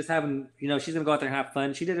sure she's just having, she's gonna go out there and have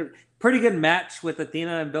fun. She did a pretty good match with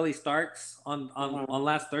Athena and Billy Starks on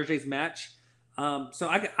last Thursday's match. So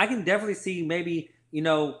I can definitely see maybe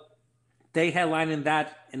they headlining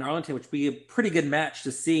that in Arlington, which would be a pretty good match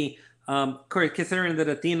to see. Considering that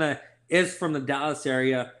Athena is from the Dallas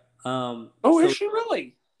area. Is she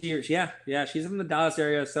really? Yeah, she's from the Dallas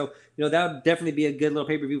area, so that would definitely be a good little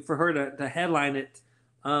pay-per-view for her to headline it.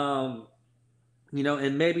 And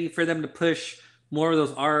maybe for them to push more of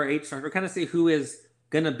those ROH stars. We're kind of see who is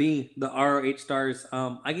gonna be the ROH stars.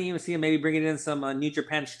 I can even see them maybe bringing in some New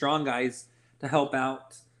Japan Strong guys to help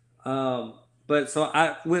out. But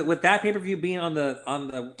so with that pay-per-view being on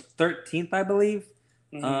the 13th, I believe.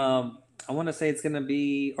 I want to say it's gonna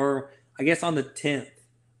be, or I guess on the 10th.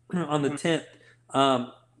 On the 10th.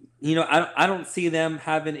 I don't see them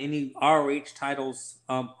having any ROH titles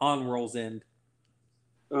on World's End.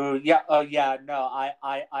 No,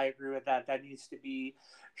 I agree with that. That needs to be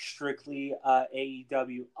strictly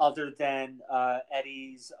AEW, other than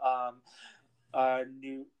Eddie's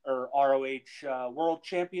new or ROH World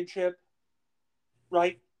Championship,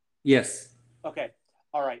 right? Yes. Okay.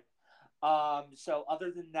 All right. So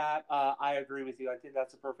other than that, I agree with you. I think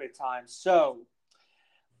that's a perfect time. So,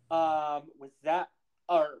 with that,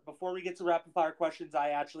 or before we get to rapid fire questions, I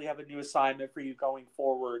actually have a new assignment for you going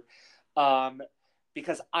forward.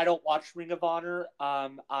 because I don't watch Ring of Honor,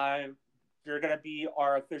 you're gonna be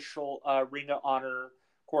our official Ring of Honor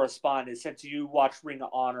correspondent since you watch Ring of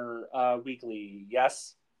Honor weekly.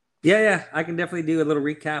 Yes. Yeah. I can definitely do a little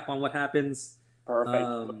recap on what happens.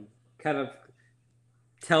 Perfect. Kind of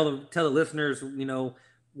tell the listeners,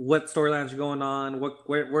 what storylines are going on,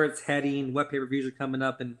 where it's heading, what pay-per-views are coming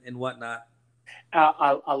up, and whatnot.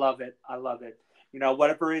 I love it. I love it.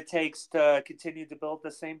 Whatever it takes to continue to build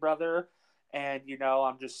the same, brother. And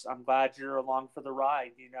I'm glad you're along for the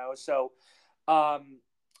ride. So, but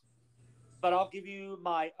I'll give you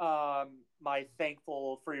my my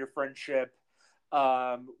thankful for your friendship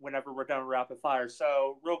whenever we're done with rapid fire.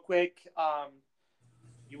 So, real quick,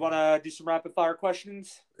 you want to do some rapid fire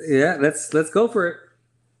questions? Yeah, let's go for it.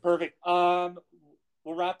 Perfect.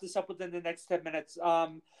 We'll wrap this up within the next 10 minutes.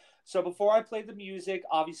 So before I play the music,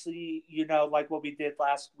 obviously, like what we did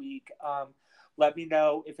last week, let me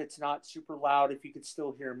know if it's not super loud, if you could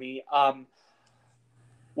still hear me.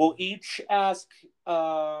 We'll each ask,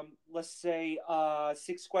 let's say,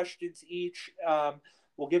 6 questions each.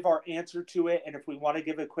 We'll give our answer to it, and if we want to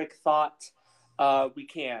give a quick thought, we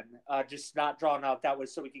can. Just not drawn out that way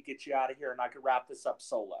so we can get you out of here and I can wrap this up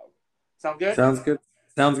solo. Sound good? Sounds good.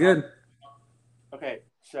 Sounds good. Okay,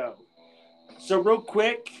 so real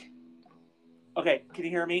quick. Okay, can you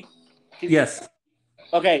hear me? Yes.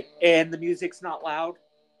 Okay, and the music's not loud?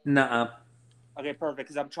 Nuh-uh. Okay, perfect,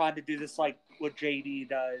 because I'm trying to do this like what JD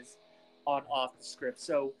does on Off the Script.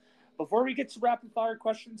 So before we get to rapid fire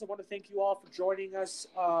questions, I want to thank you all for joining us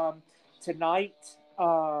tonight. We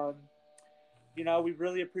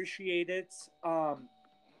really appreciate it.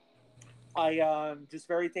 I just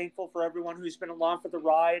very thankful for everyone who's been along for the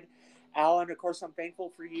ride. Alan, of course, I'm thankful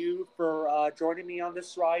for you for joining me on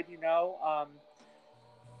this ride.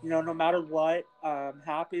 No matter what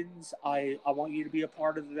happens, I want you to be a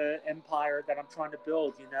part of the empire that I'm trying to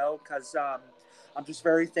build, because I'm just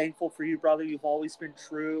very thankful for you, brother. You've always been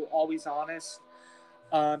true, always honest,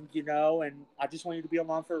 and I just want you to be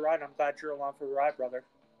along for the ride. I'm glad you're along for the ride, brother.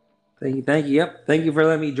 Thank you. Yep. Thank you for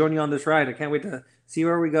letting me join you on this ride. I can't wait to see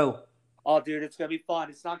where we go. Oh, dude, it's gonna be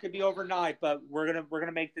fun. It's not gonna be overnight, but we're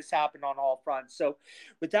gonna make this happen on all fronts. So,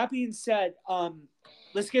 with that being said,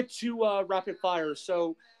 let's get to rapid fire.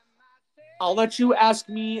 So, I'll let you ask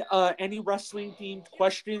me any wrestling themed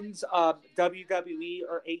questions, WWE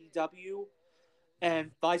or AEW,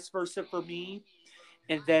 and vice versa for me,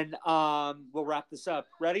 and then we'll wrap this up.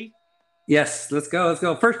 Ready? Yes, let's go.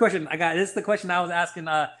 First question I got. This is the question I was asking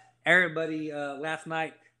everybody last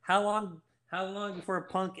night. How long before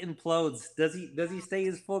Punk implodes? Does he stay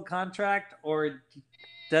his full contract, or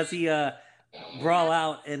does he brawl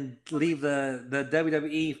out and leave the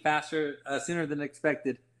WWE faster sooner than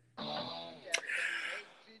expected?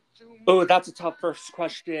 Oh, that's a tough first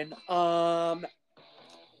question. I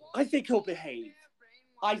think he'll behave.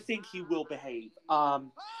 I think he will behave.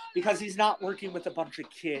 Because he's not working with a bunch of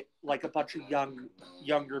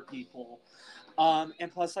younger people.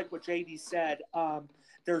 And plus, like what JD said,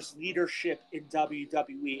 there's leadership in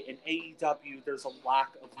WWE. In AEW, there's a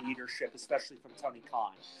lack of leadership, especially from Tony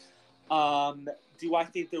Khan. Do I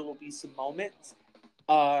think there will be some moments?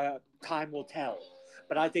 Time will tell.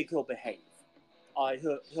 But I think he'll behave.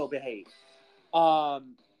 He'll behave.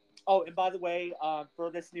 And by the way,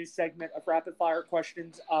 for this new segment of rapid fire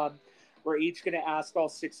questions, we're each going to ask all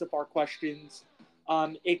 6 of our questions.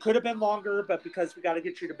 It could have been longer, but because we got to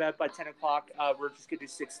get you to bed by 10 o'clock, we're just going to do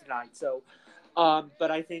 6 tonight. So,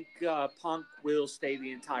 but I think Punk will stay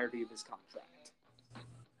the entirety of his contract.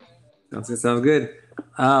 Sounds good.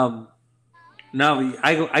 No,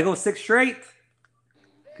 I go 6 straight.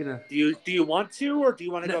 Do you want to, or do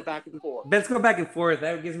you want to go back and forth? Let's go back and forth.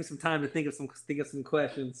 That gives me some time to think of some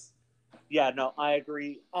questions. Yeah, no, I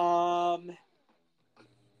agree.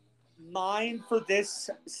 Mine for this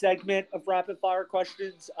segment of rapid fire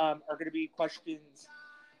questions are going to be questions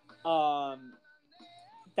that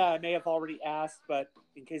I may have already asked, but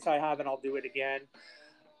in case I haven't, I'll do it again.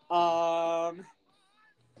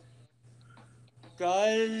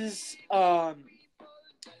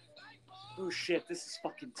 Oh shit, this is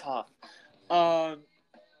fucking tough. Does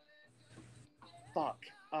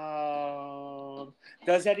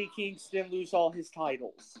Eddie Kingston lose all his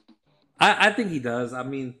titles? I think he does. I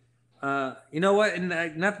mean, you know what? And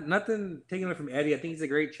nothing taken away from Eddie. I think he's a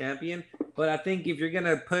great champion. But I think if you're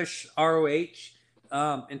gonna push ROH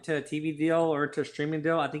into a TV deal or into a streaming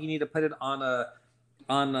deal, I think you need to put it on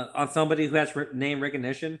somebody who has name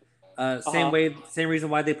recognition. Same reason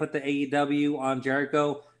why they put the AEW on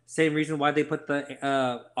Jericho. Same reason why they put the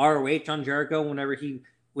ROH on Jericho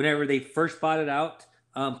whenever they first bought it out.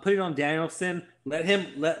 Put it on Danielson. Let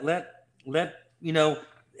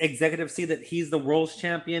executives see that he's the world's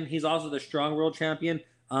champion, he's also the strong world champion,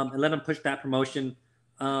 and let him push that promotion.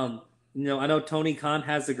 I know Tony Khan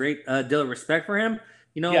has a great deal of respect for him.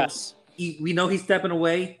 Yes. We know he's stepping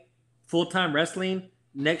away full-time wrestling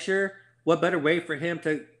next year. What better way for him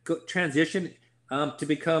to transition to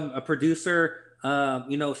become a producer,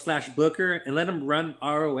 slash booker, and let him run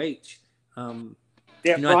ROH?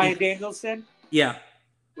 Bryan Danielson? Yeah.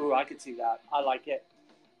 Ooh, I could see that. I like it.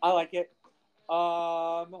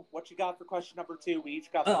 What you got for question number 2? We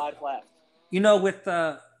each got 5 left. With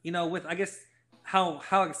I guess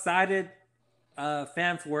how excited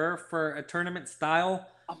fans were for a tournament style,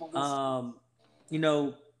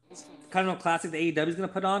 kind of classic the AEW is going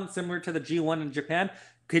to put on, similar to the G1 in Japan.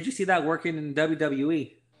 Could you see that working in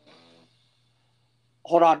WWE?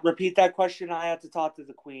 Hold on, repeat that question. I have to talk to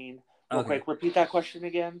the Queen real Okay. quick. Repeat that question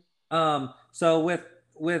again. So with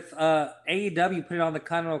AEW put it on the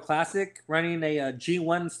Continental Classic, running a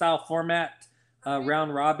G1 style format,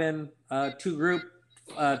 round robin, 2-group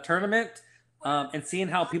tournament, and seeing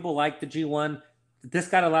how people like the G1, this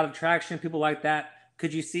got a lot of traction. People like that.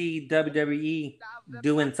 Could you see WWE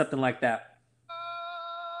doing something like that?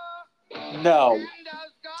 No.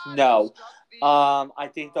 I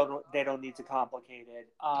think they don't need to complicate it.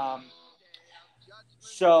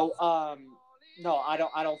 No,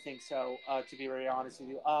 I don't think so. To be very honest with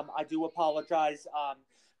you, I do apologize.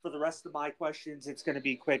 For the rest of my questions, it's going to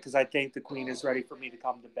be quick because I think the Queen is ready for me to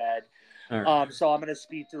come to bed. Right. So I'm going to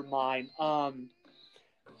speed through mine.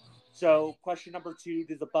 So question number 2: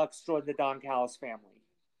 do the Bucks join the Don Callis family?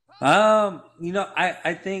 I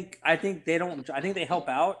think they don't. I think they help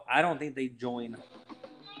out. I don't think they join.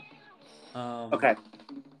 Okay.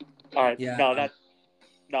 All right. Yeah.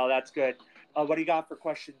 That's good. What do you got for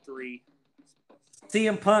question 3?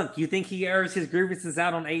 CM Punk, you think he airs his grievances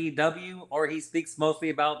out on AEW, or he speaks mostly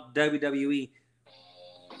about WWE?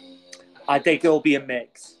 I think it'll be a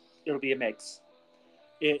mix.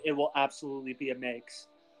 It will absolutely be a mix.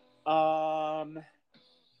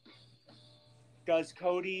 Does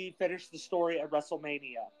Cody finish the story at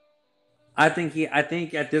WrestleMania? I think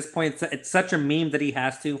at this point it's such a meme that he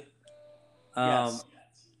has to. Yes.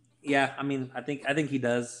 Yeah, I mean, I think he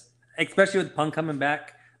does, especially with Punk coming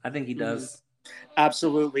back. I think he does.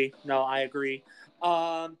 Absolutely. No, I agree. 3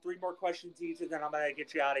 more questions each, and then I'm gonna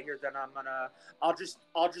get you out of here. Then I'll just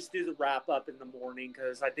do the wrap up in the morning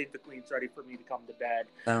because I think the Queen's ready for me to come to bed.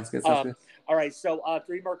 Sounds good. All right, so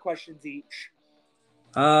 3 more questions each.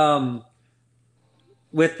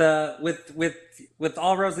 With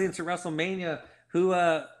all roads leading to WrestleMania, who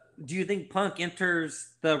do you think Punk enters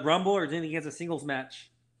the Rumble, or do you think he has a singles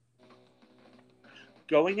match?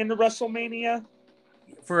 Going into WrestleMania?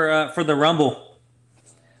 For the Rumble.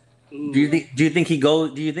 Ooh. Do you think he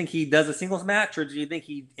does a singles match, or do you think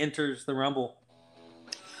he enters the Rumble?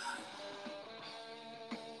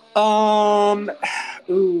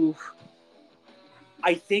 Ooh.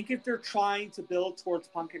 I think if they're trying to build towards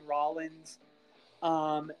Punk and Rollins,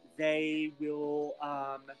 they will.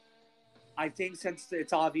 I think since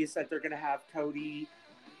it's obvious that they're going to have Cody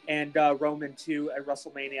and Roman too at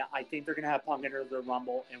WrestleMania, I think they're going to have Punk enter the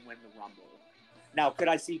Rumble and win the Rumble. Now, could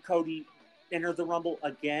I see Cody enter the Rumble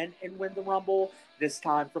again and win the Rumble, this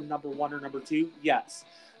time from number 1 or number 2? Yes.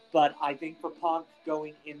 But I think for Punk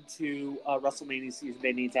going into WrestleMania season,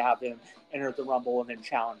 they need to have him enter the Rumble and then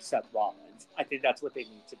challenge Seth Rollins. I think that's what they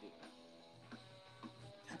need to do.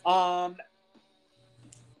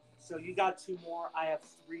 So you got 2 more. I have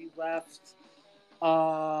 3 left.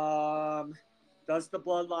 Does the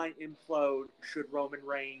bloodline implode should Roman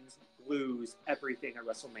Reigns lose everything at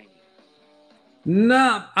WrestleMania?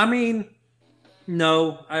 No, I mean,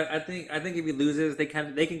 no. I think if he loses, they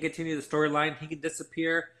can continue the storyline. He can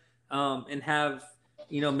disappear, and have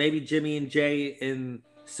maybe Jimmy and Jay and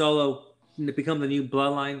Solo become the new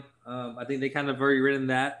bloodline. I think they kind of already written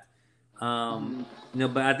that.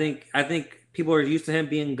 But I think people are used to him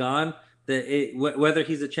being gone. That whether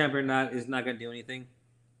he's a champion or not is not going to do anything.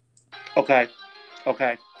 Okay,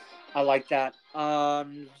 I like that.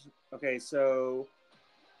 Okay, so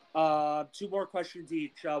 2 more questions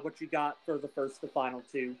each. What you got for the first, the final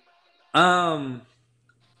 2?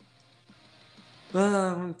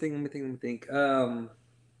 Let me think.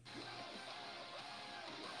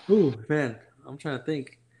 Ooh, man, I'm trying to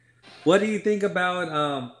think. What do you think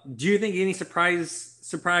about? Do you think any surprise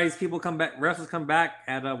people come back? Wrestlers come back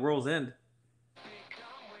at World's End?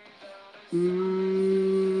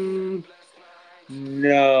 No.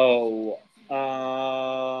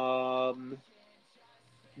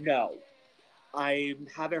 No. I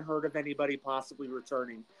haven't heard of anybody possibly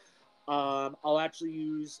returning. I'll actually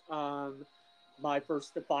use my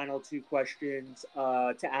first and final two questions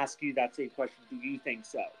to ask you that same question. Do you think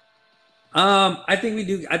so? I think we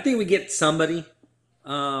do. I think we get somebody.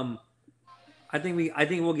 I think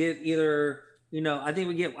we'll get either. I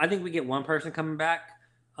think we get one person coming back.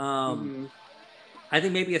 Mm-hmm. I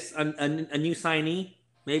think maybe a new signee.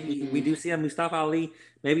 Maybe we do see a Mustafa Ali.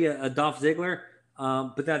 Maybe a Dolph Ziggler.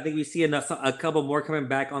 But then I think we see a couple more coming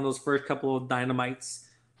back on those first couple of Dynamites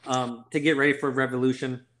to get ready for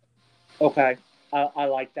Revolution. Okay, I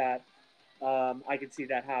like that. I can see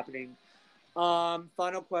that happening.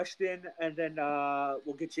 Final question, and then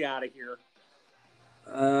we'll get you out of here.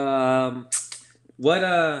 What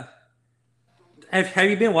have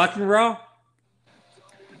you been watching Raw?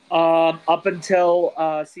 Up until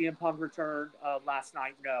CM Punk returned last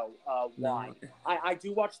night, no. Why? No. I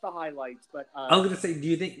do watch the highlights, but I was gonna say, do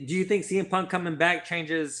you think CM Punk coming back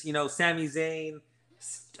changes? Sami Zayn,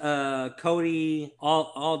 Cody,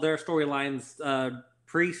 all their storylines.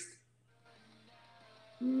 Priest.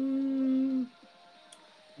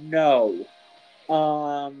 no.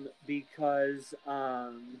 Because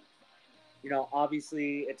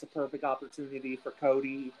obviously it's a perfect opportunity for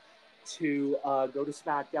Cody to go to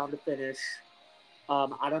SmackDown to finish.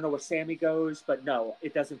 I don't know where Sammy goes, but no,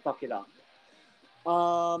 it doesn't fuck it up.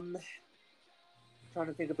 Trying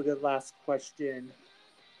to think of a good last question.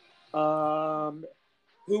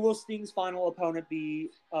 Who will Sting's final opponent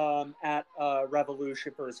be at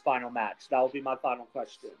Revolution for his final match? That will be my final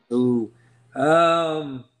question. Ooh.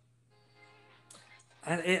 I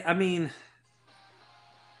mean,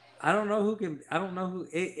 I don't know who can. I don't know who.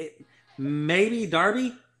 Maybe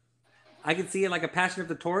Darby. I could see it like a Passion of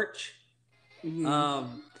the Torch. Because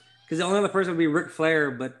the only other person would be Ric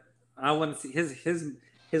Flair, but I want to see his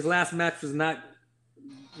last match was not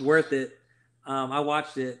worth it. I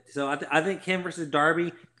watched it, so I think him versus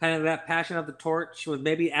Darby, kind of that Passion of the Torch, with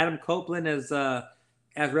maybe Adam Copeland as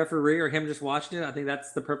referee or him just watching it. I think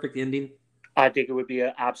that's the perfect ending. I think it would be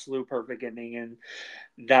an absolute perfect ending, and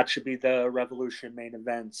that should be the Revolution main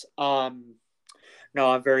events. No,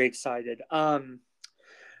 I'm very excited.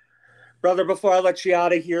 Brother, before I let you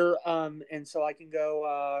out of here, and so I can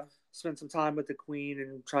go spend some time with the Queen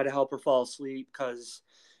and try to help her fall asleep because,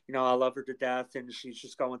 I love her to death and she's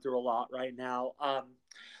just going through a lot right now.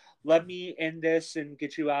 Let me end this and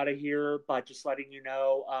get you out of here by just letting you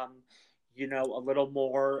know, a little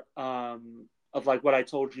more of like what I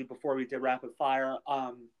told you before we did rapid fire.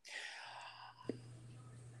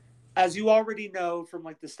 As you already know from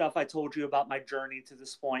like the stuff I told you about my journey to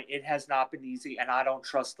this point, it has not been easy, and I don't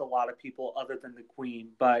trust a lot of people other than the Queen.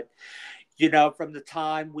 But, from the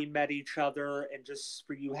time we met each other and just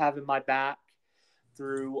for you having my back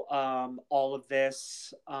through all of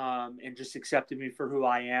this and just accepting me for who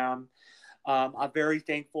I am, I'm very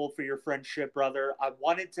thankful for your friendship, brother. I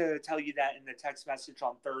wanted to tell you that in the text message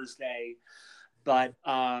on Thursday, but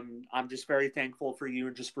I'm just very thankful for you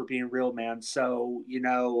and just for being real, man. So,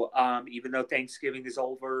 even though Thanksgiving is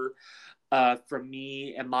over, from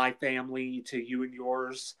me and my family to you and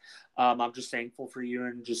yours, I'm just thankful for you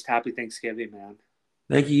and just happy Thanksgiving, man.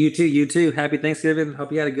 Thank you. You too. You too. Happy Thanksgiving.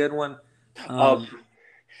 Hope you had a good one.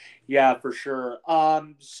 Yeah, for sure.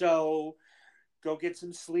 So go get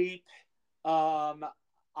some sleep. I'll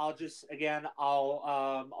do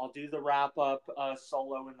the wrap up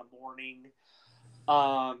solo in the morning.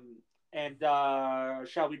 And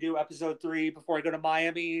shall we do episode 3 before I go to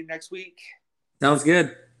Miami next week? Sounds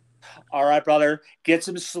good. All right, brother. Get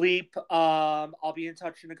some sleep. I'll be in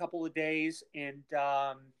touch in a couple of days, and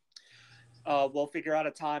we'll figure out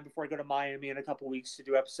a time before I go to Miami in a couple of weeks to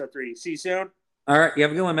do episode 3. See you soon. All right. You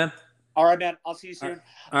have a good one, man. All right, man. I'll see you soon.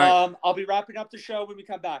 All right. I'll be wrapping up the show when we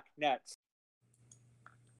come back next.